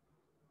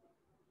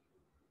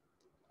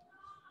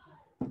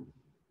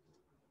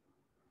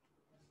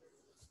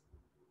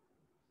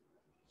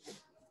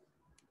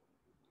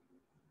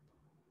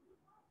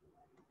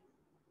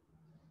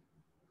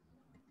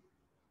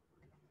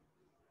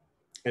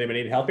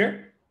 Anybody need help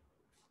here?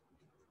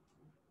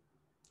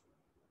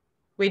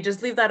 Wait,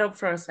 just leave that up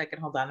for a second.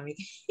 Hold on, let me.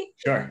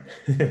 Sure.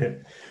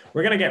 We're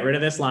going to get rid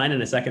of this line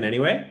in a second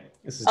anyway.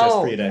 This is just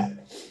for you to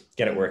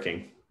get it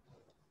working.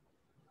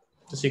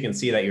 Just so you can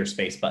see that your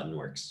space button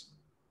works.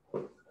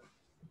 Okay.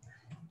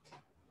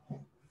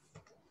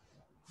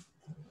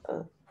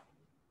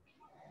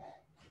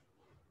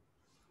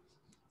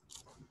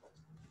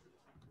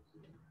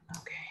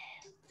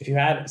 If you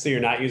had, so you're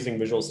not using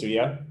Visual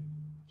Studio?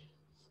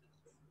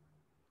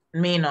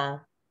 Me, no.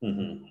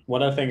 Mm-hmm.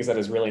 One of the things that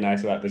is really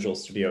nice about Visual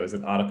Studio is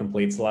it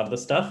auto-completes a lot of the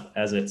stuff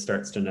as it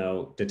starts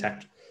to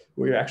detect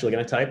what you're actually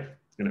going to type,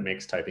 and it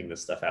makes typing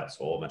this stuff out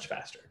so much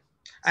faster.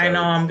 So, I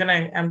know, I'm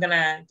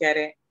gonna get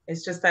it.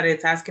 It's just that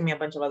it's asking me a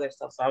bunch of other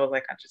stuff. So I was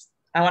like,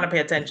 I want to pay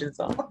attention.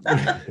 So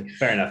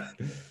fair enough.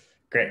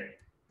 Great.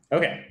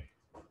 Okay.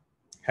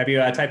 Have you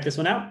typed this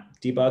one out?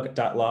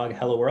 Debug.log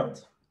hello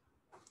world.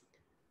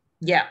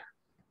 Yeah.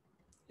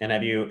 And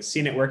have you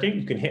seen it working?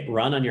 You can hit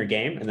run on your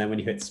game, and then when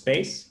you hit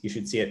space, you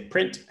should see it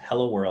print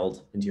hello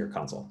world into your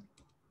console.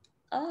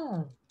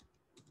 Oh.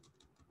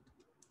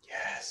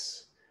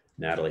 Yes.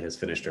 Natalie has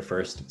finished her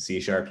first C#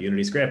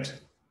 Unity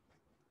script.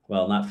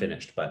 Well, not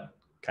finished, but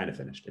kind of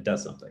finished. It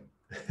does something.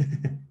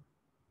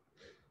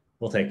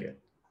 We'll take it.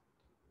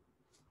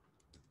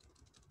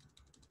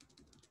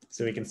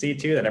 So we can see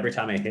too that every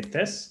time I hit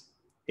this,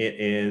 it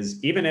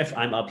is, even if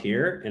I'm up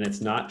here and it's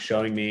not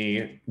showing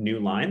me new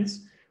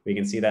lines, we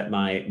can see that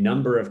my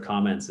number of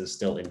comments is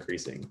still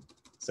increasing.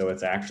 So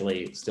it's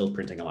actually still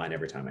printing a line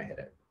every time I hit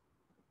it.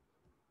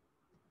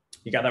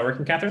 You got that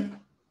working, Catherine?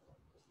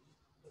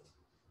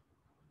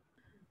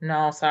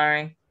 No,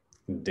 sorry.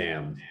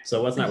 Damn.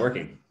 So what's not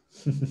working?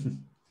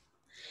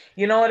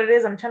 You know what it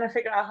is? I'm trying to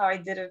figure out how I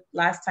did it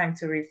last time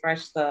to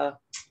refresh the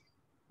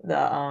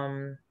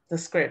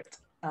script.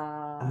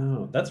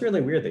 Oh, that's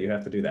really weird that you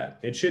have to do that.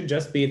 It should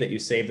just be that you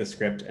save the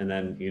script and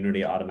then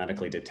Unity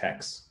automatically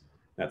detects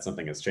that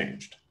something has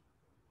changed.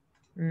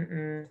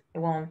 It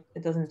won't.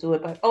 It doesn't do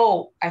it. But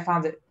oh, I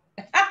found it.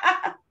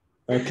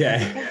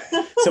 Okay.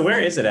 So where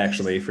is it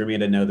actually for me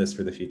to know this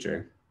for the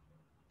future?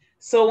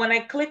 So when I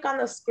click on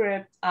the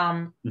script,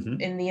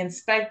 in the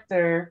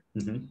inspector,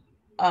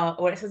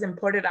 where it says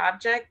imported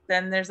object,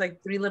 then there's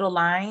like 3 little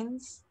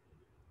lines.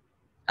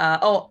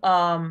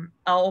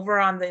 Over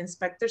on the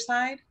inspector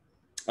side.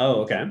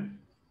 Oh, okay.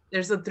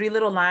 There's the 3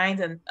 little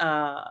lines and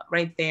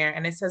right there,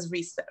 and it says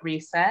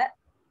reset.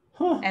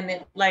 Huh. And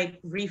it like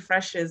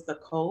refreshes the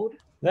code.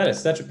 That is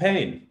such a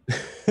pain.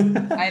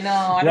 I know.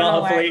 I don't know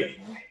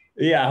hopefully,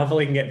 yeah,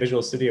 hopefully you can get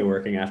Visual Studio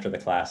working after the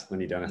class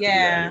when you don't have to do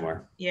that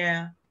anymore.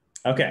 Yeah.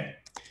 Okay.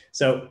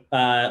 So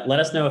let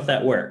us know if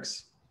that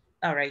works.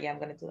 All right. Yeah, I'm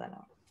going to do that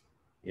now.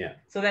 Yeah.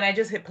 So then I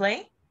just hit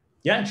play?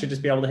 Yeah, you should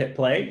just be able to hit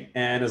play.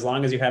 And as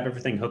long as you have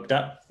everything hooked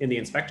up in the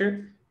inspector,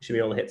 you should be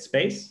able to hit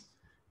space.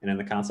 And in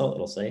the console,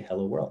 it'll say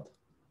hello world.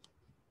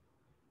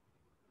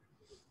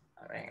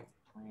 All right.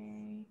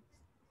 Play.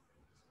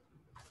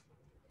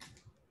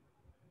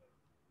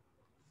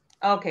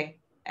 Okay.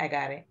 I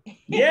got it.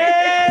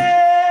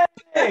 Yay!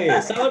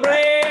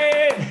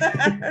 Celebrate!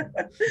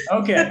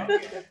 Okay.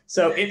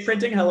 So it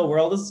printing hello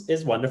world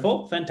is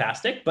wonderful,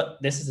 fantastic,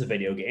 but this is a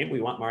video game.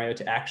 We want Mario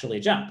to actually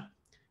jump.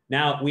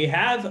 Now we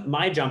have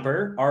my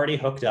jumper already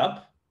hooked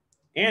up.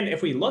 And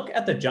if we look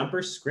at the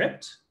jumper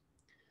script,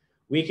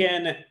 we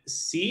can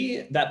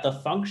see that the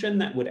function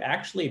that would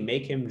actually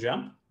make him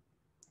jump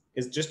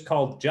is just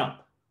called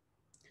jump.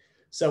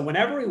 So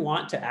whenever we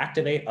want to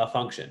activate a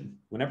function,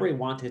 whenever we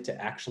want it to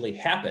actually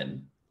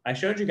happen, I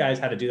showed you guys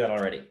how to do that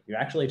already. You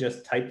actually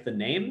just type the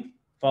name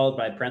followed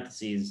by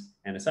parentheses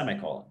and a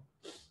semicolon.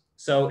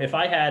 So if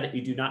I had,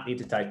 you do not need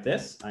to type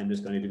this. I'm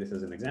just going to do this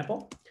as an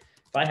example.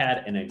 If I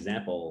had an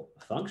example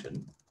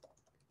function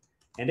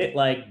and it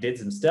like did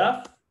some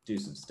stuff, do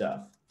some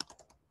stuff.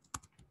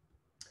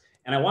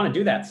 And I want to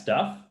do that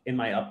stuff in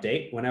my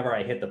update. Whenever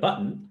I hit the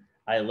button,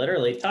 I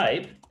literally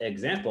type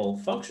example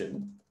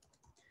function.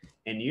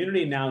 And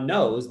Unity now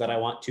knows that I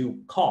want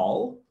to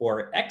call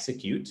or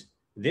execute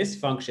this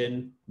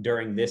function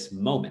during this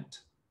moment.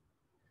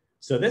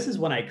 So this is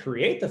when I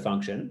create the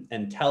function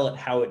and tell it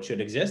how it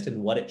should exist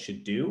and what it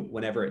should do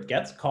whenever it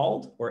gets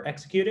called or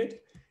executed.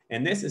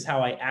 And this is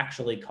how I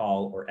actually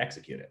call or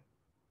execute it.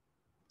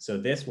 So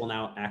this will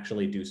now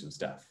actually do some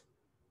stuff.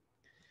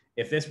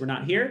 If this were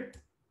not here,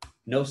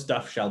 no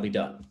stuff shall be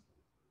done.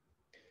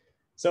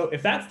 So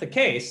if that's the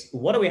case,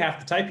 what do we have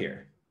to type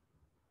here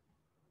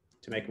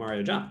to make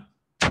Mario jump?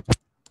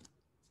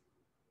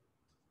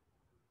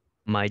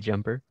 My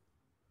jumper.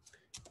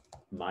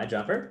 My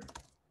jumper.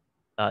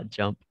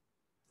 Jump.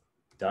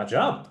 Dot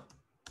jump.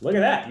 Look at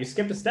that. You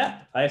skipped a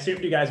step. I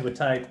assumed you guys would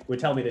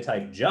tell me to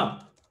type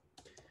jump.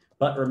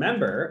 But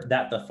remember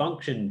that the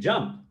function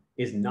jump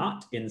is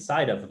not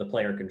inside of the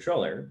player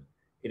controller.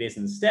 It is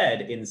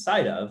instead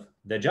inside of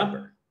the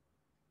jumper.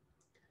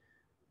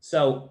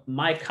 So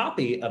my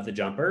copy of the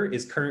jumper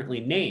is currently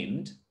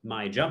named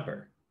my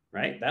jumper,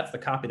 right? That's the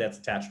copy that's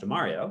attached to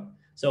Mario.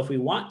 So if we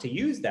want to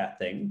use that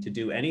thing to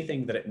do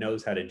anything that it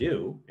knows how to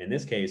do, in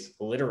this case,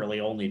 literally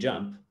only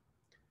jump,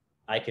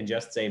 I can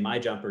just say my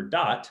jumper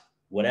dot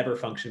whatever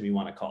function we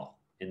want to call.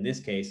 In this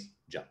case,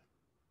 jump.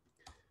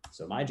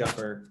 So my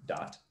jumper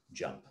dot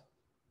jump.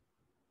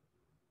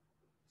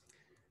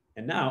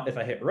 And now if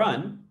I hit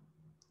run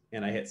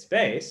and I hit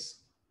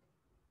space,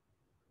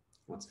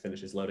 once it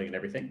finishes loading and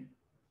everything,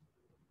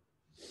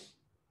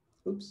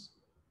 oops,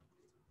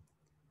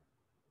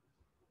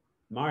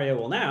 Mario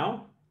will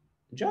now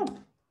jump.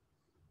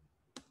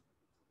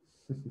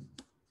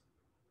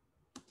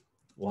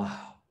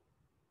 Wow.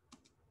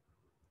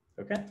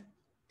 Okay.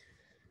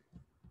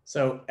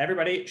 So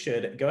everybody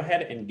should go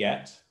ahead and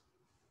get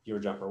your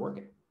jumper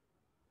working.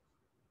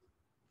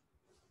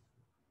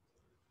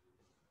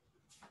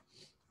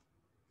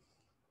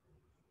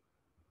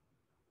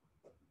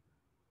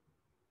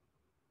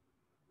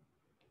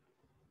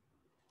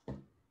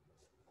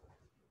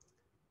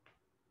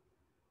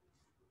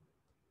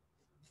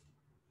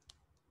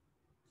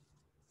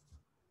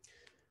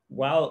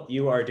 While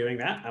you are doing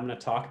that, I'm going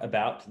to talk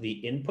about the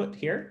input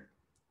here.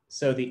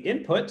 So the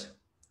input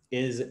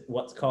is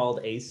what's called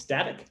a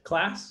static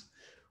class,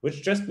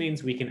 which just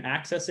means we can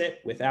access it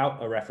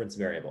without a reference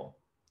variable.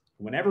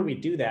 Whenever we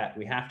do that,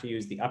 we have to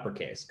use the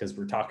uppercase because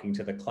we're talking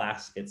to the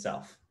class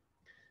itself.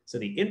 So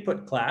the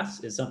input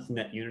class is something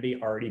that Unity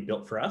already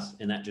built for us,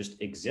 and that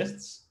just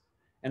exists.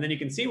 And then you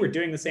can see we're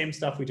doing the same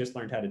stuff we just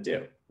learned how to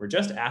do. We're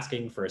just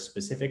asking for a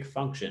specific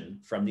function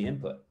from the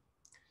input.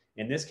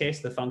 In this case,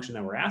 the function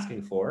that we're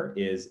asking for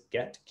is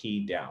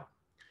getKeyDown,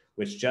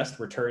 which just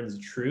returns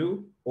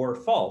true or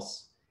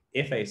false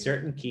if a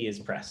certain key is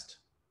pressed.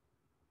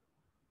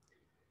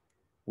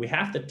 We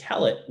have to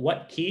tell it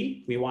what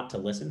key we want to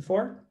listen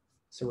for.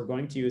 So we're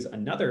going to use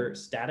another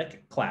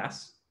static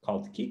class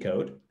called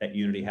keyCode that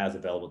Unity has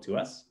available to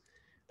us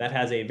that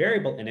has a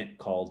variable in it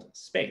called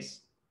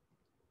space.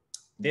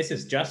 This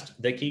is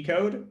just the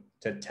keyCode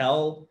to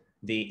tell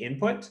the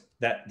input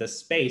that the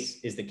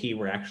space is the key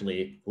we're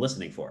actually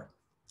listening for.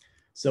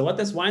 So what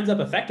this winds up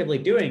effectively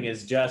doing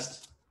is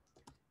just,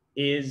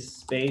 is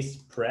space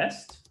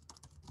pressed,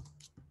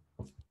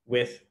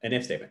 with an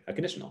if statement, a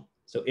conditional.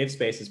 So if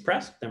space is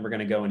pressed, then we're going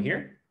to go in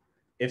here.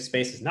 If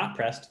space is not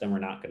pressed, then we're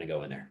not going to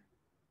go in there.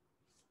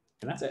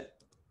 And that's it.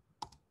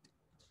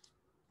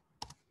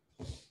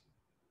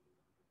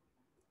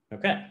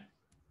 Okay.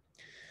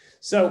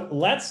 So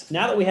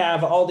now that we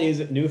have all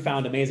these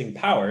newfound amazing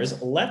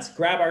powers, let's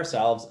grab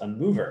ourselves a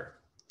mover.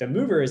 The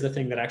mover is the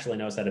thing that actually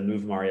knows how to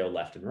move Mario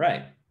left and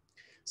right.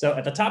 So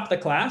at the top of the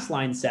class,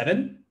 line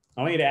 7,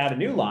 I want you to add a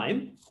new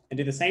line and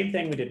do the same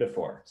thing we did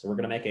before. So we're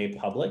going to make a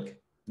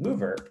public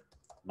mover,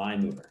 my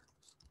mover.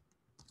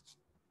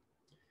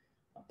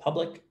 A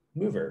public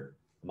mover,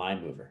 my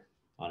mover,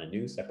 on a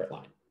new separate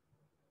line.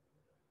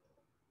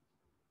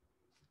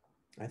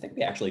 I think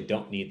we actually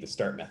don't need the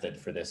start method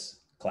for this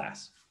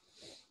class,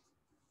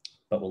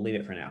 but we'll leave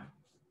it for now.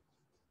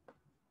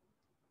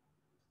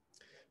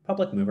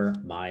 Public mover,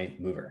 my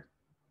mover.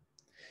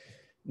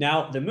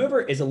 Now, the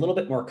mover is a little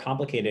bit more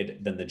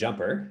complicated than the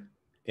jumper.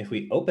 If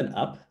we open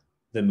up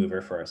the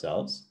mover for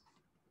ourselves,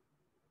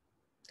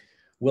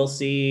 we'll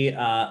see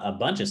a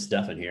bunch of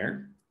stuff in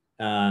here.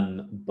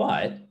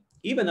 But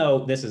even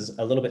though this is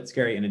a little bit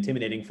scary and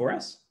intimidating for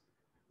us,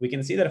 we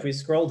can see that if we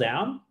scroll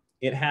down,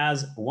 it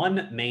has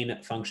one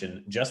main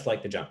function, just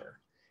like the jumper.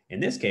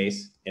 In this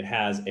case, it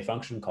has a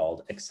function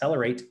called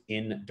accelerate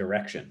in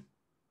direction.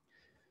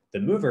 The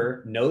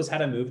mover knows how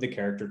to move the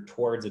character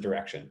towards a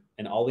direction,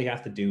 and all we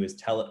have to do is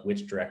tell it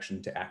which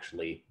direction to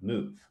actually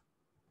move.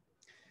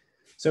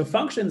 So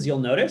functions, you'll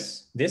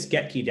notice, this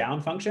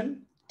getKeyDown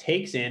function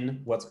takes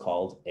in what's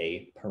called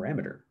a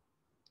parameter,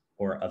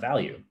 or a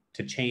value,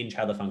 to change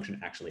how the function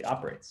actually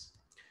operates.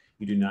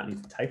 You do not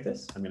need to type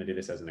this. I'm going to do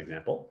this as an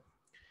example.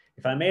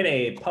 If I made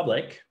a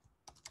public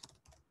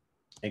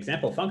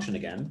example function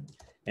again,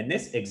 and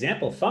this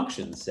example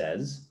function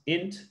says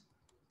int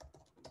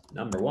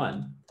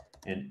number1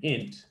 and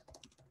int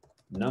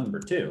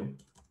number2,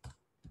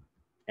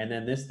 and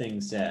then this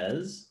thing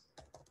says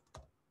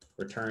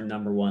return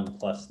number1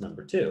 plus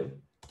number2.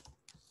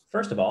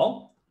 First of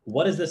all,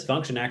 what does this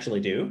function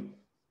actually do?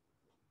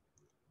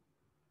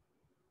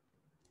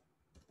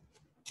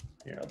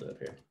 Here, I'll do it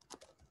here.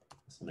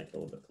 This will make it a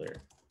little bit clearer.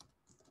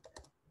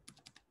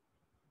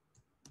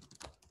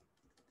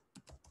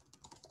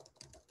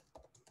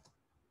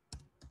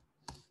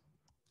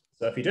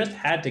 So if you just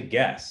had to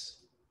guess,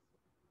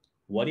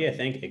 what do you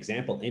think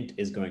example int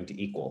is going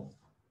to equal?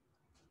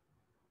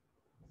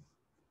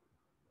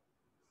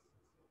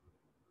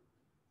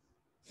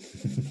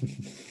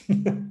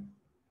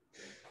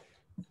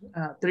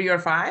 Three or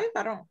five?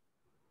 I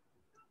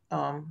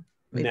don't.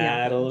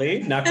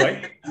 Natalie, not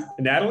quite.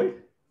 Natalie?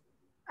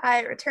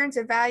 It returns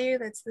a value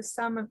that's the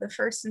sum of the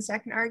first and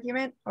second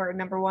argument, or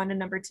number1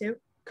 and number2.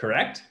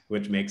 Correct,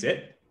 which makes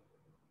it?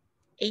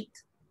 8.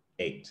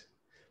 8.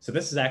 So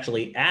this is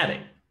actually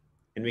adding.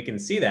 And we can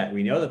see that.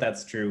 We know that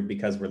that's true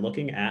because we're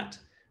looking at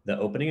the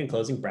opening and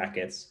closing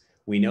brackets.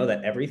 We know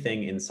that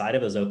everything inside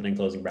of those opening and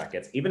closing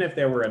brackets, even if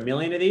there were a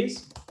million of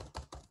these,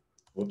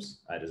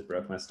 whoops, I just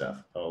broke my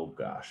stuff. Oh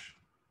gosh,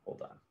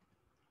 hold on,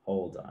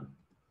 hold on.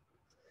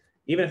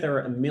 Even if there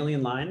were a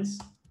million lines,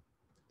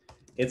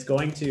 it's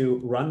going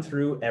to run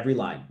through every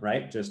line,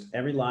 right? Just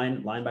every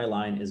line, line by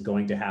line, is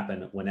going to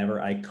happen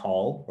whenever I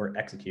call or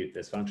execute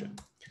this function.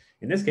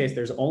 In this case,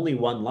 there's only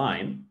one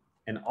line,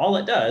 and all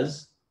it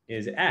does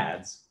is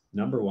adds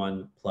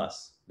number1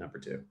 plus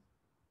number2.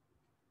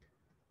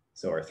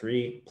 So our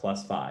 3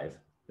 plus 5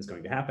 is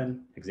going to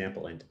happen.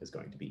 Example int is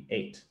going to be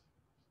 8.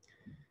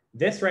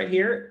 This right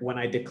here, when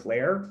I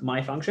declare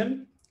my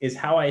function, is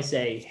how I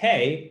say,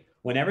 hey,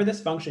 whenever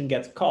this function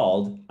gets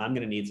called, I'm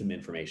going to need some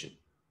information.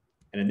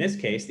 And in this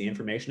case, the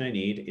information I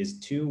need is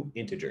 2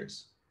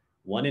 integers.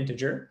 One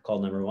integer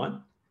called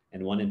number1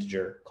 and one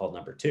integer called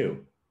number2.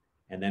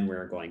 And then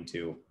we're going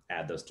to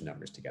add those two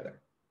numbers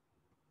together.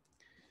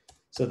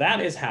 So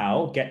that is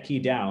how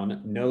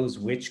getKeyDown knows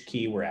which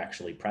key we're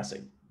actually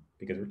pressing,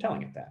 because we're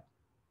telling it that.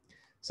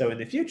 So in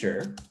the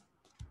future,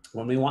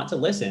 when we want to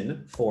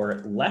listen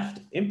for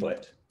left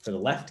input, for the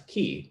left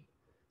key,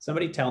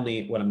 somebody tell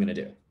me what I'm going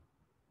to do.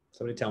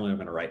 Somebody tell me what I'm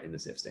going to write in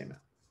this if statement.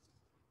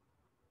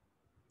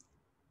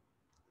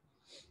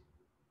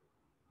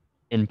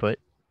 Input.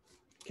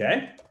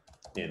 Okay,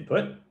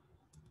 input.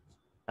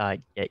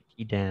 Get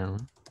key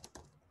down.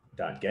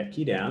 Get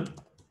key down.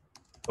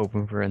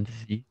 Open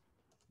parentheses.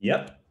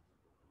 Yep.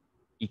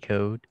 Key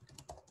code.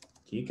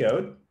 Key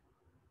code.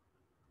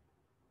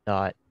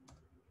 Dot.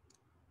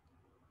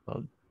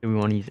 Well, do we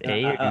want to use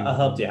A? I'll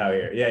help you out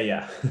here.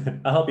 Yeah.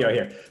 I'll help you out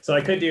here. So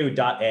I could do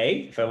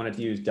 .a if I wanted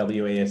to use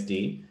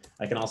WASD.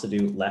 I can also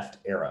do left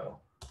arrow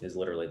is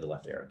literally the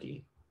left arrow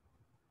key.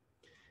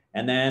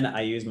 And then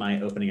I use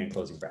my opening and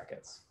closing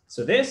brackets.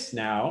 So this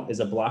now is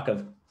a block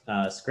of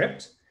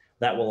script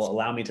that will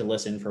allow me to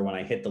listen for when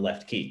I hit the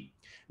left key.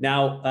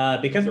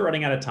 Now, because we're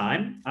running out of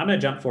time, I'm going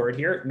to jump forward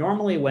here.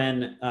 Normally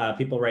when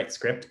people write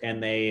script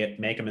and they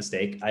make a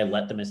mistake, I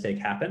let the mistake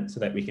happen so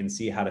that we can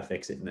see how to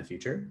fix it in the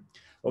future.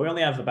 But we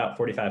only have about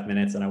 45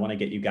 minutes and I want to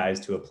get you guys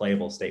to a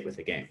playable state with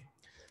the game.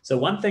 So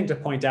one thing to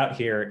point out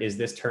here is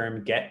this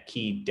term get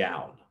key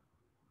down.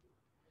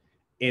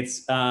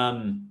 It's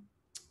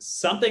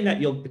something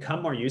that you'll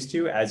become more used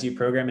to as you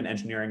program in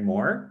engineering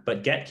more,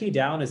 but get key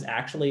down is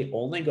actually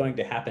only going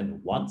to happen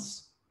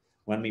once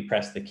when we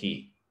press the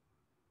key.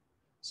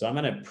 So I'm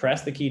going to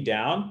press the key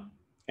down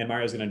and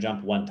Mario's going to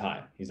jump one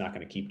time. He's not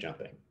going to keep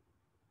jumping.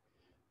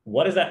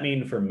 What does that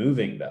mean for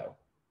moving though?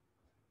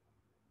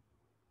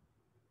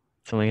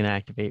 It's only going to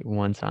activate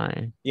one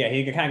time. Yeah,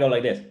 he can kind of go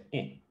like this,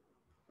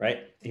 right?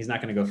 He's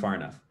not going to go far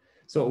enough.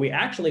 So what we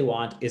actually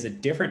want is a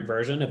different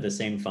version of the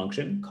same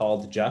function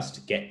called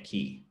just get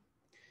key.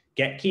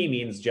 Get key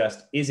means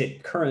just, is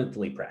it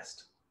currently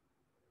pressed?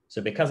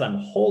 So because I'm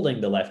holding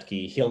the left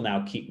key, he'll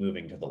now keep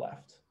moving to the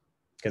left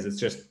because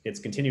it's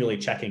continually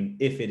checking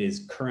if it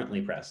is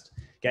currently pressed.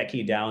 Get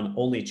key down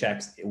only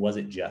checks, was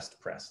it just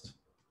pressed?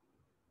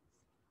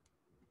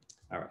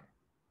 All right.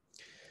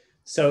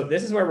 So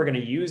this is where we're going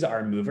to use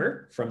our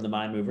mover from the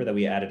myMover that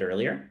we added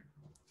earlier.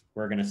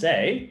 We're going to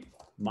say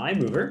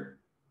myMover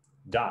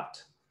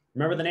dot.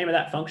 Remember the name of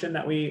that function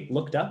that we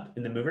looked up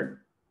in the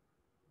mover?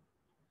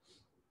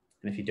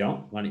 And if you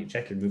don't, why don't you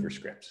check your mover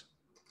script?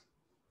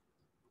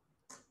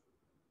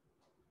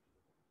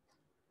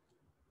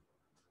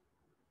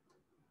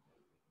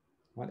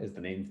 What is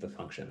the name of the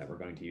function that we're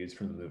going to use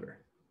from the mover?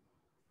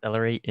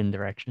 Accelerate in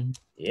direction.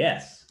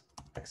 Yes,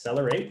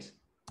 accelerate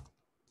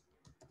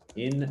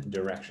in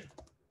direction.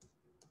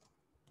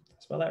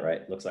 Spell that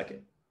right? Looks like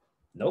it.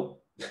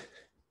 Nope.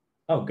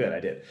 Oh, good, I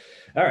did.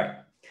 All right.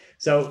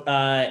 So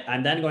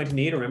I'm then going to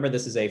need, remember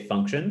this is a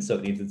function, so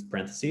it needs its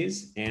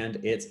parentheses and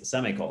its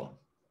semicolon.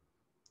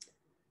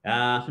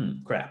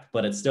 Crap,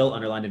 but it's still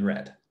underlined in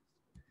red.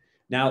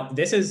 Now,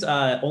 this is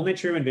only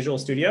true in Visual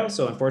Studio.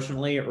 So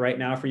unfortunately, right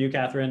now for you,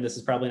 Catherine, this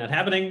is probably not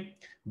happening.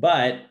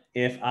 But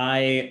if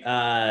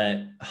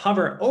I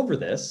hover over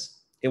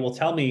this, it will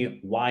tell me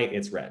why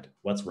it's red,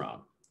 what's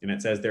wrong. And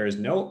it says there is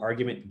no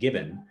argument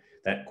given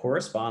that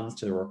corresponds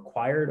to the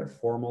required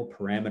formal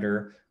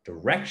parameter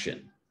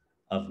direction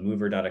of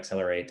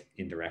mover.accelerate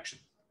in direction.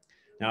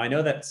 Now, I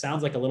know that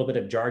sounds like a little bit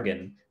of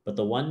jargon, but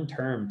the one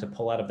term to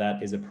pull out of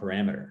that is a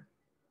parameter.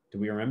 Do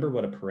we remember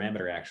what a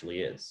parameter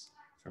actually is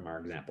from our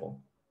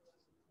example?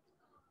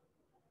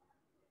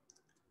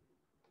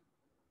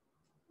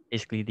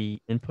 Basically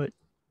the input.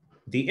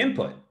 The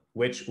input,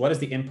 what is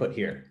the input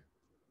here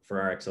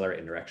for our accelerate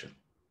in direction?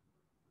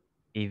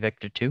 A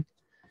vector2.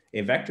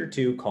 A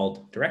vector2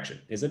 called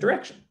direction is a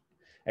direction.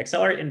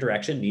 Accelerate in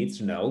direction needs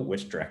to know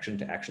which direction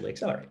to actually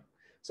accelerate.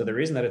 So the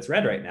reason that it's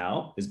red right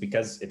now is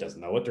because it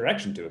doesn't know what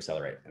direction to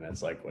accelerate. And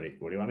it's like, what do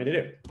you want me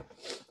to do?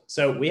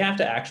 So we have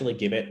to actually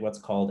give it what's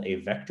called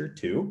a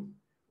vector2,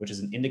 which is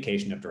an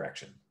indication of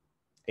direction.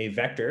 A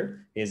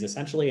vector is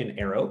essentially an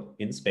arrow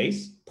in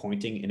space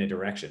pointing in a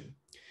direction.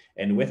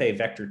 And with a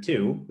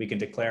vector2, we can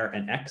declare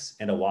an X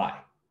and a Y.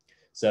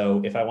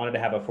 So if I wanted to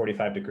have a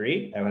 45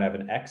 degree, I would have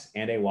an X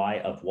and a Y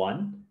of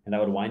 1. And that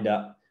would wind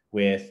up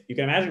with, you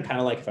can imagine kind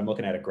of like if I'm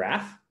looking at a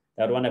graph,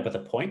 that would wind up with a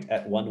point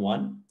at 1,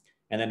 1.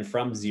 And then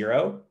from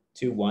 0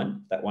 to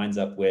 1, that winds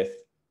up with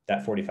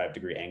that 45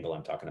 degree angle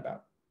I'm talking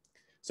about.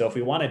 So if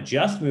we want to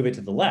just move it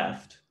to the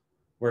left,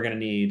 we're going to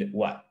need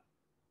what?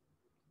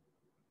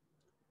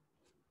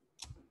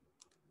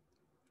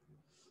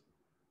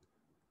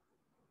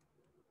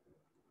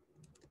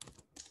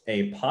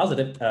 A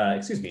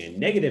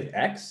negative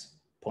X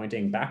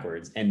pointing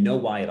backwards and no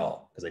Y at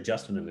all, because I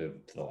just want to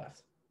move to the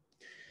left.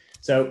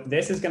 So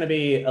this is going to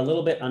be a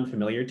little bit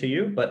unfamiliar to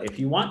you, but if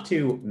you want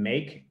to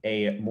make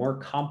a more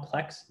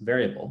complex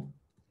variable,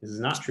 this is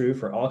not true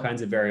for all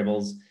kinds of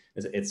variables.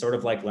 It's sort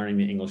of like learning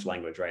the English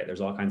language, right?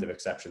 There's all kinds of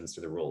exceptions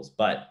to the rules,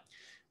 but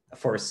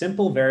for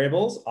simple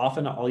variables,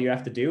 often all you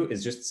have to do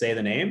is just say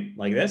the name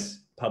like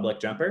this, public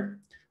jumper.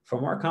 For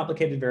more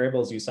complicated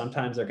variables, you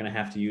sometimes are going to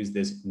have to use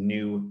this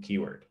new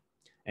keyword,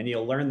 and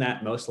you'll learn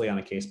that mostly on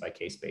a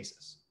case-by-case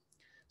basis.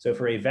 So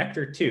for a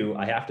vector2,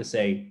 I have to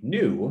say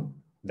new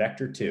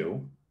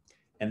vector2,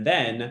 and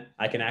then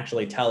I can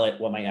actually tell it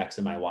what my X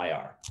and my Y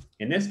are.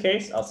 In this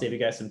case, I'll save you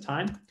guys some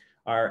time.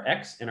 Our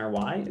X and our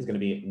Y is going to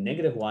be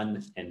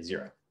 -1 and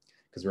 0,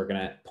 because we're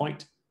going to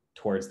point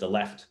towards the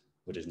left,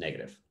 which is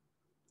negative,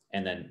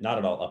 and then not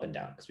at all up and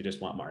down, because we just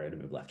want Mario to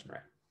move left and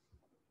right.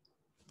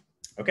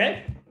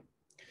 Okay.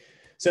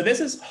 So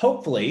this is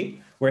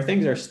hopefully where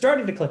things are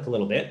starting to click a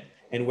little bit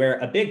and where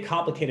a big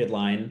complicated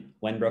line,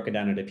 when broken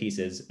down into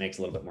pieces, makes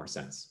a little bit more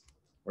sense.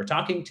 We're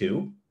talking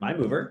to my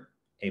mover,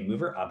 a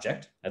mover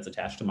object that's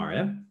attached to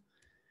Mario.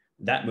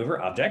 That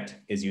mover object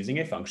is using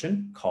a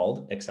function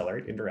called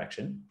accelerate in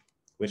direction,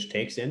 which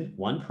takes in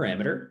one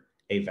parameter,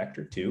 a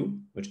vector 2,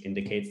 which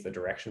indicates the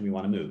direction we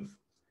want to move.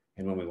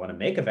 And when we want to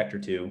make a vector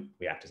 2,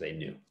 we have to say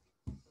new,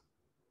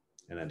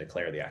 and then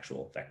declare the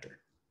actual vector.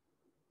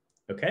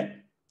 Okay,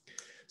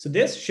 so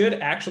this should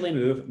actually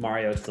move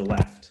Mario to the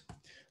left.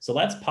 So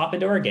let's pop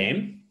into our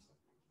game.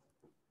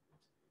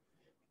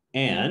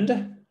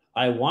 And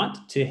I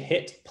want to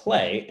hit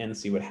play and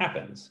see what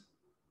happens.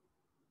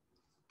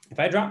 If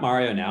I drop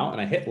Mario now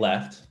and I hit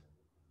left,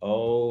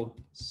 oh,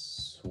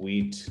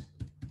 sweet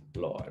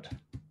Lord.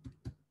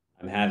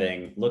 I'm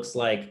having, looks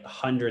like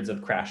hundreds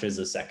of crashes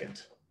a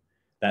second.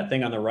 That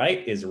thing on the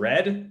right is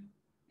red,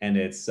 and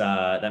it's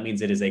that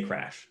means it is a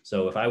crash.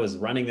 So if I was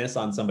running this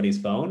on somebody's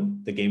phone,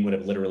 the game would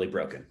have literally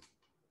broken.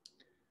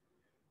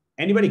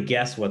 Anybody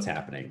guess what's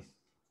happening?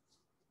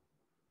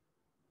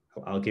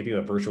 I'll give you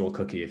a virtual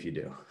cookie if you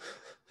do.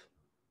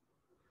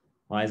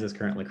 Why is this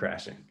currently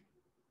crashing?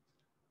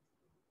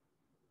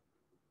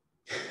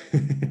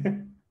 I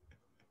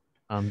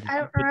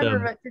don't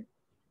remember, but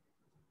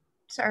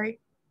sorry.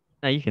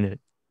 No, you can do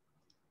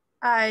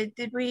it.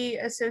 Did we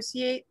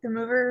associate the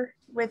mover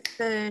with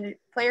the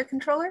player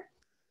controller?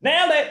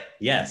 Nailed it!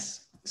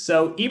 Yes.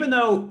 So even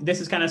though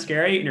this is kind of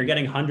scary and you're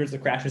getting hundreds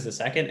of crashes a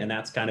second and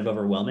that's kind of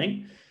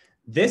overwhelming,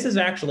 this is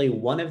actually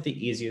one of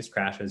the easiest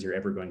crashes you're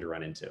ever going to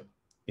run into.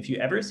 If you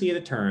ever see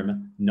the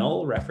term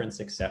null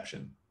reference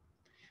exception,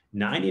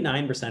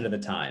 99% of the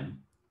time,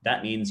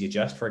 that means you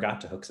just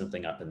forgot to hook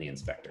something up in the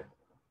inspector.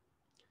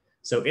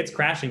 So it's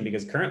crashing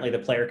because currently the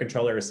player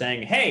controller is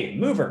saying, hey,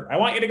 mover, I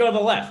want you to go to the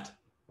left,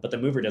 but the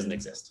mover doesn't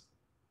exist.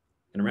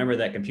 And remember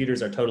that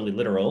computers are totally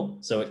literal,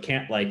 so it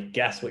can't like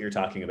guess what you're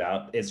talking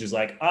about. It's just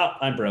like, oh,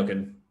 I'm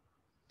broken.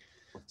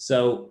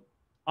 So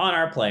on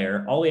our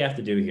player, all we have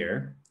to do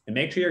here, and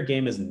make sure your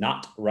game is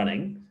not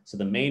running. So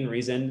the main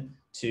reason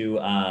to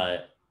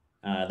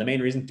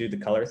do the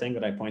color thing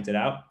that I pointed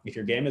out, if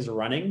your game is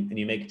running and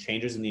you make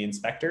changes in the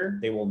inspector,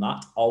 they will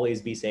not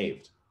always be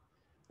saved.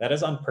 That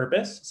is on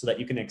purpose so that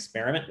you can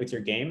experiment with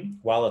your game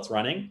while it's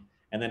running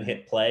and then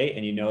hit play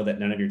and you know that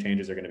none of your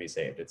changes are going to be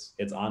saved.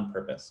 It's on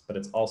purpose, but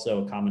it's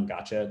also a common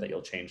gotcha that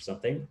you'll change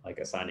something like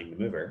assigning the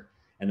mover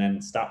and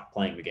then stop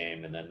playing the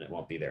game and then it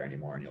won't be there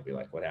anymore and you'll be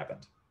like, what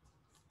happened?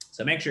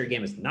 So make sure your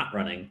game is not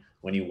running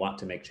when you want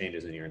to make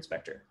changes in your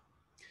inspector.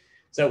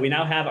 So we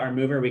now have our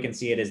mover. We can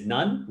see it is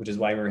none, which is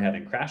why we're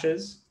having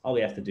crashes. All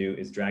we have to do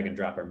is drag and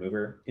drop our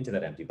mover into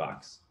that empty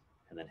box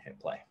and then hit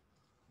play.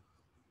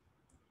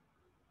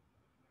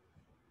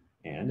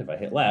 And if I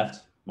hit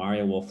left,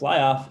 Mario will fly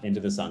off into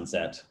the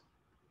sunset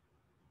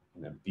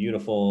in a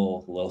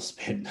beautiful little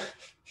spin.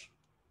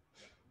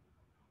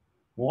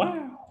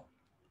 Wow.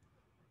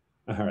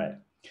 All right.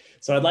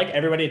 So I'd like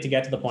everybody to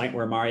get to the point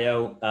where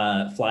Mario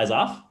flies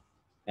off,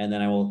 and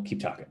then I will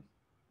keep talking.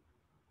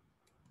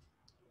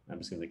 I'm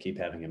just going to keep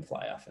having him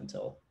fly off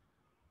until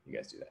you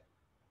guys do that.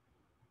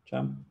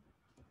 Jump.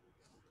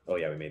 Oh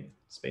yeah, we made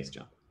space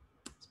jump.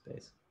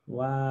 Space.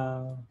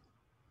 Wow.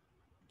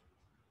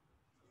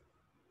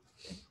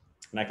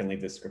 And I can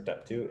leave this script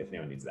up too if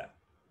anyone needs that.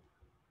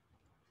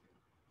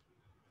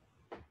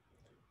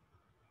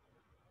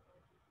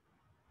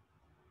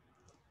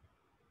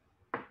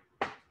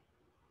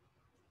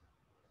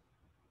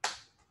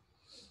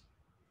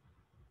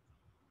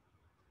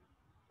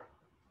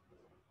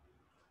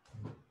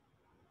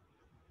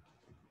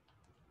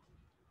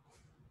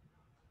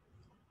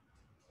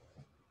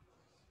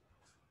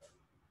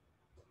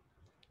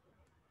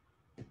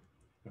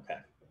 Okay.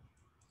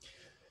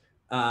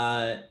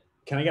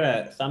 Can I get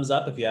a thumbs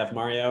up if you have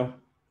Mario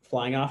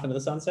flying off into the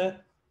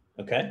sunset?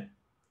 Okay.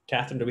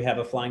 Catherine, do we have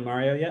a flying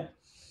Mario yet?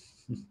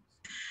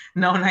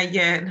 No, not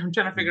yet. I'm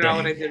trying to figure out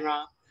what I did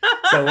wrong.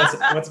 So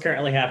what's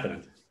currently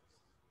happening?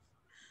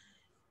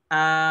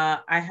 I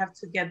have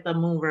to get the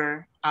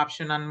mover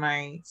option on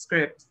my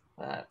script.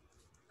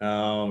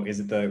 Oh, is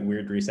it the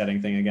weird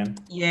resetting thing again?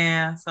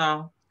 Yeah,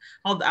 so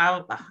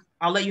I'll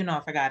let you know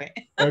if I got it.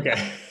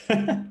 Okay.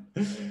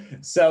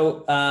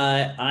 So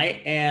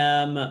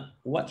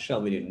what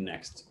shall we do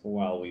next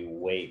while we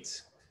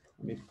wait?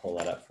 Let me pull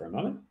that up for a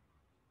moment.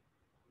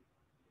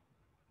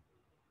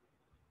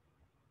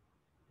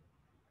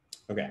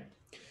 Okay,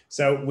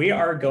 so we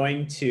are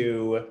going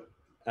to,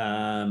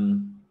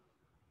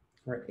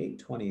 we're at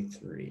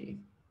 8:23.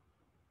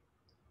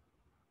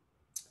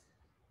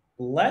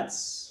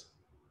 Let's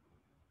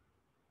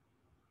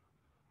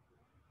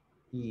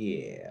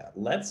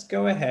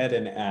go ahead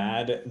and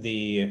add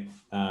the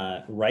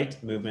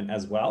right movement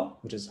as well,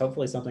 which is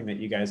hopefully something that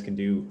you guys can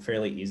do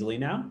fairly easily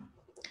now.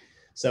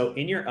 So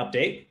in your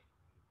update,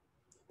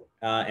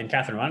 and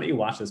Catherine, why don't you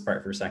watch this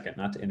part for a second,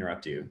 not to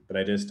interrupt you, but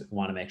I just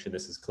want to make sure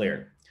this is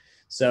clear.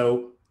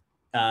 So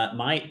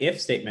my if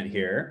statement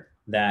here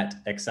that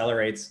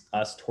accelerates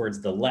us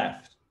towards the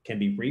left can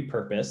be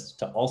repurposed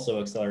to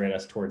also accelerate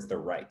us towards the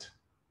right.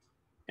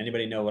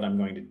 Anybody know what I'm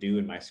going to do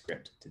in my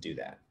script to do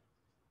that?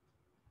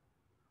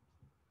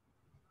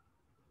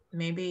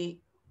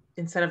 Maybe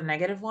instead of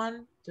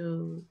 -1,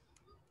 do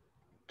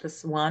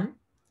just 1.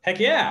 Heck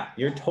yeah,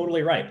 you're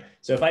totally right.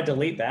 So if I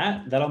delete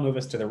that, that'll move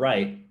us to the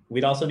right.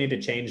 We'd also need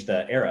to change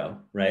the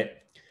arrow, right?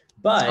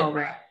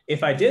 But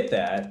if I did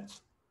that,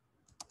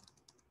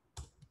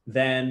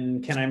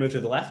 then can I move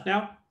to the left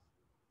now?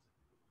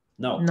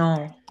 No.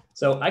 No.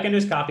 So I can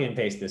just copy and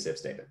paste this if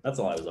statement. That's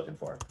all I was looking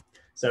for.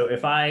 So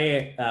if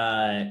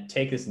I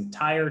take this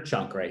entire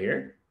chunk right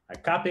here, I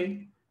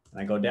copy,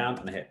 and I go down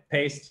and I hit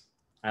paste.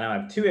 I now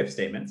have 2 if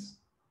statements,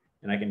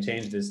 and I can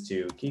change this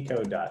to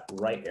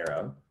keycode.right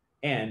arrow.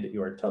 And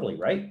you are totally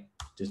right.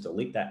 Just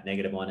delete that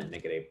 -1 and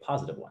make it a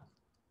 +1.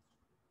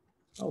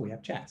 Oh, we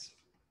have chats.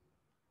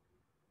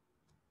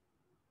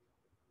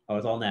 Oh,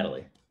 it's all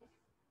Natalie.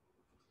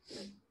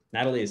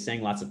 Natalie is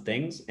saying lots of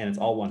things, and it's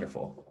all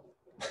wonderful.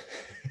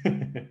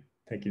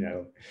 Thank you,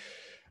 Natalie.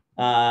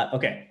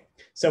 Okay,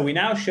 so we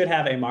now should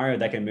have a Mario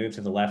that can move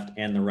to the left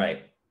and the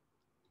right.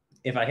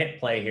 If I hit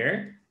play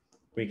here,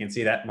 we can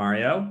see that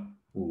Mario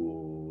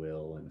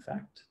will, in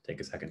fact, take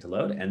a second to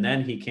load, and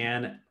then he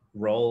can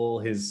roll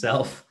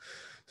himself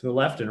to the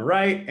left and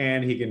right,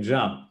 and he can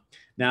jump.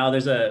 Now,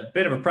 there's a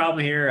bit of a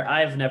problem here.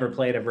 I've never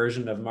played a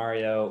version of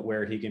Mario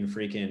where he can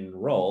freaking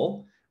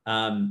roll.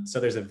 So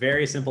there's a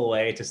very simple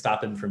way to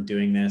stop him from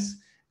doing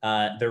this.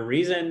 The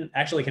reason,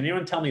 actually, can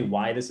anyone tell me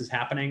why this is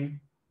happening?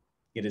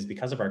 It is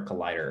because of our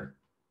collider.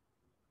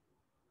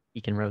 He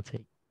can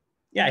rotate.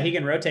 Yeah, he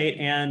can rotate,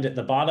 and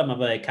the bottom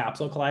of a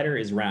capsule collider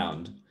is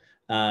round.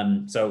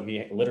 So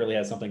he literally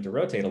has something to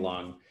rotate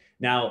along.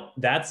 Now,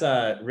 that's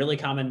a really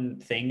common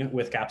thing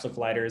with capsule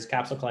colliders.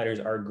 Capsule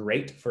colliders are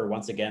great for,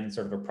 once again,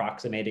 sort of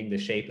approximating the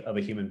shape of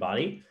a human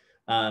body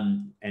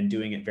and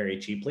doing it very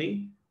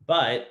cheaply,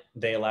 but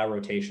they allow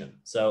rotation.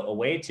 So a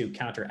way to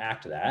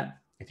counteract that,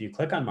 if you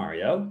click on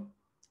Mario,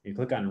 you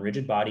click on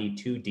Rigid Body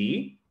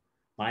 2D.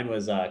 Mine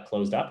was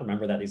closed up.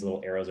 Remember that these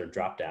little arrows are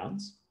drop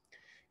downs.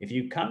 If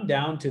you come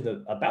down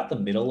to about the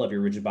middle of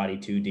your Rigid Body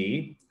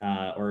 2D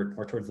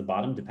or towards the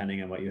bottom,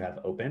 depending on what you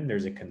have open,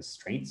 there's a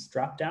constraints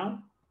drop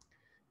down.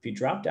 If you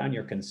drop down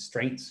your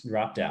constraints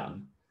drop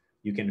down,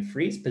 you can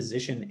freeze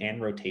position and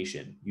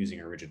rotation using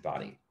a rigid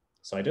body.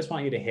 So I just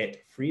want you to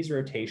hit freeze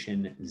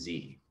rotation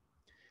Z.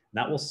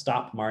 That will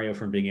stop Mario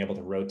from being able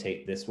to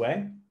rotate this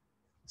way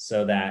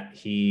so that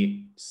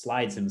he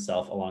slides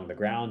himself along the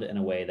ground in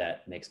a way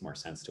that makes more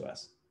sense to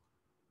us.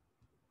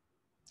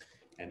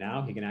 And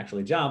now he can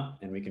actually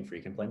jump and we can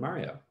freaking play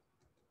Mario.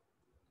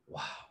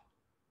 Wow.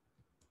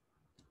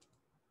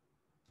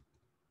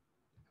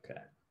 Okay,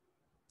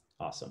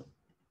 awesome.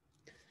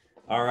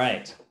 All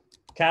right,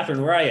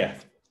 Catherine, where are you?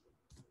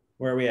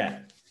 Where are we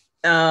at?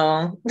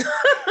 Oh.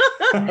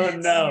 Oh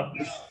no.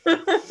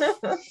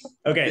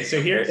 Okay,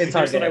 so here's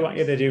what I want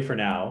you to do for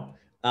now.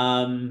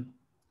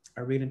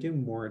 Are we gonna do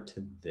more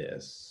to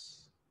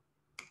this?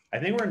 I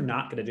think we're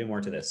not gonna do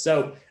more to this.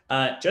 So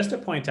just to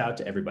point out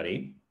to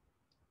everybody,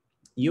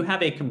 you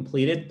have a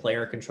completed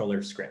player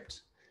controller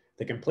script.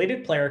 The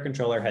completed player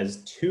controller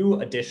has 2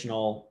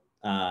 additional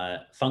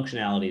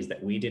functionalities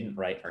that we didn't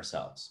write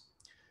ourselves.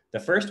 The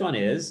first one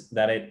is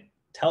that it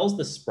tells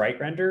the sprite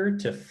renderer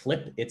to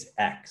flip its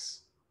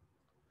X.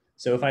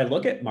 So if I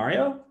look at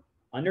Mario,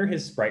 under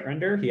his sprite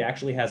render, he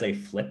actually has a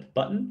flip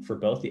button for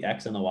both the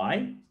X and the Y.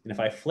 And if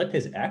I flip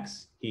his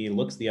X, he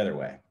looks the other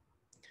way.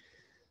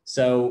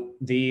 So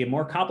the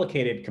more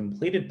complicated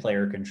completed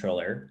player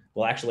controller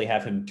will actually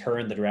have him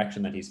turn the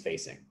direction that he's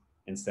facing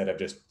instead of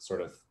just sort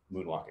of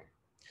moonwalking.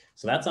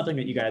 So that's something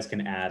that you guys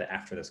can add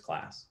after this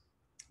class.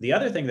 The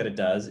other thing that it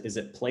does is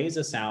it plays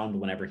a sound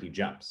whenever he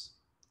jumps.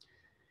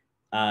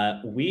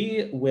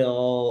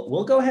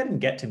 We'll go ahead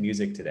and get to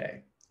music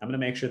today. I'm going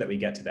to make sure that we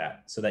get to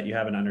that so that you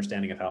have an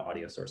understanding of how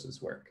audio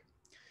sources work.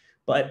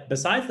 But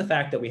besides the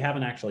fact that we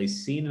haven't actually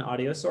seen an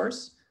audio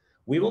source,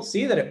 we will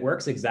see that it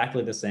works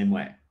exactly the same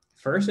way.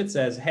 First, it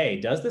says, hey,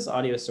 does this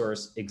audio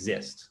source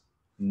exist?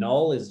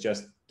 Null is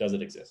just, does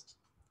it exist?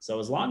 So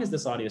as long as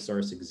this audio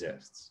source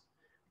exists,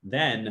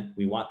 then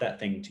we want that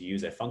thing to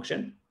use a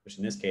function, which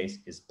in this case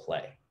is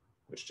play,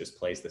 which just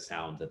plays the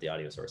sound that the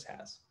audio source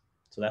has.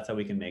 So that's how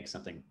we can make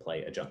something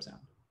play a jump sound.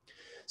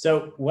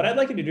 So what I'd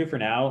like you to do for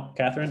now,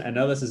 Catherine, I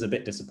know this is a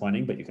bit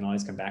disappointing, but you can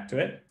always come back to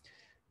it.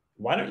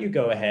 Why don't you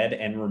go ahead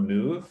and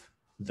remove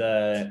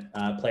the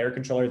player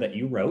controller that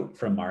you wrote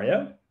from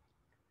Mario?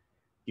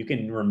 You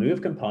can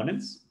remove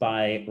components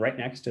by right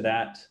next to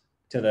that,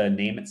 to the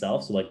name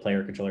itself. So like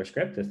player controller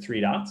script, the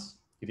 3 dots.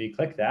 If you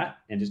click that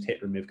and just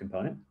hit remove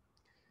component,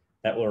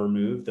 that will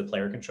remove the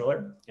player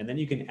controller. And then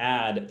you can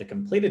add the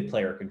completed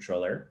player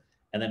controller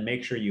and then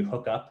make sure you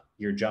hook up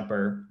your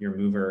jumper, your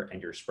mover,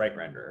 and your sprite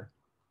renderer.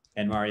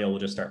 And Mario will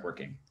just start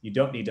working. You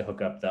don't need to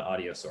hook up the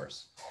audio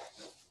source.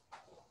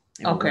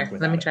 Okay,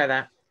 let me try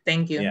that.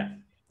 Thank you.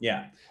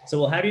 Yeah. So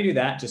we'll have you do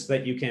that just so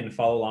that you can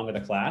follow along with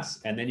the class,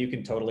 and then you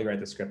can totally write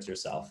the scripts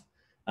yourself.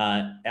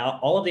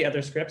 All of the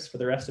other scripts for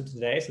the rest of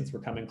today, since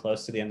we're coming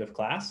close to the end of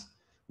class,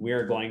 we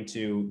are going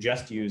to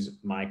just use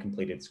my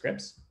completed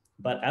scripts.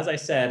 But as I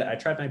said, I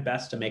tried my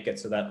best to make it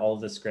so that all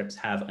of the scripts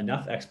have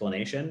enough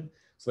explanation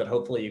so that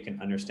hopefully you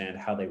can understand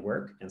how they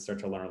work and start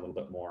to learn a little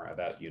bit more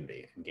about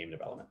Unity and game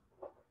development.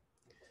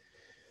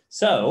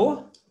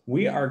 So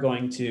we are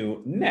going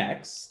to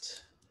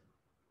next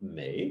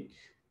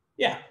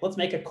let's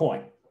make a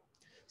coin.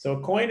 So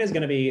a coin is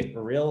going to be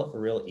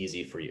real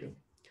easy for you.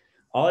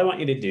 All I want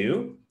you to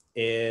do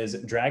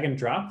is drag and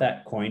drop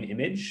that coin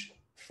image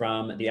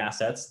from the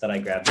assets that I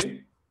grabbed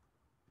you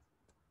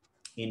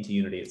into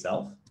Unity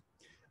itself.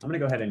 I'm going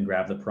to go ahead and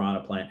grab the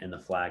piranha plant and the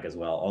flag as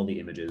well, all the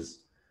images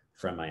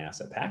from my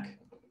asset pack.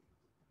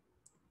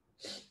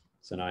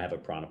 So now I have a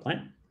piranha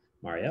plant,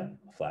 Mario,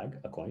 a flag,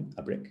 a coin,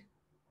 a brick.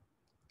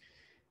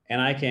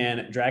 And I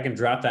can drag and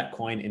drop that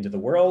coin into the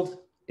world.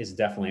 It's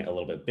definitely a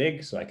little bit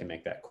big, so I can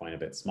make that coin a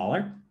bit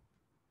smaller.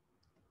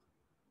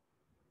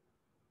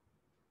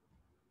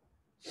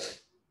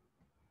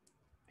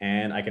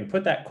 And I can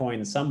put that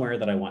coin somewhere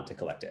that I want to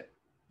collect it.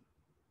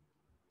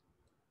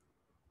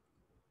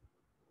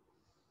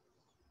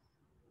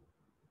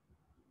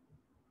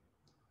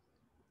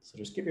 So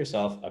just give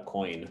yourself a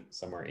coin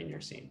somewhere in your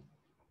scene.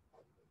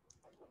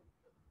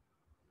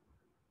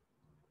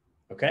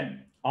 Okay,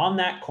 on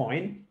that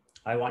coin,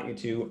 I want you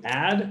to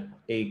add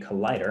a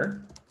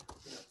collider.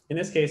 In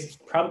this case,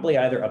 probably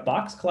either a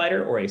box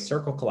collider or a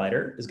circle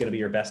collider is going to be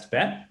your best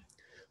bet.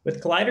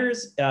 With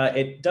colliders,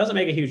 it doesn't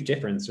make a huge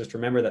difference. Just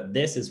remember that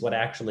this is what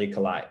actually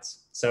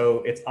collides.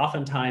 So it's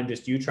oftentimes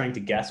just you trying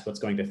to guess what's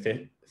going to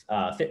fit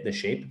the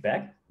shape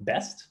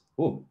best.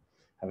 Ooh,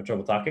 having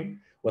trouble talking.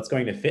 What's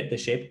going to fit the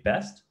shape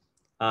best?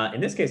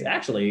 In this case,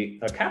 actually,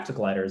 a capsule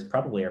collider is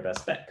probably our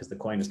best bet because the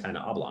coin is kind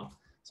of oblong.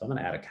 So I'm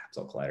going to add a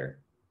capsule collider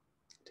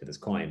to this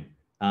coin.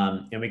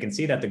 And we can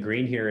see that the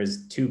green here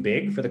is too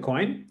big for the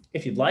coin.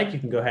 If you'd like, you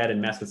can go ahead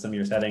and mess with some of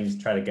your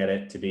settings, try to get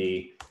it to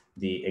be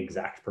the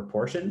exact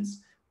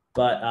proportions.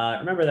 But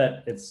remember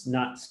that it's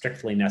not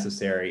strictly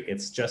necessary.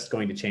 It's just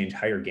going to change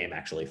how your game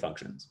actually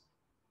functions.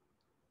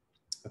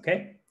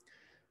 Okay.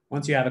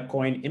 Once you have a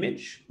coin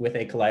image with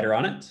a collider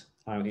on it,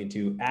 I'm going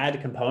to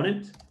add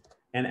component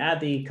and add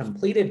the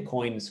completed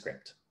coin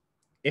script.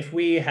 If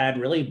we had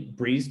really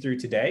breezed through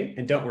today,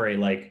 and don't worry,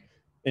 like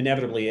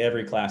inevitably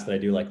every class that I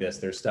do like this,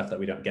 there's stuff that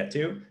we don't get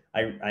to.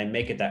 I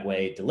make it that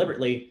way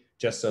deliberately,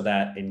 just so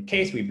that in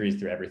case we breeze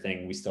through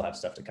everything, we still have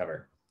stuff to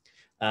cover.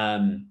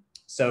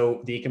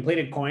 So the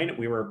completed coin,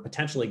 we were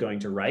potentially going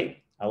to write.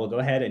 I will go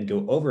ahead and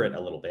go over it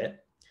a little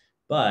bit,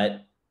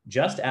 but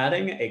just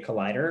adding a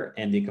collider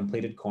and the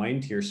completed coin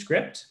to your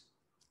script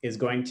is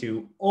going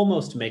to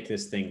almost make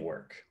this thing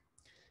work.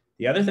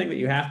 The other thing that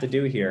you have to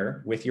do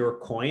here with your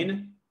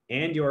coin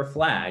and your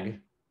flag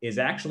is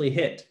actually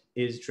hit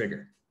is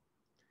trigger.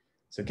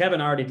 So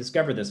Kevin already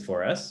discovered this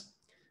for us,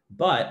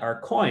 but our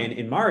coin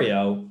in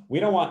Mario, we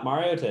don't want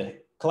Mario to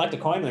collect a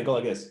coin and then go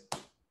like this,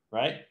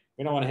 right?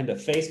 We don't want him to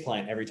face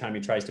plant every time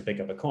he tries to pick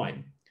up a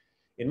coin.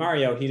 In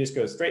Mario, he just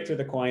goes straight through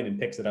the coin and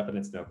picks it up and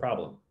it's no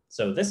problem.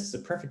 So this is a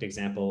perfect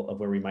example of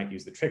where we might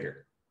use the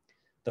trigger.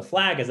 The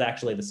flag is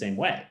actually the same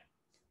way.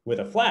 With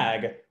a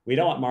flag, we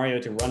don't want Mario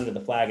to run into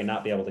the flag and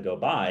not be able to go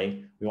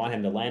by. We want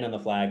him to land on the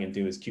flag and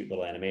do his cute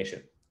little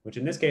animation, which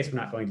in this case, we're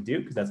not going to do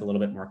because that's a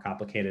little bit more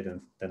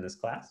complicated than this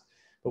class.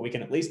 But we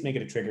can at least make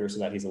it a trigger so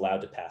that he's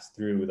allowed to pass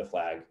through the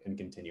flag and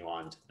continue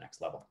on to the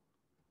next level.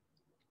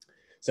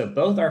 So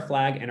both our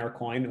flag and our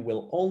coin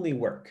will only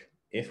work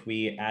if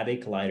we add a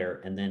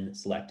collider and then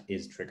select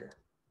is trigger.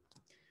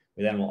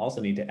 We then will also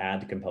need to add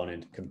the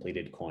component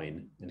completed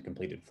coin and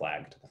completed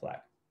flag to the flag.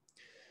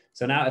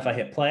 So now if I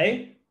hit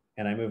play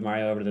and I move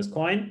Mario over to this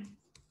coin,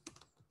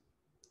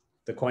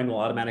 the coin will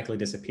automatically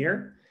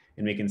disappear.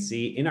 And we can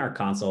see in our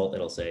console,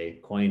 it'll say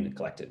coin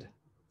collected.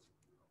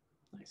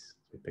 Nice,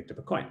 we picked up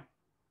a coin.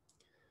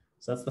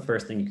 So that's the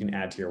first thing you can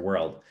add to your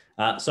world.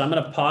 So I'm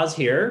gonna pause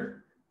here.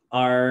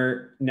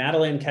 Are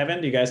Natalie and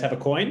Kevin, do you guys have a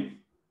coin?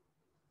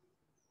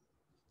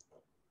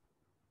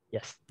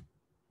 Yes.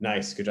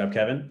 Nice, good job,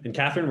 Kevin. And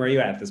Catherine, where are you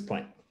at this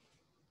point?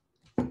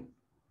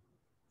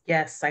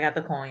 Yes, I got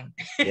the coin.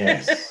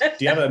 Yes. Do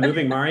you have a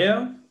moving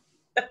Mario?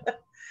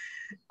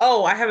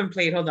 Oh, I haven't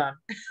played, hold on.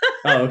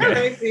 Oh, okay.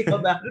 Let me see,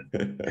 hold on.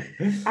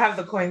 I have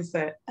the coin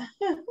set.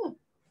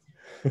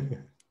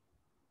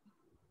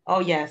 Oh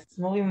yes,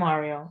 moving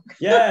Mario.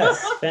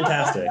 Yes,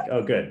 fantastic.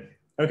 Oh, good.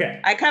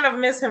 Okay. I kind of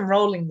miss him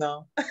rolling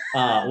though.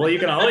 Well, you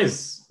can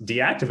always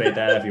deactivate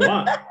that if you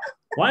want.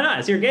 Why not?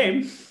 It's your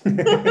game.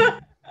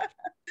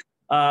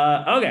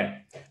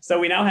 Okay, so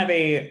we now have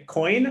a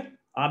coin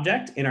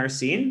object in our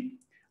scene.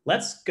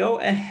 Let's go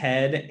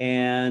ahead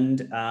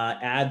and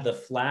add the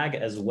flag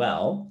as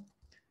well.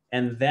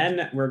 And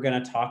then we're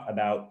going to talk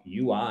about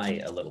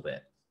UI a little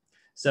bit.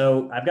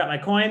 So I've got my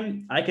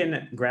coin. I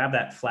can grab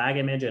that flag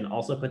image and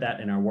also put that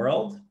in our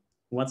world.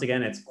 Once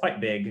again, it's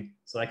quite big,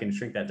 so I can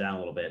shrink that down a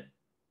little bit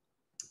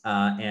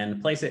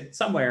and place it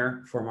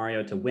somewhere for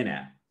Mario to win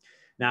at.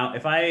 Now,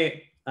 if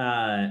I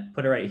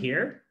put it right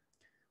here,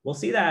 we'll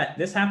see that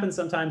this happens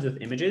sometimes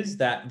with images,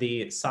 that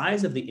the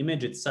size of the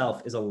image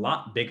itself is a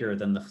lot bigger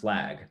than the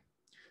flag.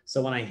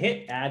 So when I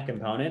hit add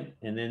component,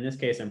 and in this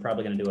case, I'm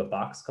probably going to do a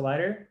box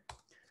collider,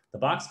 the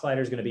box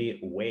collider is going to be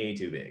way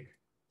too big.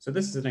 So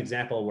this is an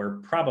example where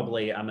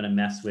probably I'm going to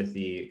mess with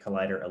the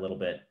collider a little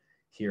bit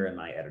here in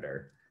my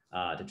editor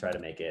to try to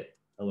make it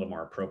a little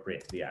more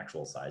appropriate to the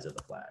actual size of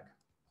the flag.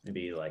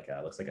 Maybe like,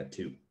 looks like a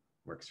 2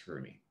 works for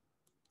me.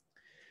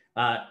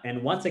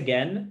 And once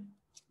again,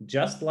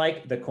 just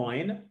like the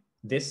coin,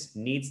 this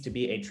needs to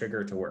be a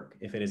trigger to work.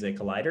 If it is a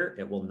collider,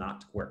 it will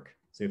not work.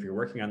 So if you're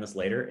working on this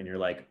later and you're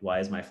like, why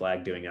is my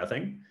flag doing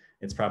nothing?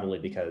 It's probably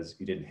because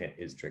you didn't hit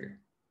his trigger.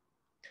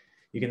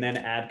 You can then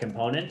add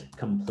component,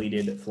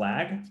 completed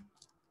flag.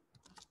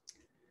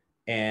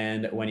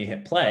 And when you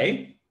hit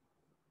play,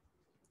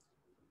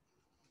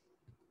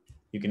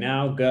 you can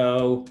now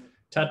go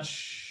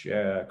touch,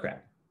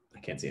 crap, I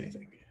can't see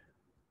anything.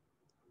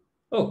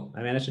 Oh,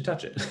 I managed to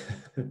touch it.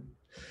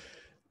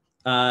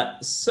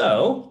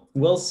 So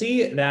we'll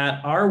see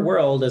that our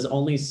world is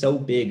only so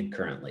big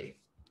currently,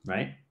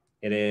 right?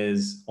 It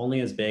is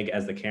only as big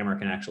as the camera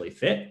can actually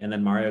fit, and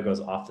then Mario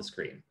goes off the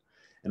screen.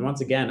 And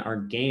once again, our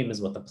game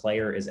is what the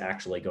player is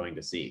actually going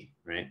to see,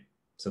 right?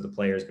 So the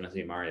player is going to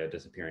see Mario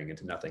disappearing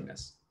into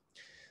nothingness.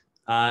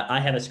 I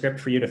have a script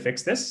for you to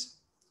fix this.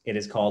 It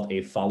is called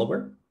a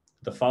follower.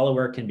 The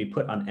follower can be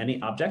put on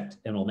any object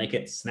and will make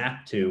it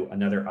snap to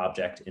another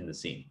object in the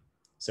scene.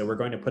 So we're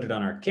going to put it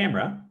on our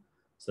camera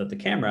so that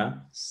the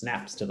camera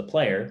snaps to the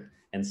player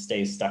and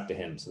stays stuck to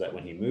him so that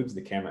when he moves,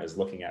 the camera is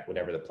looking at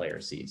whatever the player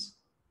sees.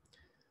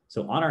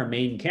 So on our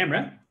main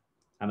camera,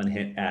 I'm going to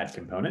hit add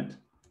component,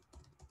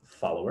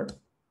 follower.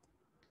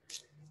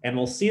 And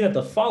we'll see that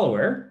the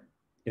follower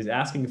is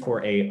asking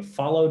for a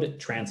followed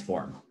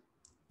transform.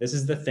 This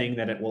is the thing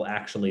that it will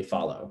actually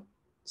follow.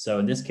 So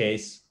in this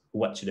case,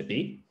 what should it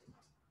be?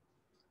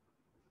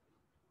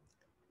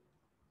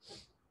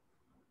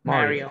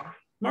 Mario.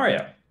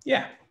 Mario,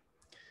 yeah.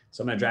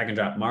 So I'm going to drag and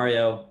drop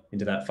Mario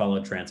into that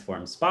followed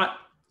transform spot.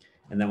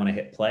 And then when I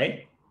hit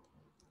play,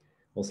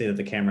 we'll see that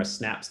the camera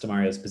snaps to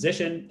Mario's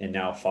position and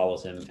now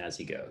follows him as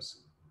he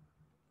goes.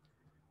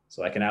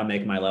 So I can now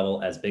make my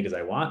level as big as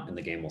I want and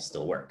the game will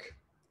still work.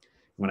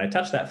 When I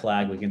touch that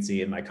flag, we can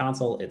see in my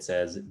console, it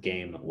says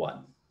game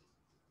 1.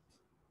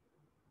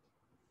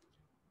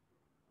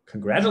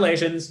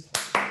 Congratulations.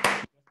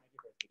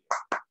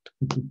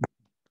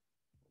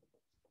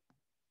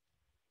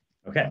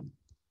 Okay.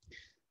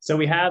 So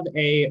we have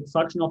a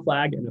functional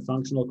flag and a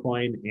functional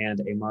coin and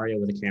a Mario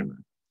with a camera.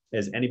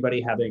 Is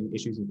anybody having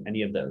issues with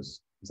any of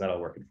those? Is that all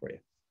working for you?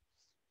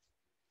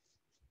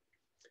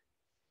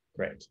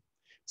 Great.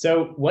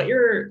 So what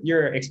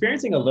you're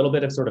experiencing a little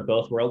bit of sort of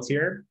both worlds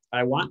here.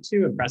 I want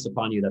to impress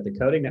upon you that the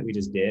coding that we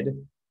just did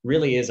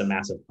really is a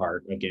massive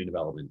part of game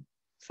development,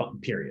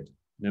 period,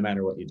 no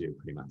matter what you do,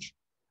 pretty much.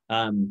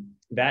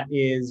 That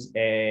is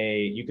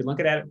you can look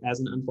at it as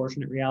an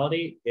unfortunate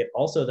reality. It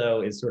also,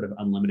 though, is sort of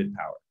unlimited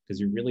power because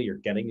you're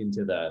getting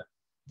into the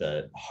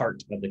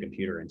heart of the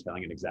computer and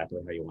telling it exactly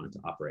how you want it to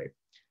operate.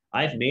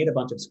 I've made a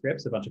bunch of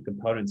scripts, a bunch of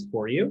components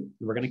for you.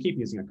 We're going to keep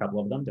using a couple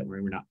of them. Don't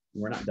worry,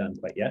 we're not done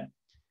quite yet.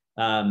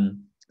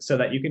 So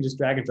that you can just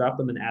drag and drop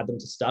them and add them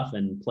to stuff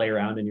and play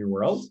around in your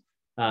world.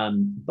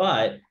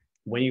 But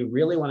when you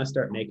really want to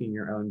start making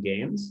your own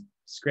games,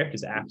 script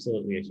is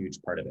absolutely a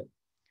huge part of it.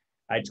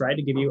 I tried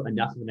to give you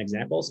enough of an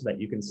example so that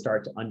you can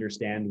start to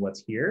understand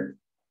what's here,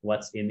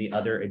 what's in the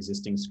other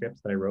existing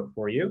scripts that I wrote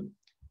for you,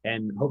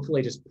 and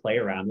hopefully just play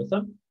around with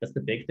them. That's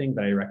the big thing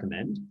that I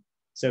recommend.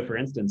 So for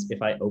instance,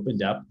 if I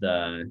opened up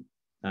the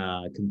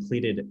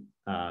completed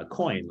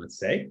coin, let's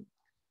say,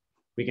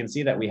 we can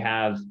see that we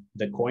have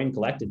the coin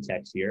collected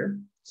text here.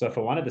 So if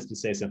I wanted this to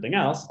say something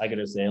else, I could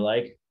just say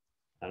like,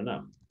 I don't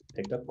know,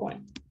 picked up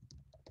coin.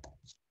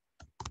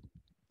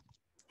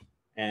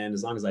 And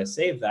as long as I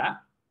save that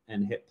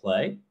and hit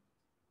play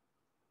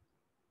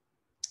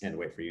and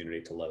wait for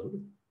Unity to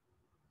load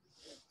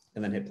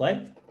and then hit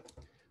play,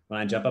 when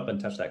I jump up and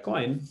touch that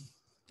coin,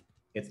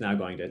 it's now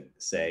going to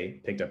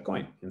say picked up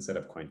coin instead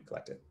of coin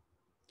collected.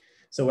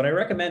 So what I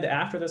recommend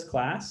after this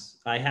class,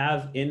 I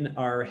have in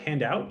our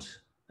handout,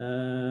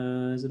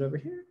 is it over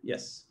here?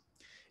 Yes.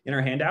 In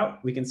our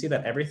handout, we can see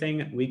that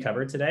everything we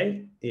covered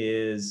today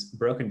is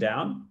broken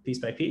down piece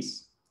by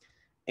piece.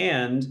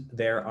 And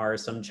there are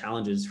some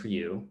challenges for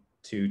you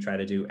to try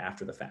to do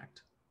after the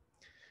fact.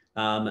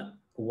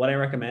 What I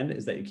recommend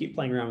is that you keep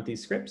playing around with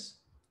these scripts.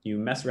 You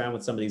mess around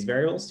with some of these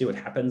variables, see what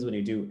happens when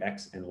you do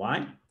X and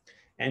Y,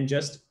 and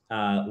just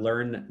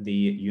learn the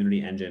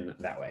Unity engine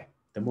that way.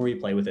 The more you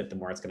play with it, the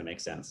more it's going to make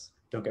sense.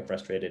 Don't get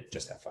frustrated,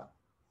 just have fun.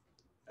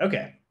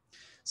 Okay.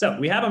 So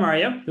we have a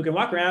Mario who can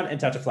walk around and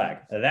touch a flag.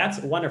 That's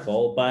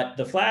wonderful, but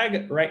the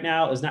flag right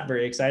now is not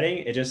very exciting.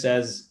 It just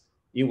says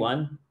you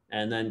won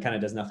and then kind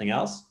of does nothing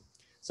else.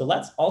 So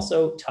let's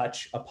also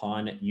touch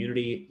upon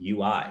Unity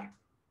UI.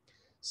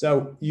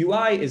 So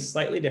UI is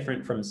slightly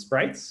different from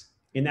sprites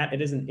in that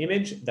it is an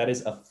image that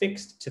is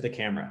affixed to the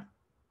camera.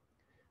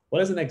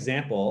 What is an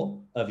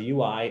example of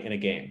UI in a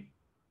game?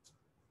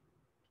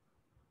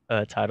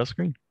 A title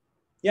screen.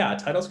 Yeah, a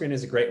title screen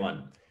is a great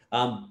one.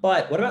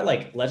 But what about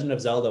like Legend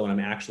of Zelda when I'm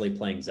actually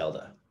playing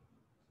Zelda?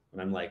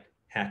 When I'm like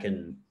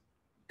hacking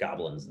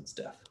goblins and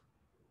stuff.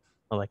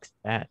 I like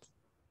stats.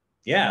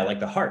 Yeah, like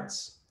the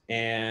hearts,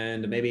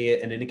 and maybe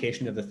an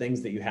indication of the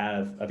things that you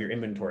have of your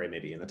inventory,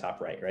 maybe in the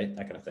top right, right?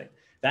 That kind of thing.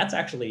 That's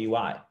actually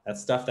UI.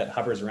 That's stuff that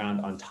hovers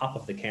around on top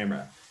of the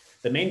camera.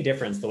 The main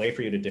difference, the way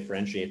for you to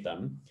differentiate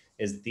them,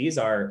 is these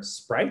are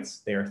sprites.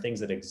 They are things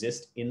that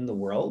exist in the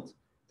world.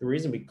 The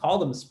reason we call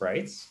them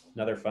sprites,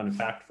 another fun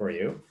fact for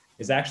you,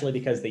 is actually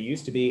because they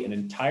used to be an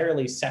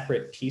entirely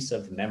separate piece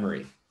of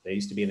memory. They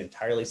used to be an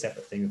entirely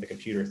separate thing that the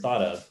computer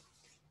thought of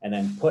and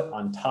then put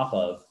on top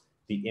of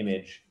the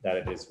image that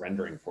it is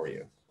rendering for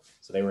you.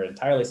 So they were an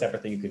entirely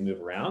separate thing you could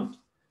move around.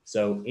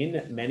 So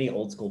in many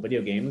old school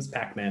video games,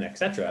 Pac-Man,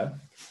 etc.,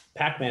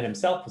 Pac-Man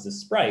himself was a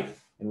sprite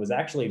and was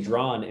actually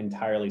drawn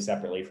entirely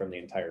separately from the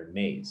entire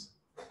maze.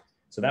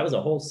 So that was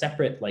a whole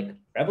separate, like,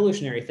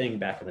 revolutionary thing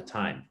back in the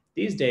time.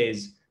 These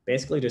days,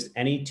 basically just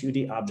any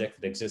 2D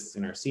object that exists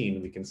in our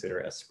scene, we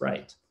consider a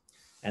sprite.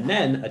 And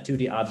then a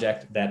 2D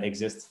object that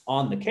exists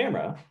on the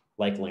camera,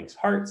 like Link's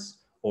hearts,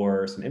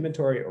 or some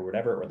inventory or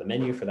whatever, or the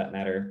menu for that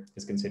matter,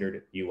 is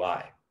considered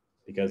UI,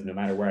 because no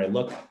matter where I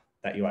look,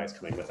 that UI is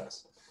coming with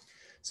us.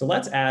 So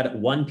let's add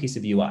one piece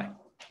of UI.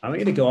 I'm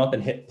going to go up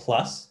and hit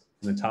plus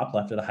in the top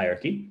left of the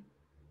hierarchy,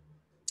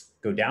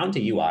 go down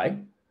to UI,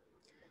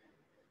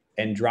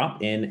 and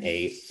drop in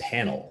a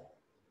panel.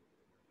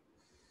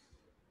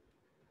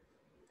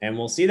 And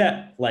we'll see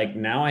that, like,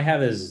 now I have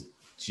this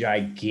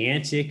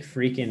gigantic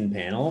freaking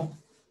panel.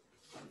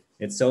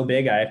 It's so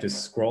big, I have to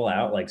scroll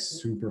out like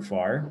super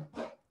far.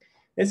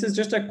 This is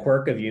just a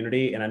quirk of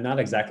Unity, and I'm not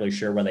exactly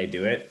sure why they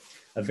do it.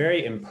 A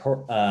very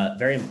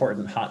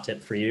important hot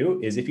tip for you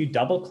is if you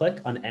double click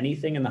on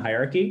anything in the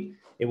hierarchy,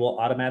 it will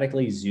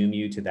automatically zoom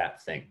you to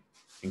that thing,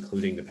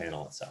 including the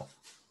panel itself.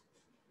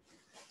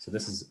 So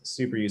this is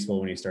super useful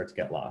when you start to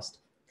get lost.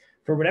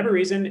 For whatever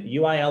reason,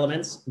 UI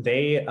elements,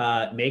 they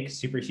make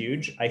super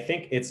huge. I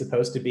think it's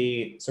supposed to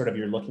be sort of,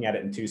 you're looking at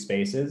it in two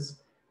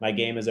spaces. My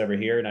game is over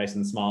here, nice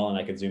and small, and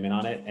I can zoom in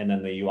on it. And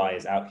then the UI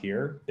is out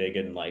here, big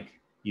and like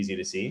easy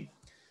to see.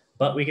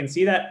 But we can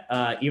see that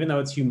even though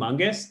it's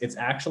humongous, it's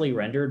actually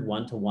rendered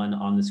one-to-one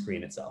on the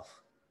screen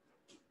itself.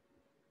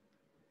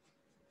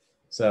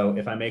 So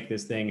if I make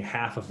this thing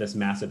half of this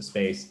massive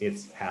space,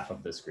 it's half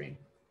of the screen.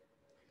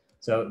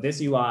 So this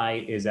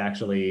UI is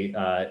actually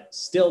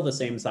still the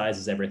same size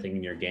as everything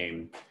in your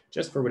game.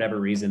 Just for whatever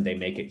reason, they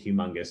make it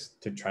humongous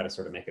to try to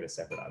sort of make it a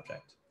separate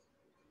object.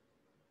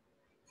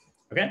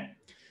 Okay,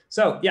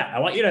 so yeah, I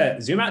want you to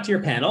zoom out to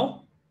your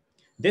panel.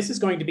 This is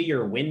going to be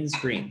your win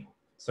screen.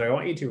 So I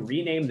want you to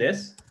rename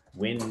this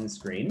win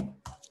screen.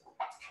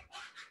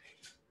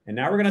 And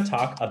now we're going to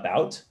talk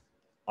about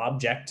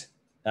object.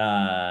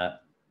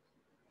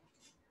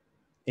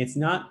 It's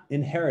not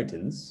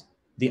inheritance,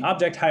 the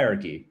object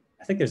hierarchy.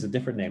 I think there's a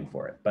different name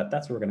for it, but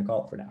that's what we're going to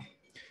call it for now.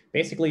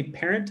 Basically,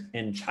 parent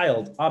and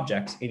child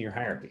objects in your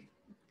hierarchy.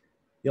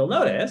 You'll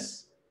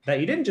notice that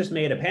you didn't just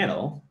make a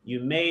panel,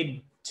 you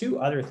made two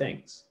other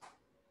things.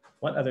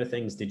 What other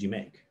things did you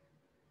make?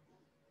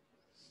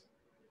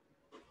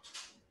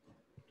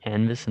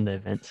 Canvas and the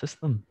event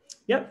system.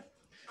 Yep.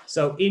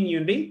 So in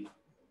Unity,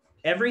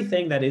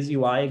 everything that is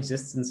UI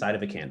exists inside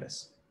of a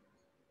canvas.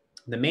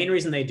 The main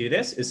reason they do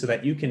this is so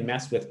that you can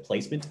mess with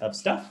placement of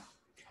stuff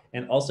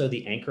and also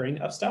the anchoring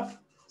of stuff.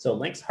 So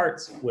Link's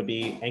hearts would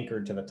be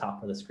anchored to the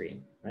top of the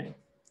screen, right?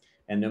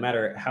 And no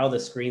matter how the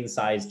screen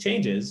size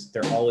changes,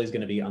 they're always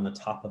going to be on the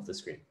top of the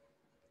screen.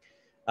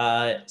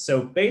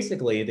 So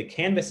basically, the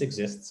canvas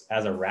exists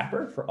as a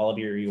wrapper for all of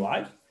your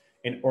UI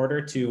in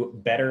order to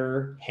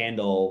better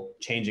handle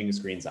changing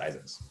screen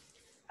sizes.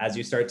 As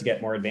you start to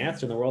get more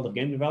advanced in the world of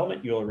game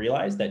development, you will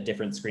realize that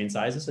different screen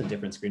sizes and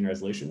different screen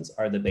resolutions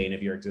are the bane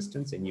of your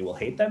existence, and you will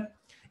hate them.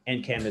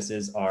 And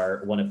canvases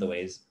are one of the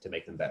ways to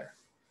make them better.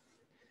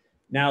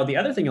 Now, the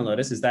other thing you'll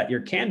notice is that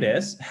your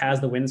canvas has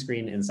the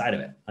windscreen inside of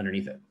it,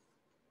 underneath it.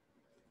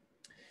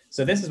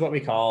 So this is what we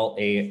call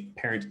a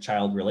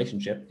parent-child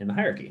relationship in the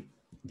hierarchy.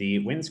 The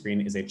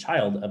windscreen is a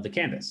child of the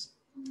canvas.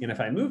 And if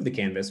I move the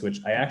canvas, which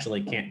I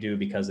actually can't do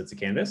because it's a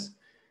canvas,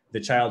 the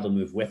child will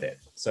move with it.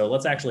 So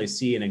let's actually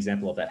see an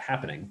example of that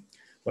happening.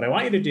 What I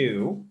want you to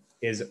do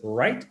is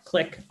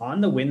right-click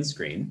on the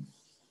windscreen,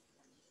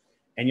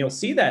 and you'll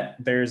see that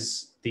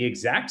there's the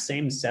exact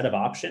same set of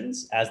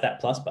options as that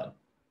plus button.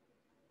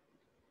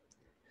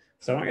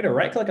 So I want you to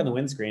right-click on the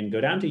windscreen,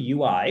 go down to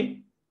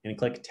UI, and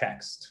click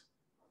text.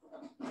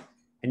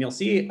 And you'll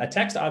see a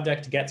text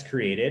object gets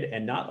created,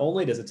 and not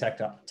only does a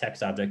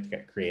text object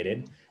get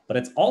created, but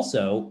it's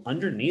also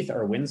underneath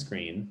our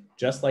windscreen,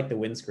 just like the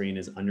windscreen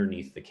is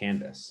underneath the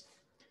canvas.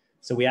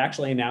 So we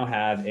actually now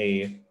have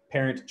a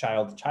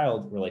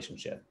parent-child-child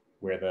relationship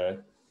where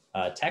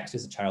the text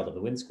is a child of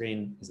the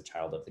windscreen, is a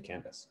child of the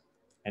canvas.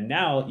 And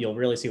now you'll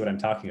really see what I'm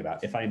talking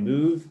about. If I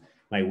move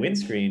my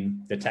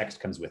windscreen, the text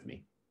comes with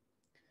me.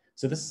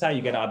 So this is how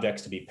you get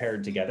objects to be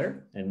paired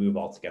together and move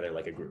all together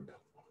like a group.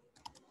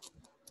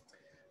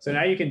 So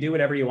now you can do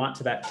whatever you want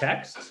to that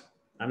text.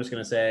 I'm just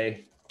going to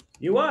say,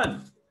 you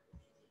won.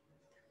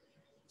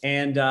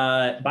 And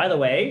by the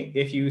way,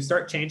 if you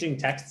start changing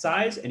text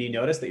size and you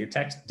notice that your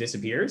text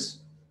disappears,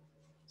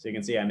 so you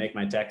can see I make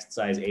my text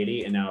size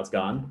 80 and now it's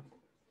gone.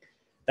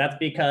 That's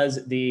because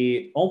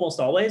almost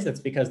always, that's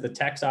because the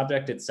text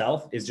object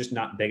itself is just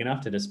not big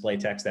enough to display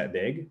text that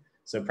big.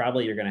 So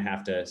probably you're going to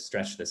have to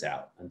stretch this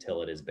out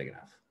until it is big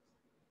enough.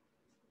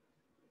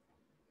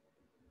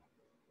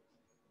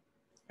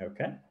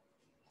 Okay.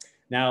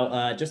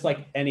 Now, just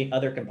like any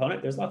other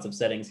component, there's lots of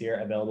settings here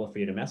available for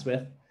you to mess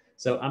with.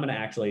 So I'm going to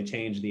actually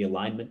change the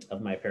alignment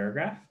of my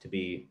paragraph to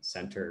be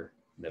center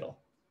middle.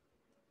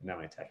 Now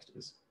my text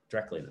is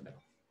directly in the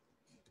middle.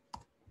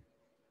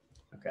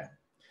 Okay.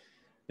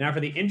 Now, for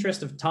the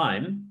interest of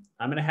time,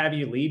 I'm going to have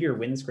you leave your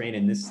windscreen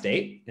in this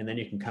state, and then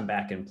you can come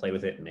back and play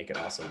with it and make it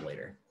awesome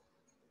later.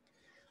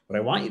 What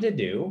I want you to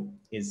do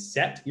is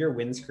set your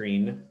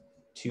windscreen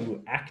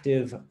to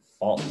active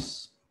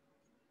false.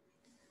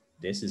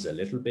 This is a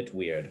little bit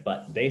weird,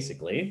 but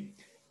basically,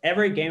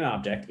 every game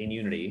object in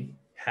Unity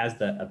has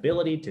the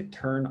ability to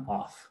turn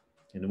off.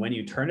 And when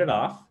you turn it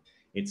off,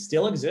 it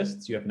still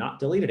exists. You have not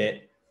deleted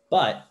it,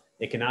 but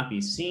it cannot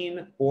be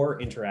seen or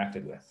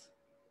interacted with.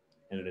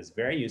 And it is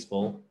very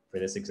useful for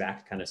this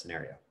exact kind of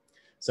scenario.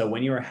 So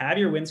when you have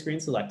your windscreen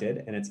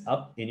selected and it's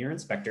up in your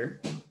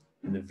inspector,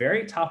 in the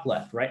very top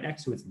left, right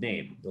next to its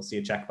name, you'll see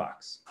a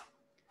checkbox.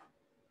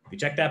 If you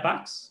check that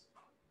box,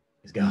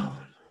 it's gone.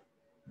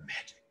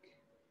 Magic.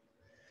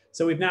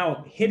 So we've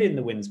now hidden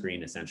the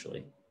windscreen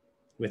essentially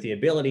with the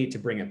ability to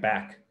bring it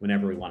back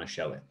whenever we want to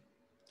show it.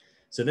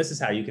 So this is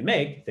how you can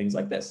make things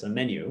like this, a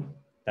menu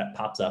that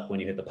pops up when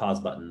you hit the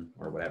pause button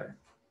or whatever.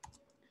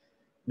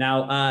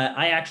 Now,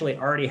 I actually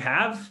already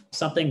have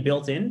something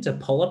built in to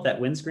pull up that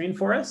windscreen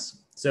for us.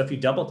 So if you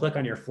double click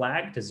on your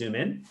flag to zoom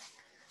in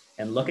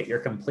and look at your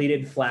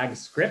completed flag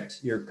script,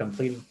 your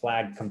completed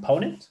flag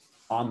component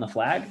on the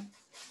flag,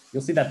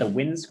 you'll see that the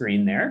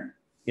windscreen there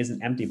is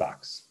an empty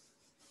box.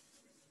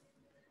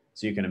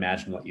 So you can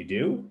imagine what you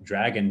do,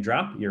 drag and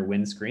drop your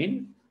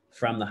windscreen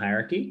from the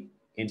hierarchy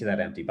into that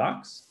empty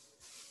box.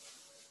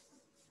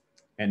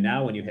 And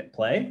now when you hit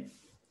play,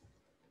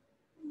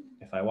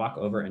 if I walk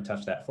over and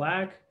touch that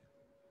flag,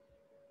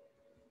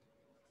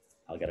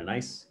 I'll get a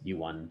nice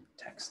U1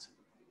 text.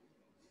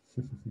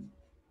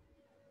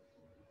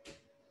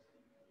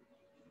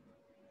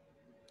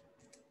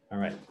 All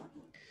right.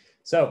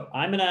 So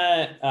I'm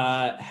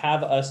gonna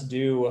have us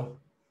do,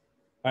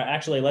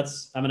 actually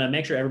I'm gonna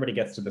make sure everybody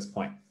gets to this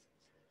point,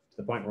 to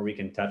the point where we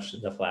can touch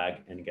the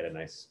flag and get a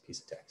nice piece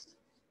of text.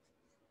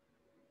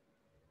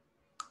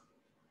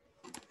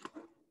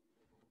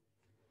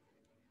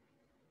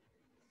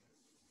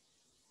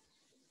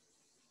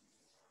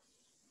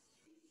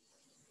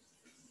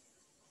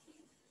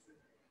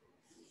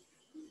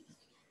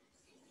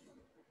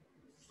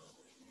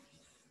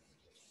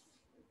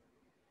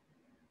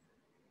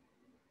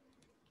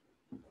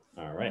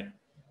 All right.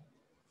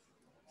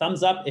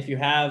 Thumbs up if you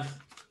have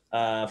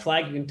a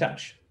flag you can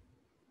touch.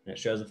 It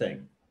shows a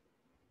thing.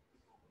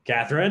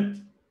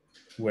 Catherine,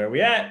 where are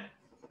we at?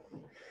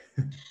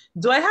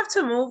 Do I have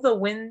to move the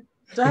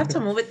do I have to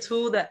move it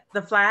to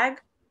the flag,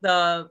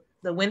 the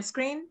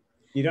windscreen?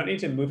 You don't need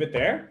to move it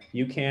there.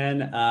 You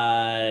can,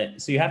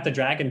 so you have to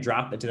drag and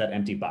drop into that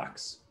empty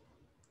box.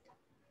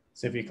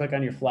 So if you click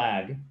on your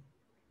flag,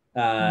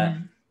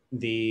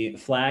 the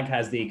flag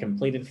has the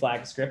completed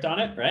flag script on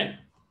it, right?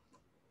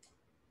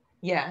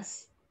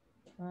 Yes.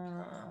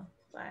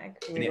 Flag.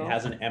 And it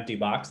has an empty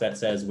box that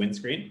says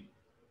windscreen.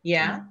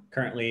 Yeah.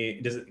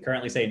 Does it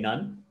currently say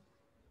none?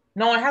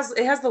 No, it has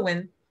the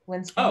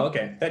windscreen. Oh,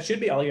 okay. That should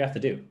be all you have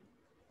to do.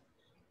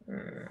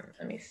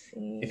 Let me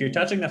see. If you're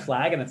touching the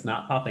flag and it's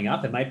not popping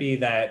up, it might be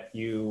that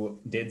you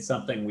did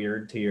something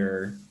weird to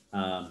your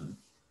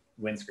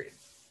windscreen.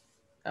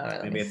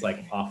 Maybe it's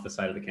like off the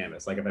side of the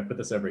canvas. Like if I put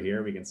this over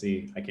here, we can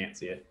see, I can't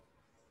see it.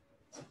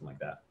 Something like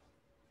that.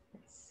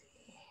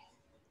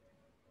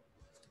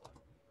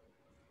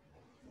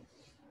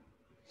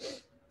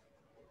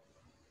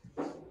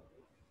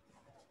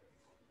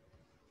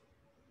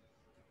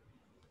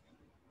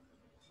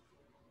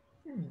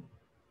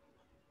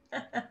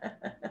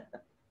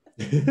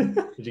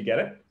 Did you get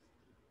it?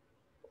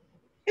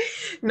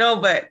 No,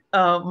 but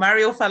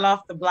Mario fell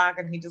off the block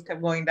and he just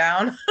kept going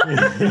down.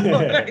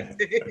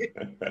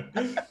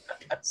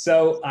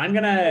 So I'm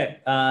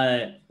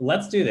gonna,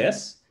 let's do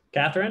this.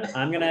 Catherine,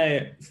 I'm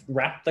gonna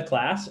wrap the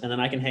class and then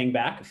I can hang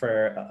back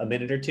for a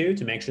minute or two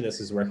to make sure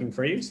this is working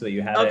for you so that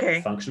you have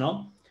it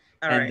functional.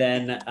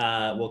 Then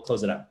we'll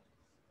close it up.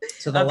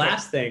 So the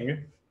last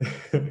thing,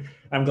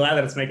 I'm glad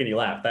that it's making you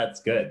laugh.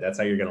 That's good. That's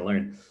how you're gonna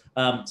learn.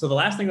 So the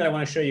last thing that I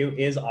want to show you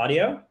is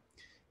audio.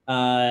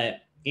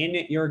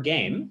 In your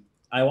game,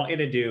 I want you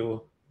to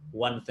do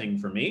one thing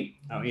for me.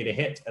 I want you to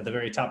hit at the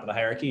very top of the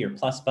hierarchy your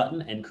plus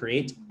button and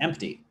create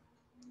empty.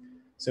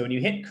 So when you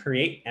hit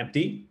create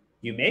empty,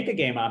 you make a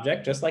game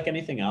object just like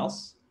anything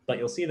else, but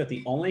you'll see that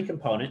the only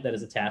component that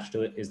is attached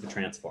to it is the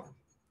transform.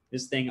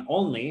 This thing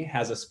only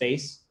has a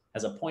space,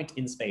 has a point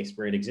in space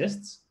where it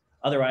exists.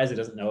 Otherwise, it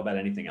doesn't know about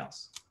anything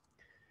else.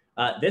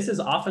 This is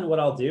often what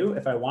I'll do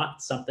if I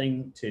want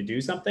something to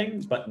do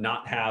something, but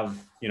not have,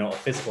 a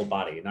physical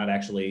body, not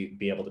actually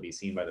be able to be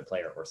seen by the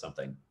player or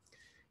something.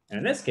 And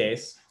in this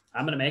case,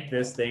 I'm going to make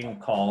this thing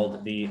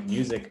called the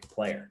music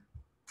player.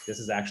 This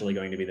is actually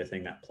going to be the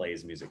thing that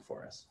plays music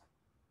for us.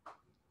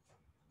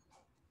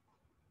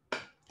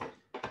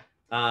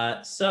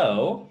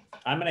 So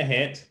I'm going to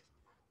hit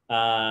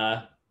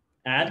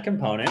add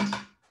component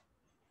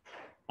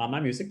on my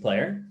music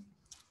player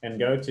and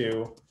go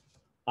to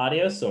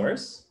audio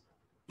source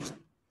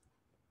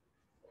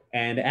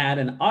and add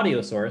an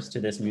audio source to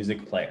this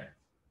music player.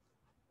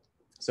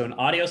 So an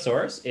audio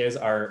source is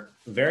our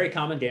very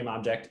common game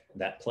object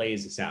that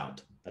plays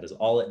sound. That is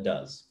all it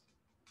does.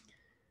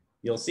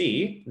 You'll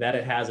see that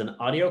it has an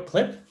audio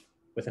clip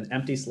with an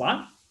empty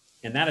slot,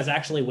 and that is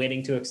actually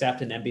waiting to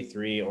accept an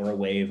MP3 or a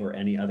WAV or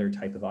any other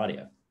type of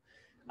audio.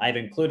 I've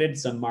included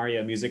some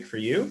Mario music for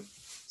you,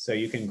 so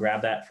you can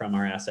grab that from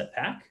our asset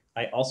pack.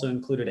 I also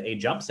included a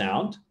jump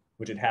sound,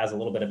 which it has a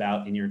little bit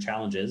about in your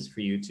challenges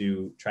for you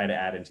to try to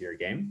add into your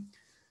game.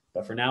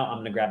 But for now, I'm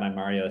going to grab my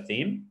Mario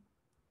theme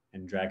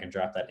and drag and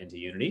drop that into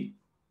Unity.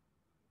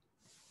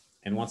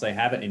 And once I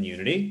have it in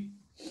Unity,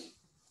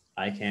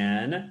 I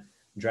can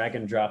drag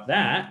and drop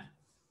that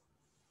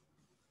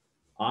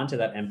onto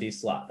that empty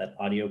slot, that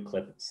audio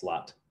clip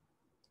slot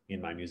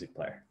in my music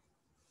player.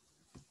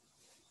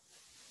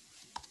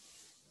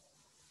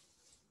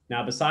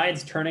 Now,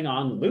 besides turning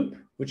on loop,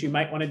 which you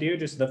might want to do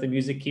just so that the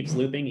music keeps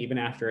looping even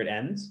after it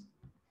ends,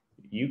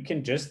 you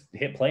can just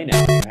hit play now.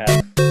 You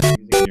have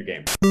music in your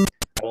game. I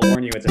will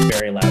warn you, it's a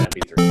very loud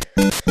MP3.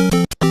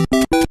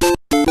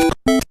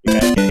 You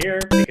guys can't hear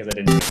because I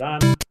didn't turn it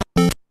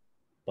on,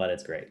 but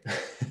it's great.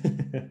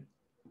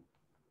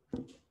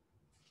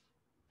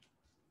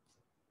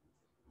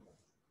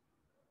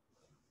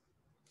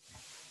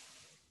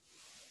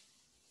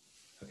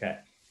 Okay.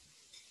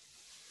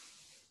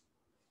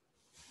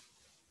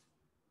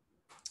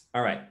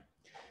 All right.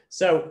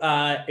 So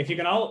if you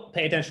can all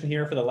pay attention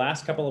here for the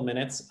last couple of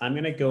minutes, I'm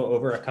going to go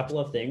over a couple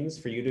of things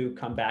for you to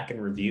come back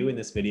and review in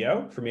this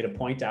video for me to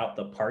point out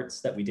the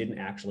parts that we didn't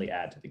actually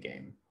add to the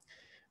game.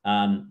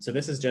 So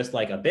this is just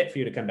like a bit for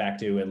you to come back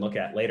to and look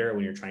at later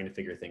when you're trying to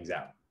figure things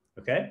out.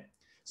 Okay.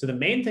 So the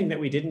main thing that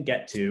we didn't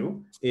get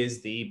to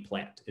is the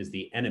plant, is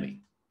the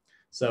enemy.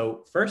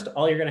 So first,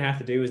 all you're going to have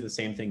to do is the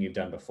same thing you've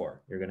done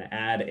before. You're going to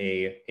add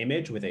a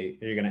image with a,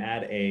 you're going to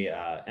add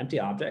a empty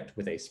object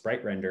with a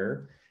sprite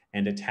renderer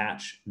and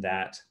attach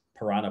that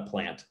piranha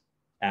plant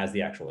as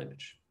the actual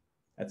image.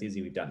 That's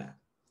easy, we've done that.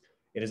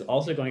 It is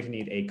also going to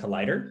need a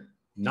collider,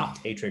 not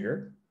a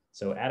trigger.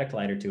 So add a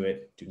collider to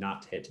it, do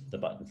not hit the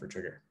button for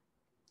trigger.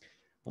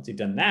 Once you've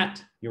done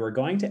that, you are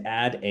going to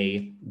add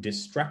a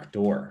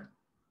destructor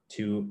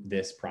to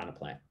this piranha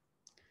plant.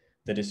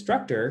 The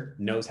destructor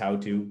knows how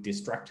to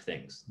destruct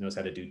things, knows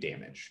how to do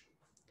damage.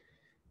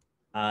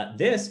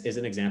 This is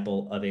an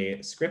example of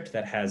a script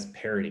that has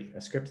parity,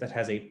 a script that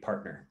has a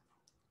partner.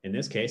 In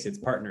this case, its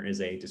partner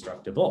is a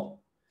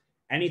destructible.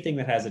 Anything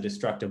that has a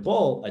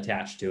destructible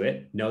attached to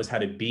it knows how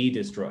to be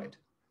destroyed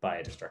by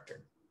a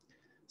destructor.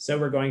 So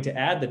we're going to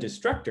add the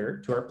destructor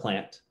to our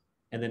plant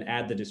and then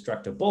add the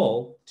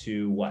destructible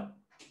to what?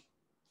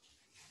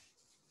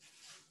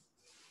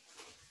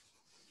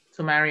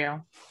 To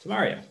Mario. To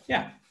Mario,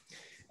 yeah.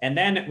 And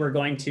then we're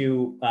going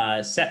to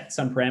set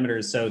some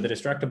parameters. So the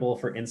destructible,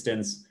 for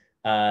instance,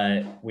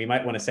 we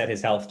might want to set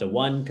his health to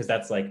 1 because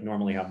that's like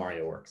normally how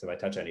Mario works. If I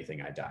touch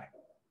anything, I die.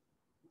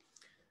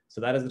 So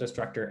that is the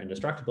destructor and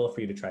destructible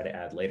for you to try to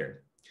add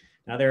later.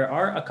 Now there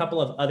are a couple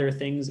of other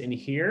things in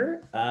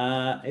here.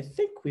 I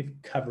think we've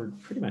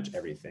covered pretty much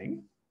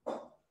everything.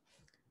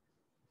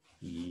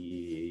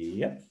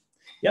 Yep.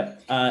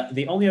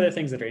 The only other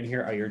things that are in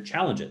here are your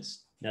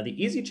challenges. Now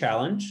the easy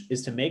challenge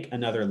is to make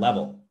another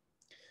level.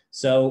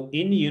 So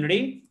in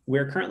Unity,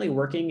 we're currently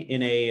working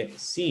in a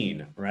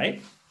scene,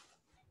 right?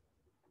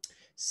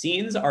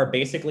 Scenes are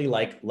basically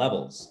like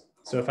levels.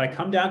 So if I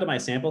come down to my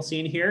sample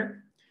scene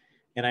here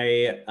and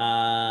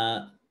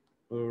I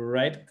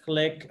right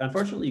click,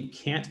 unfortunately you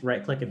can't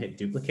right click and hit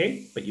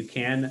duplicate, but you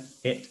can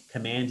hit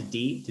Command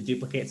D to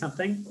duplicate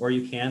something, or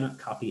you can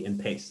copy and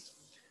paste.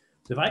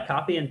 So if I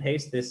copy and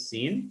paste this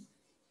scene,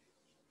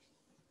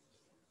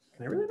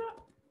 can I really not?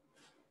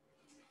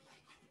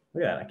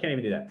 Look at that, I can't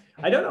even do that.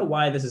 I don't know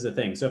why this is a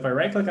thing. So if I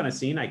right click on a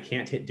scene, I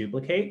can't hit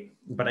duplicate,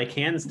 but I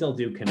can still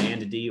do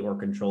Command D or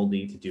Control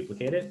D to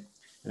duplicate it.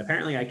 And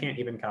apparently I can't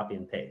even copy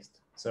and paste.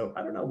 So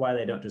I don't know why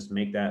they don't just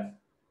make that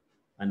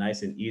a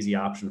nice and easy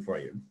option for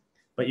you.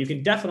 But you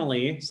can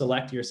definitely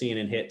select your scene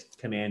and hit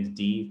Command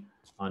D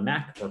on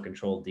Mac or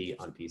Control D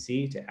on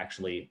PC to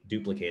actually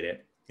duplicate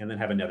it and then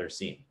have another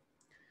scene.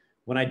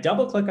 When I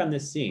double click on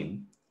this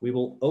scene, we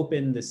will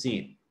open the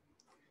scene.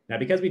 Now,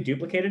 because we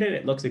duplicated it,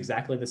 it looks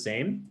exactly the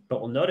same, but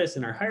we'll notice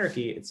in our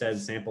hierarchy, it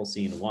says sample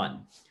scene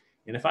 1.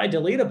 And if I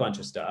delete a bunch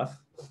of stuff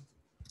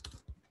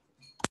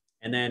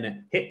and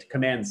then hit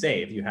Command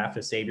Save, you have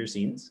to save your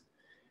scenes.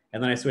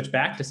 And then I switch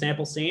back to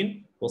sample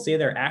scene, we'll see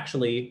they're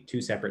actually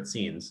 2 separate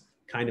scenes,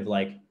 kind of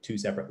like 2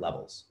 separate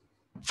levels.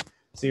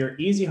 So your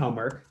easy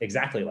homework,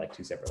 exactly like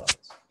 2 separate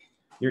levels.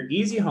 Your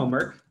easy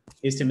homework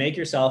is to make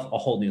yourself a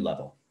whole new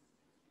level.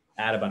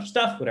 Add a bunch of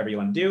stuff, whatever you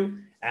want to do,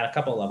 add a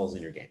couple of levels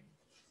in your game.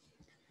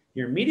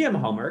 Your medium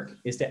homework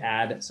is to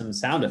add some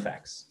sound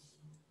effects.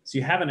 So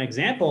you have an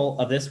example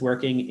of this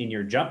working in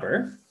your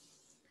jumper.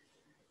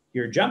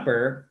 Your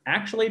jumper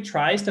actually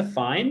tries to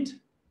find,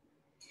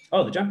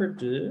 oh, the jumper,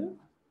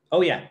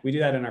 oh yeah, we do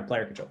that in our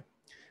player controller.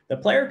 The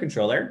player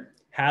controller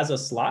has a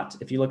slot,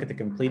 if you look at the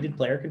completed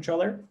player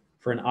controller,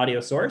 for an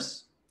audio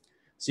source.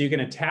 So you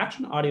can attach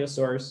an audio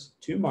source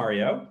to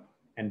Mario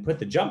and put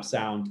the jump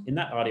sound in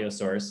that audio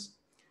source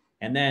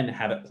and then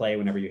have it play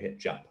whenever you hit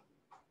jump.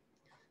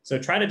 So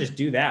try to just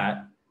do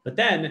that, but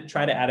then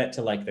try to add it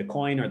to like the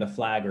coin or the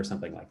flag or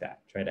something like that.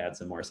 Try to add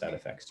some more sound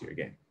effects to your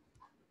game.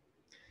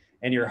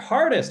 And your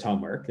hardest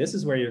homework, this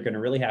is where you're going to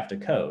really have to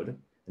code,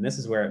 and this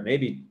is where it may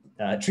be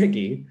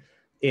tricky,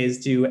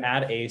 is to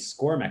add a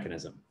score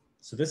mechanism.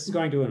 So this is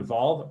going to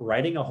involve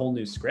writing a whole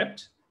new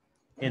script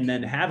and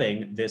then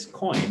having this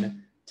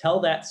coin tell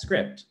that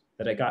script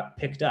that it got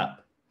picked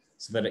up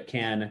so that it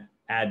can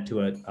add to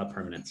a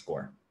permanent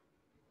score.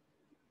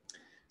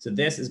 So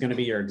this is going to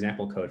be your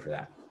example code for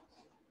that.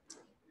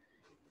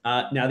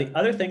 Now, the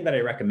other thing that I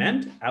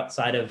recommend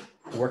outside of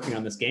working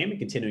on this game and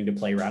continuing to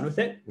play around with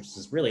it, which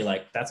is really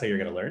like, that's how you're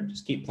going to learn.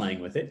 Just keep playing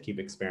with it, keep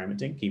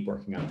experimenting, keep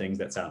working on things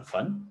that sound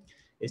fun,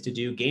 is to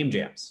do game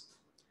jams.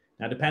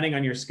 Now, depending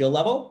on your skill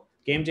level,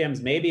 game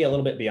jams may be a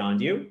little bit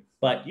beyond you,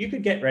 but you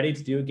could get ready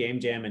to do a game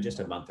jam in just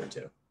a month or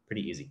two.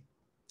 Pretty easy.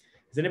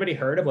 Has anybody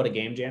heard of what a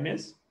game jam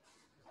is?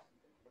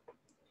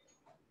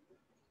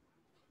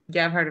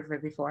 Yeah, I've heard of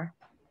it before.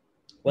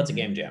 What's a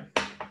game jam?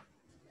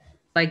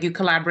 Like you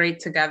collaborate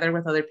together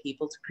with other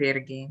people to create a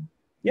game.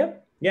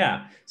 Yep.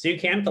 Yeah. So you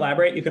can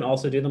collaborate. You can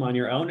also do them on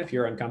your own if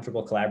you're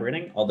uncomfortable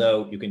collaborating,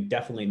 although you can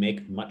definitely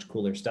make much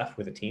cooler stuff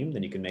with a team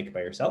than you can make by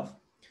yourself.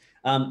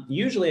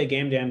 Usually a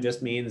game jam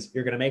just means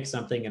you're going to make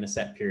something in a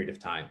set period of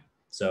time.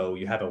 So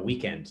you have a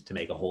weekend to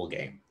make a whole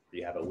game.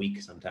 You have a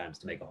week sometimes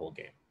to make a whole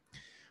game.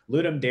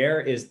 Ludum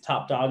Dare is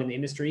top dog in the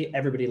industry.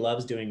 Everybody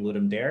loves doing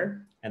Ludum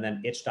Dare. And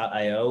then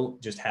itch.io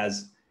just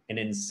has an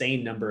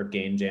insane number of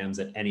game jams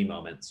at any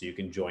moment. So you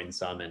can join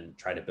some and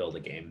try to build a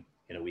game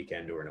in a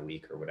weekend or in a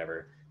week or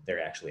whatever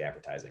they're actually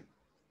advertising.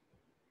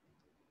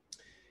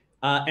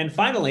 And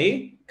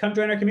finally, come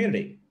join our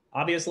community.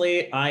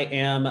 Obviously, I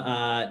am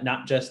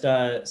not just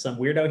some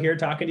weirdo here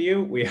talking to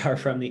you. We are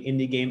from the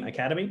Indie Game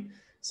Academy.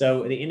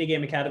 So the Indie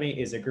Game Academy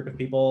is a group of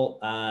people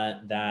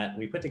that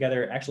we put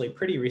together actually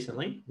pretty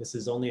recently. This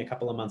is only a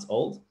couple of months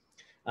old.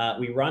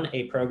 We run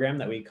a program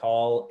that we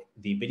call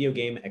the Video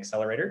Game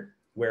Accelerator,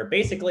 where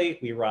basically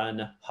we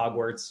run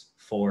Hogwarts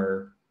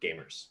for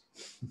gamers.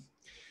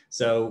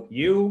 So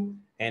you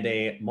and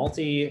a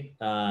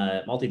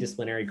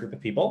multidisciplinary group of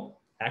people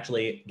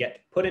actually get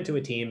put into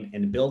a team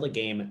and build a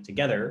game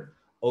together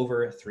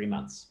over 3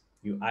 months.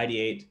 You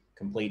ideate,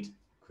 complete,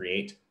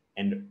 create,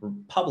 and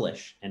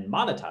publish and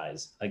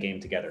monetize a game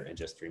together in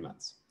just 3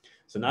 months.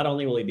 So not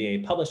only will you be a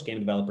published game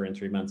developer in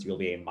 3 months, you'll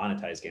be a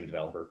monetized game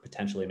developer,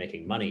 potentially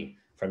making money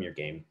from your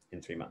game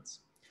in 3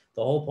 months.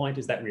 The whole point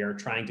is that we are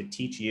trying to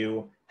teach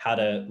you how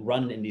to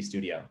run an indie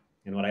studio.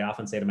 And what I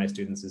often say to my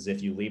students is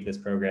if you leave this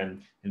program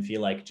and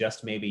feel like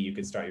just maybe you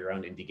could start your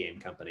own indie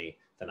game company,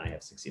 then I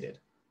have succeeded.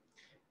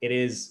 It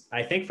is,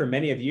 I think for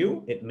many of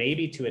you, it may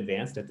be too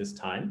advanced at this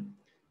time,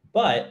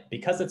 but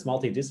because it's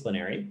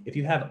multidisciplinary, if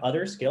you have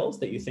other skills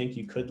that you think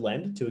you could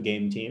lend to a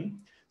game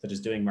team, such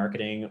as doing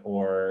marketing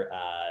or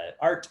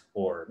art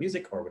or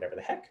music or whatever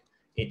the heck,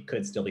 it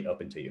could still be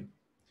open to you.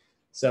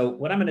 So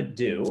what I'm going to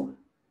do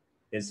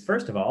is,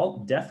 first of all,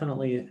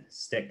 definitely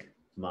stick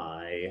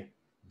my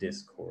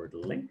Discord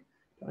link.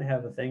 Do I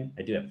have a thing?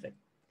 I do have a thing.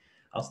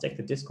 I'll stick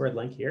the Discord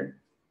link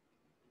here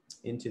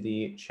into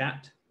the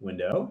chat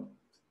window.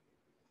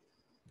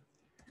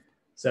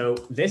 So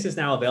this is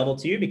now available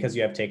to you because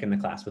you have taken the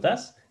class with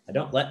us. I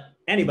don't let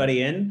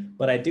anybody in,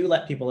 but I do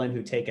let people in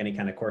who take any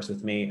kind of course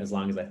with me as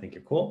long as I think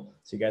you're cool.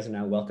 So you guys are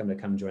now welcome to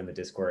come join the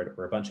Discord.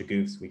 We're a bunch of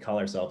goofs. We call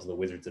ourselves the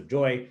Wizards of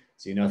Joy,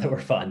 so you know that we're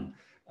fun.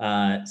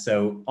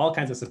 So all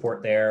kinds of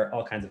support there,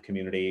 all kinds of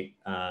community.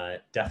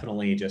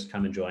 Definitely just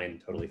come and join,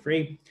 totally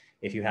free.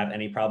 If you have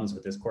any problems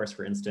with this course,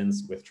 for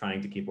instance, with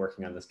trying to keep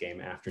working on this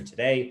game after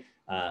today,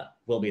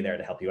 we'll be there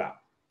to help you out.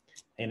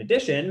 In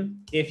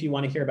addition, if you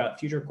want to hear about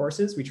future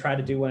courses, we try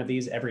to do one of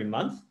these every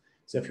month.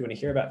 So if you want to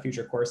hear about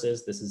future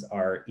courses, this is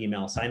our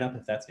email sign up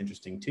if that's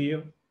interesting to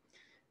you.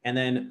 And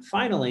then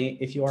finally,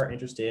 if you are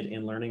interested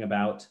in learning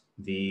about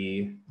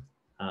the,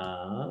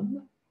 let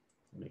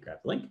me grab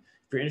the link.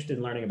 If you're interested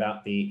in learning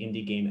about the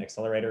Indie Game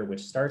Accelerator,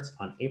 which starts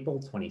on April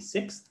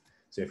 26th.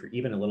 So if you're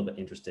even a little bit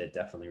interested,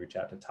 definitely reach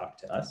out to talk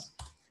to us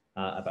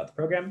about the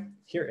program.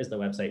 Here is the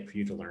website for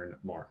you to learn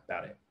more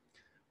about it.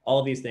 All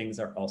of these things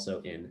are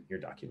also in your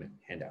document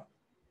handout.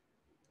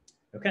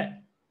 Okay,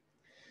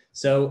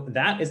 so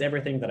that is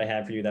everything that I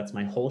have for you. That's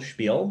my whole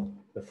spiel.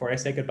 Before I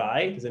say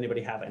goodbye, does anybody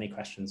have any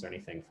questions or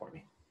anything for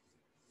me?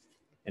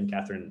 And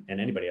Catherine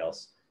and anybody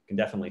else can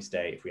definitely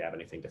stay if we have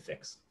anything to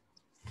fix.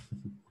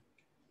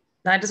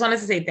 No, I just wanted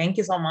to say thank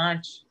you so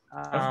much.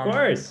 Of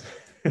course.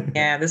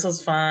 Yeah, this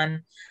was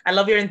fun. I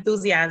love your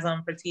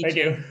enthusiasm for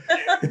teaching.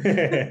 Thank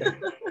you.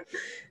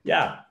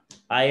 Yeah.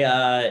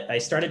 I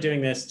started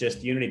doing this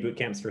just Unity boot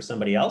camps for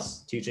somebody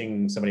else,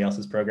 teaching somebody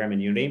else's program in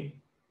Unity.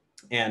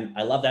 And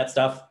I love that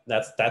stuff.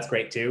 That's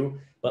great too.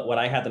 But what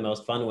I had the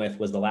most fun with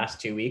was the last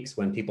 2 weeks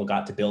when people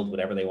got to build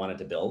whatever they wanted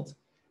to build.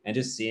 And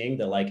just seeing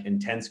the like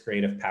intense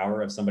creative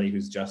power of somebody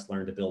who's just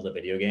learned to build a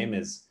video game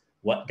is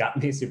what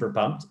got me super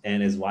pumped,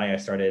 and is why I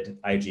started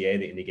IGA,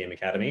 the Indie Game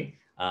Academy,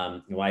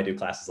 and why I do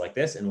classes like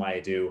this, and why I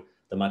do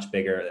the much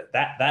bigger,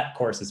 that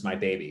course is my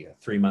baby, a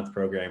 3-month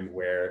program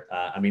where,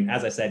 I mean,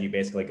 as I said, you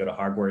basically go to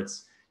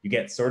Hogwarts, you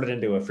get sorted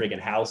into a friggin'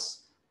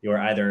 house. You're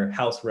either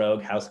house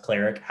rogue, house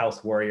cleric,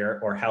 house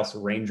warrior, or house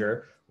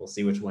ranger. We'll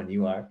see which one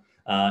you are.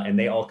 And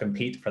they all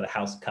compete for the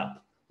house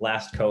cup.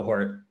 Last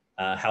cohort,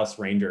 house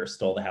ranger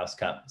stole the house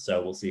cup.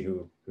 So we'll see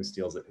who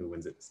steals it, who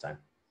wins it this time.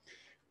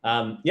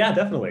 Yeah,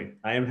 definitely.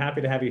 I am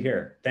happy to have you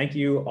here. Thank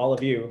you, all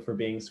of you, for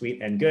being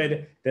sweet and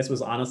good. This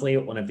was honestly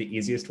one of the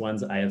easiest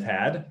ones I have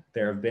had.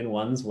 There have been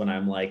ones when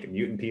I'm like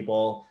muting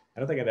people. I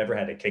don't think I've ever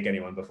had to kick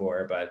anyone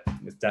before, but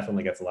it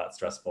definitely gets a lot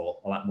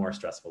more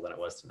stressful than it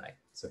was tonight.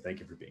 So thank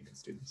you for being good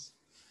students.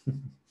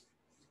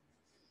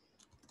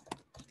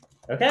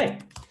 Okay.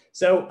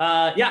 So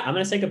yeah, I'm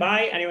gonna say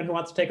goodbye. Anyone who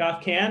wants to take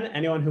off can.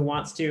 Anyone who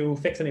wants to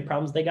fix any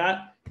problems they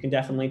got can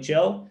definitely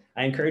chill.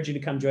 I encourage you to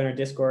come join our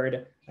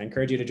Discord. I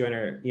encourage you to join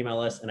our email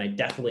list, and I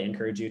definitely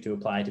encourage you to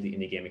apply to the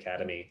Indie Game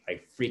Academy.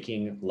 I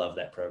freaking love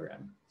that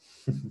program.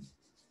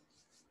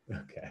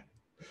 Okay.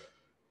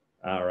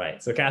 All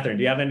right. So Catherine,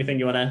 do you have anything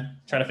you want to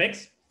try to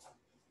fix?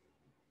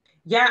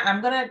 Yeah,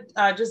 I'm gonna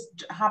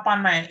just hop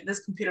on this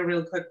computer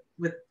real quick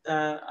with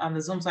on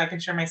the Zoom so I can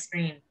share my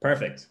screen.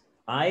 Perfect.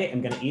 I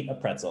am gonna eat a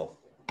pretzel.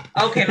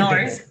 Okay, no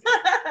worries.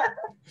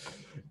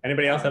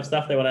 Anybody else have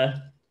stuff they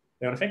wanna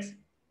fix?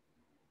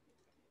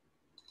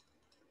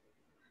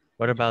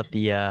 What about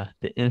the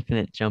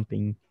infinite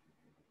jumping?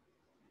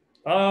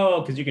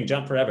 Oh, because you can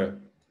jump forever.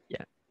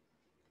 Yeah.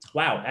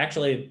 Wow.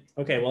 Actually,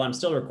 okay. Well, I'm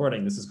still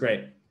recording. This is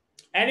great.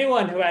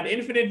 Anyone who had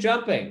infinite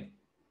jumping,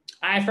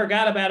 I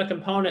forgot about a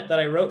component that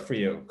I wrote for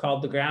you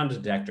called the ground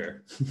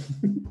detector.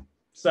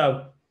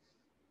 So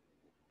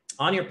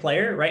on your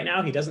player right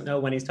now, he doesn't know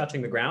when he's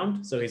touching the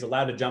ground, so he's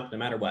allowed to jump no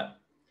matter what.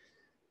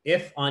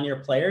 If on your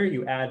player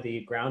you add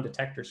the ground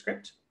detector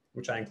script,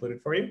 which I included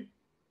for you,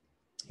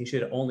 he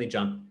should only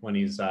jump when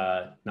he's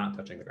not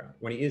touching the ground,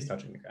 when he is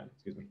touching the ground,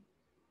 excuse me.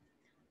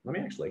 Let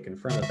me actually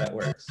confirm that that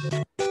works.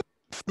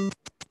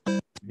 I'm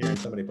hearing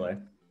somebody play.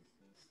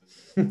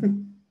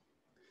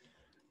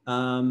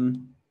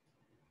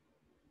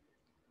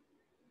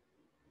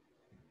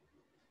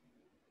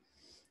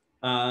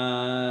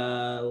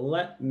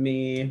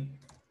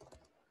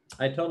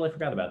 I totally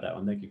forgot about that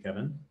one. Thank you,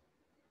 Kevin.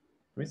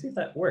 Let me see if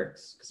that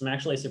works, because I'm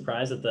actually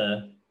surprised at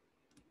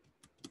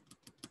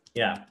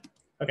yeah,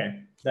 okay,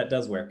 that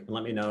does work. And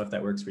let me know if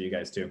that works for you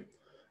guys too.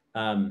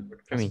 I'm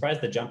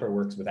surprised the jumper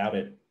works without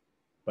it,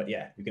 but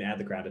yeah, you can add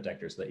the ground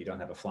detector so that you don't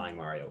have a flying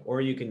Mario,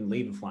 or you can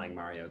leave a flying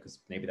Mario, because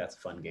maybe that's a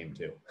fun game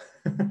too.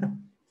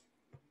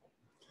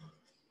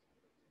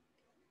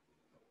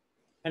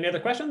 Any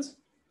other questions?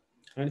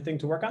 Anything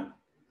to work on?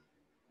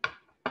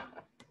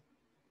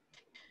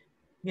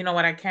 You know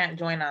what? I can't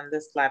join on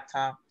this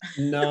laptop.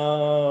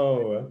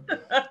 No.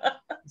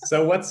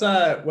 So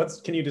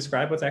can you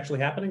describe what's actually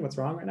happening? What's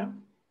wrong right now?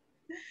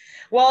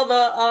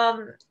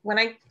 Well, when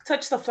I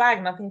touch the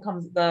flag, nothing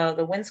comes.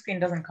 The windscreen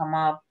doesn't come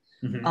up.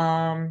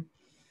 Mm-hmm.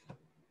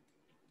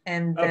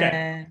 And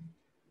then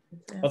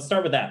let's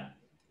start with that.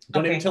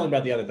 Don't even tell me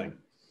about the other thing.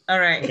 All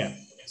right. Okay.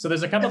 So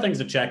there's a couple things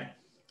to check.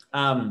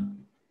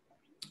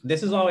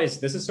 This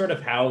is sort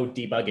of how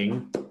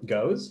debugging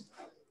goes.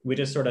 We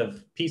just sort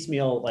of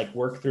piecemeal, like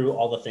work through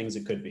all the things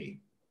it could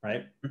be,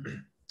 right?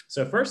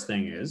 So first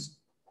thing is,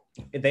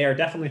 they are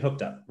definitely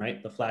hooked up,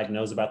 right? The flag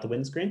knows about the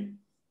windscreen.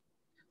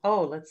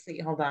 Oh, let's see.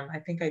 Hold on. I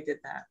think I did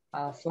that.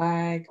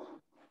 Flag.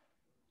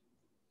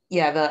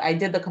 Yeah, I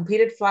did the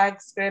completed flag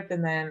script,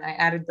 and then I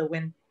added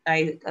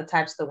I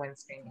attached the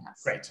windscreen.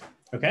 Yes. Great.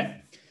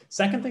 Okay.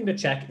 Second thing to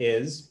check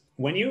is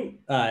when you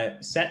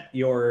set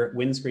your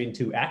windscreen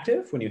to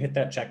active, when you hit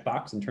that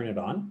checkbox and turn it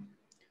on,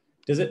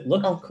 does it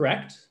look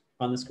correct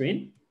on the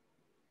screen?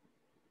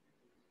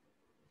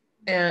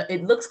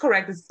 It looks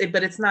correct,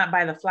 but it's not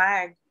by the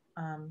flag.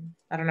 I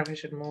don't know if I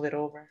should move it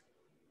over.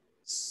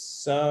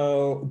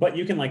 So, but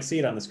you can like see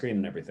it on the screen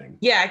and everything.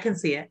 Yeah, I can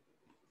see it.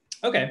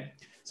 Okay,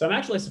 so I'm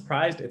actually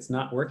surprised it's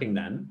not working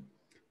then.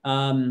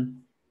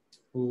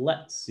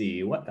 Let's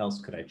see, what else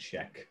could I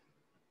check?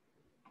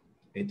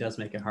 It does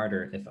make it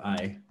harder if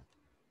I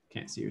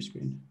can't see your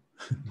screen.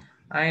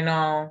 I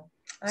know.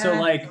 So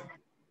like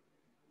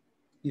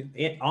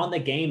on the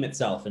game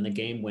itself, in the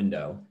game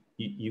window,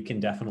 you can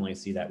definitely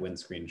see that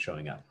windscreen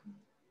showing up.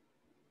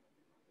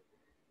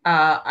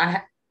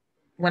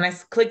 When I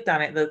clicked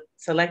on it,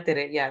 selected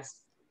it,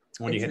 yes.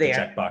 When you hit the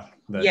check mark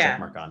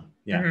on.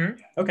 Yeah.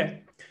 Mm-hmm.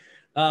 Okay.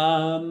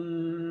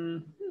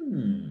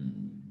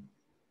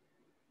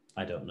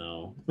 I don't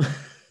know.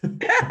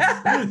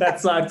 That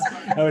sucks.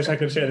 I wish I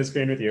could share the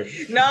screen with you.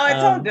 No,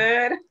 it's all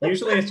good.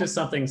 Usually it's just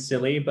something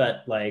silly,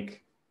 but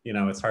like, you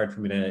know, it's hard for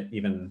me to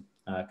even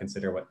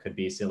consider what could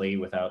be silly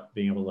without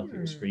being able to look at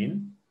your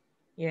screen.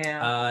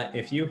 Yeah.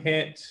 If you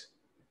hit,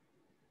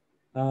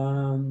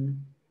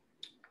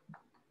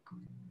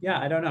 Yeah,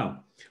 I don't know.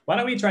 Why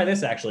don't we try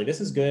this actually? This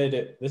is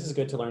good. This is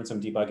good to learn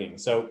some debugging.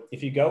 So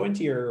if you go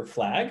into your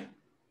flag,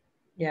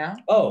 Yeah.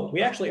 oh,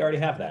 we actually already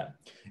have that.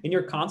 In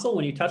your console,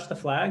 when you touch the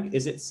flag,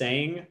 is it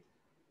saying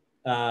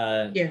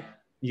Yeah.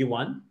 you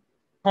won?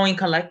 Point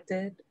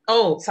collected.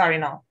 Oh, sorry,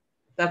 no.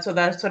 That's what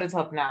it's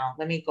up now.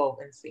 Let me go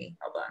and see.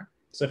 Hold on.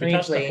 So if Let you me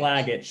touch the play.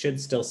 flag, it should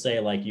still say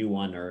like you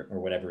won or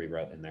whatever we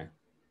wrote in there.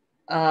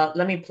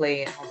 Let me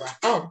play it. Hold on.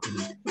 Oh.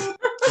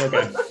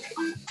 Okay.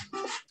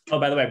 Oh,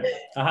 by the way,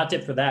 a hot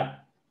tip for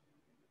that.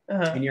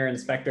 Uh-huh. In your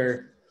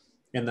inspector,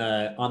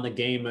 on the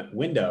game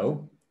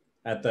window,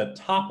 at the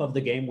top of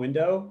the game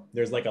window,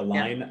 there's like a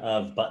line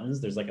of buttons.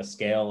 There's like a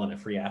scale and a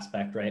free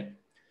aspect, right?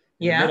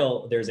 In the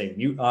middle, there's a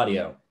mute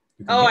audio.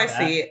 You can Oh, hit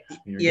I see it. and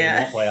your game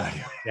won't play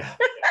audio. Yeah.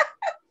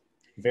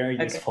 Very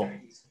useful.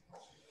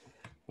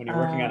 When you're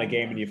working on a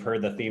game and you've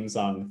heard the theme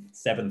song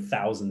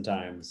 7,000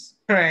 times.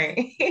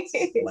 Right.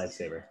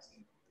 Lifesaver.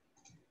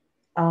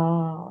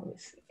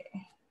 Let's see.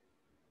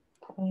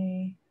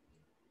 Play.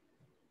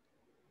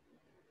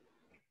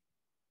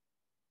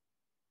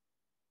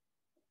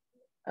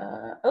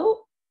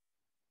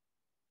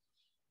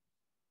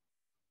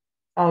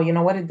 Oh, you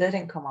know what? It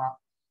didn't come up.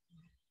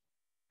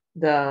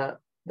 The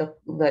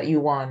that you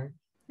won.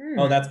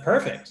 Oh, that's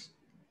perfect.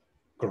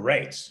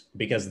 Great,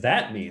 because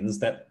that means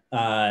that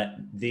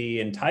the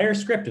entire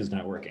script is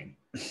not working.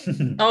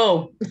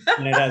 Oh.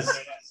 And it has.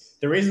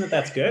 The reason that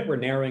that's good, we're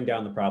narrowing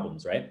down the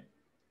problems, right?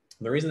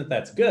 The reason that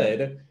that's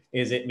good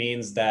is it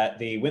means that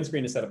the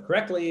windscreen is set up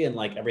correctly and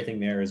like everything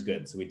there is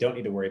good. So we don't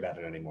need to worry about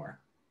it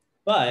anymore.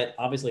 But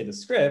obviously the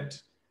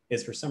script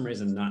is for some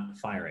reason not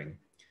firing.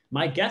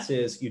 My guess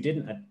is you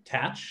didn't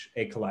attach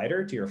a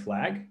collider to your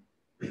flag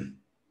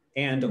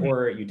and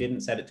or you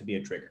didn't set it to be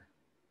a trigger.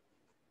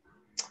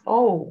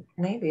 Oh,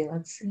 maybe.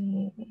 Let's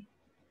see.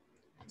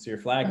 So your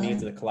flag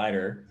needs a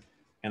collider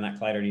and that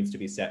collider needs to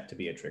be set to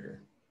be a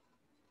trigger.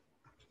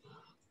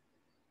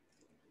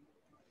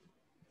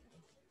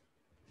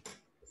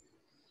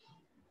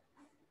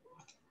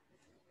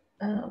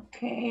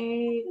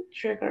 Okay,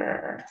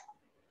 trigger.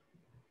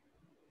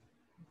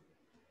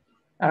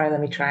 All right,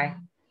 let me try.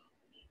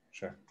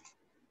 Sure.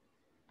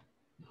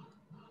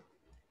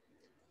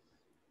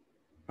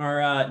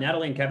 Are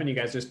Natalie and Kevin, you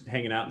guys just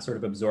hanging out and sort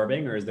of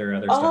absorbing, or is there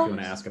other stuff you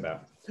want to ask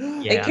about?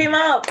 Yeah. It came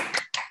up.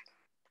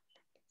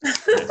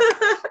 Just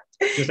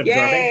observing?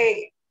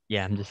 Yay.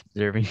 Yeah, I'm just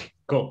observing.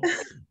 Cool.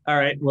 All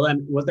right. Well,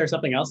 then, was there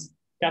something else,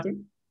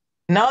 Catherine?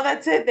 No,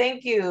 that's it.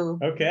 Thank you.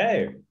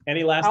 Okay.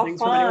 Any last How things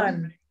fun. from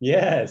anyone?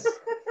 Yes.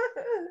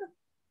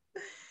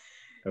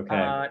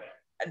 Okay.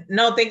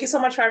 No, thank you so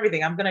much for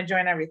everything. I'm gonna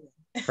join everything.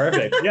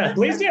 Perfect. Yeah,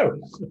 please do.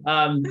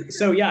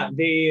 So yeah,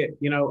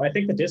 I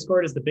think the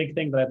Discord is the big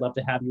thing that I'd love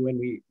to have you in.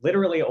 We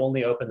literally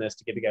only opened this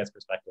to give you guys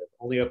perspective.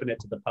 Only opened it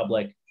to the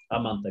public a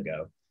month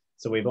ago.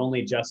 So we've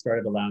only just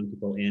started allowing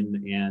people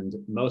in, and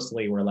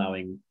mostly we're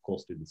allowing cool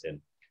students in.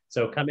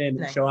 So come in,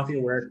 Nice. Show off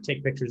your work,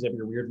 take pictures of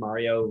your weird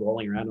Mario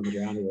rolling around on the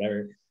ground or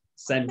whatever.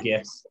 Send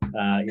gifts.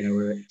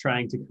 We're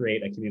trying to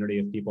create a community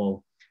of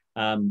people.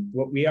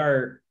 What we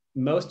are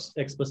most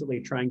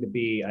explicitly trying to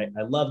be, I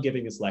love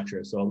giving this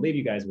lecture, so I'll leave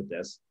you guys with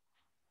this.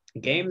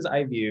 Games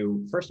I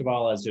view, first of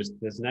all, as just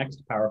this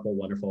next powerful,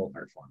 wonderful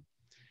art form.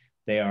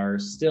 They are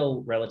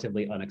still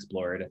relatively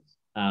unexplored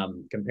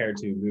compared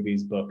to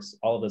movies, books,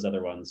 all of those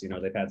other ones.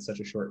 They've had such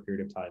a short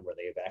period of time where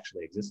they've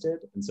actually existed.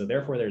 And so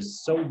therefore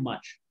there's so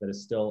much that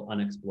is still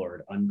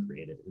unexplored,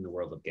 uncreated in the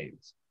world of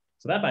games.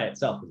 So that by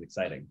itself is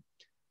exciting.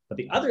 But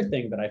the other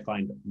thing that I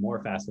find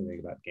more fascinating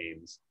about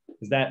games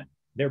is that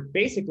they're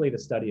basically the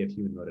study of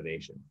human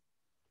motivation.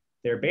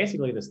 They're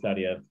basically the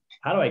study of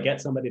how do I get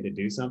somebody to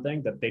do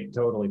something that they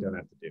totally don't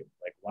have to do?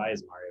 Like, why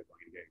is Mario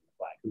going to get the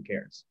flag? Who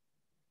cares?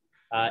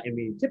 And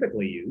we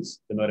typically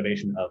use the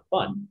motivation of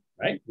fun,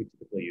 right? We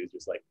typically use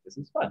just like, this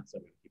is fun, so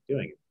I'm going to keep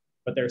doing it.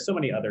 But there are so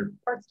many other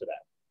parts to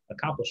that.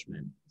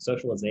 Accomplishment,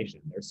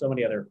 socialization. There's so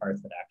many other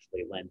parts that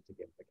actually lend to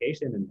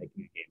gamification and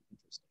making a game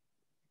interesting.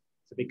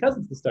 So because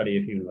it's the study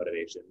of human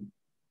motivation,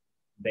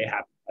 they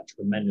have a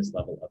tremendous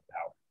level of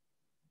power.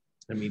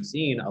 And we've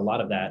seen a lot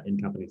of that in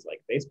companies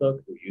like Facebook,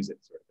 who use it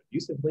sort of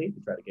abusively to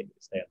try to get you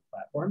to stay on the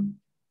platform.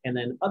 And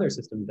then other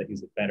systems that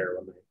use it better.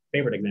 One of my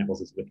favorite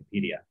examples is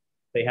Wikipedia.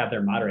 They have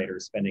their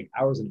moderators spending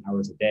hours and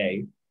hours a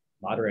day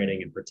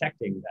moderating and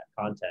protecting that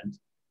content,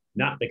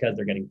 not because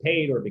they're getting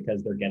paid or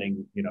because they're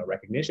getting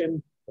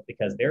recognition, but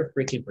because they're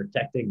freaking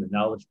protecting the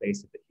knowledge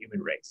base of the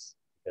human race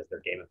because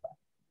they're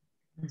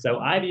gamified. So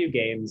I view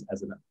games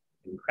as an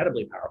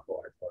incredibly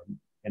powerful art form.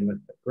 And with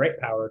great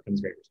power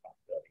comes great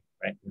responsibility,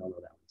 right? We all know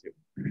that one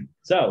too.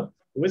 So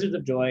the Wizards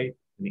of Joy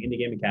and the Indie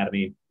Game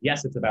Academy,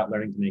 yes, it's about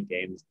learning to make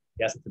games.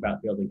 Yes, it's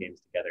about building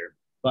games together,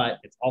 but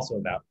it's also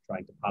about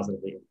trying to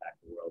positively impact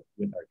the world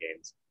with our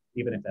games,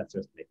 even if that's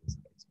just making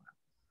somebody smile.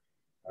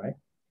 All right.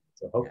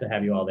 So hope to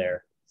have you all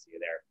there. See you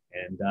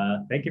there.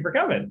 And thank you for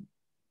coming.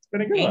 It's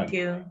been a good one. Thank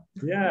you.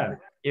 Yeah.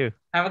 You.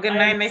 Have a good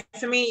night. Nice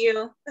to meet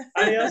you.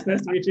 Adios.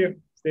 Nice to meet you.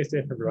 Stay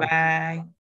safe, everyone. Bye.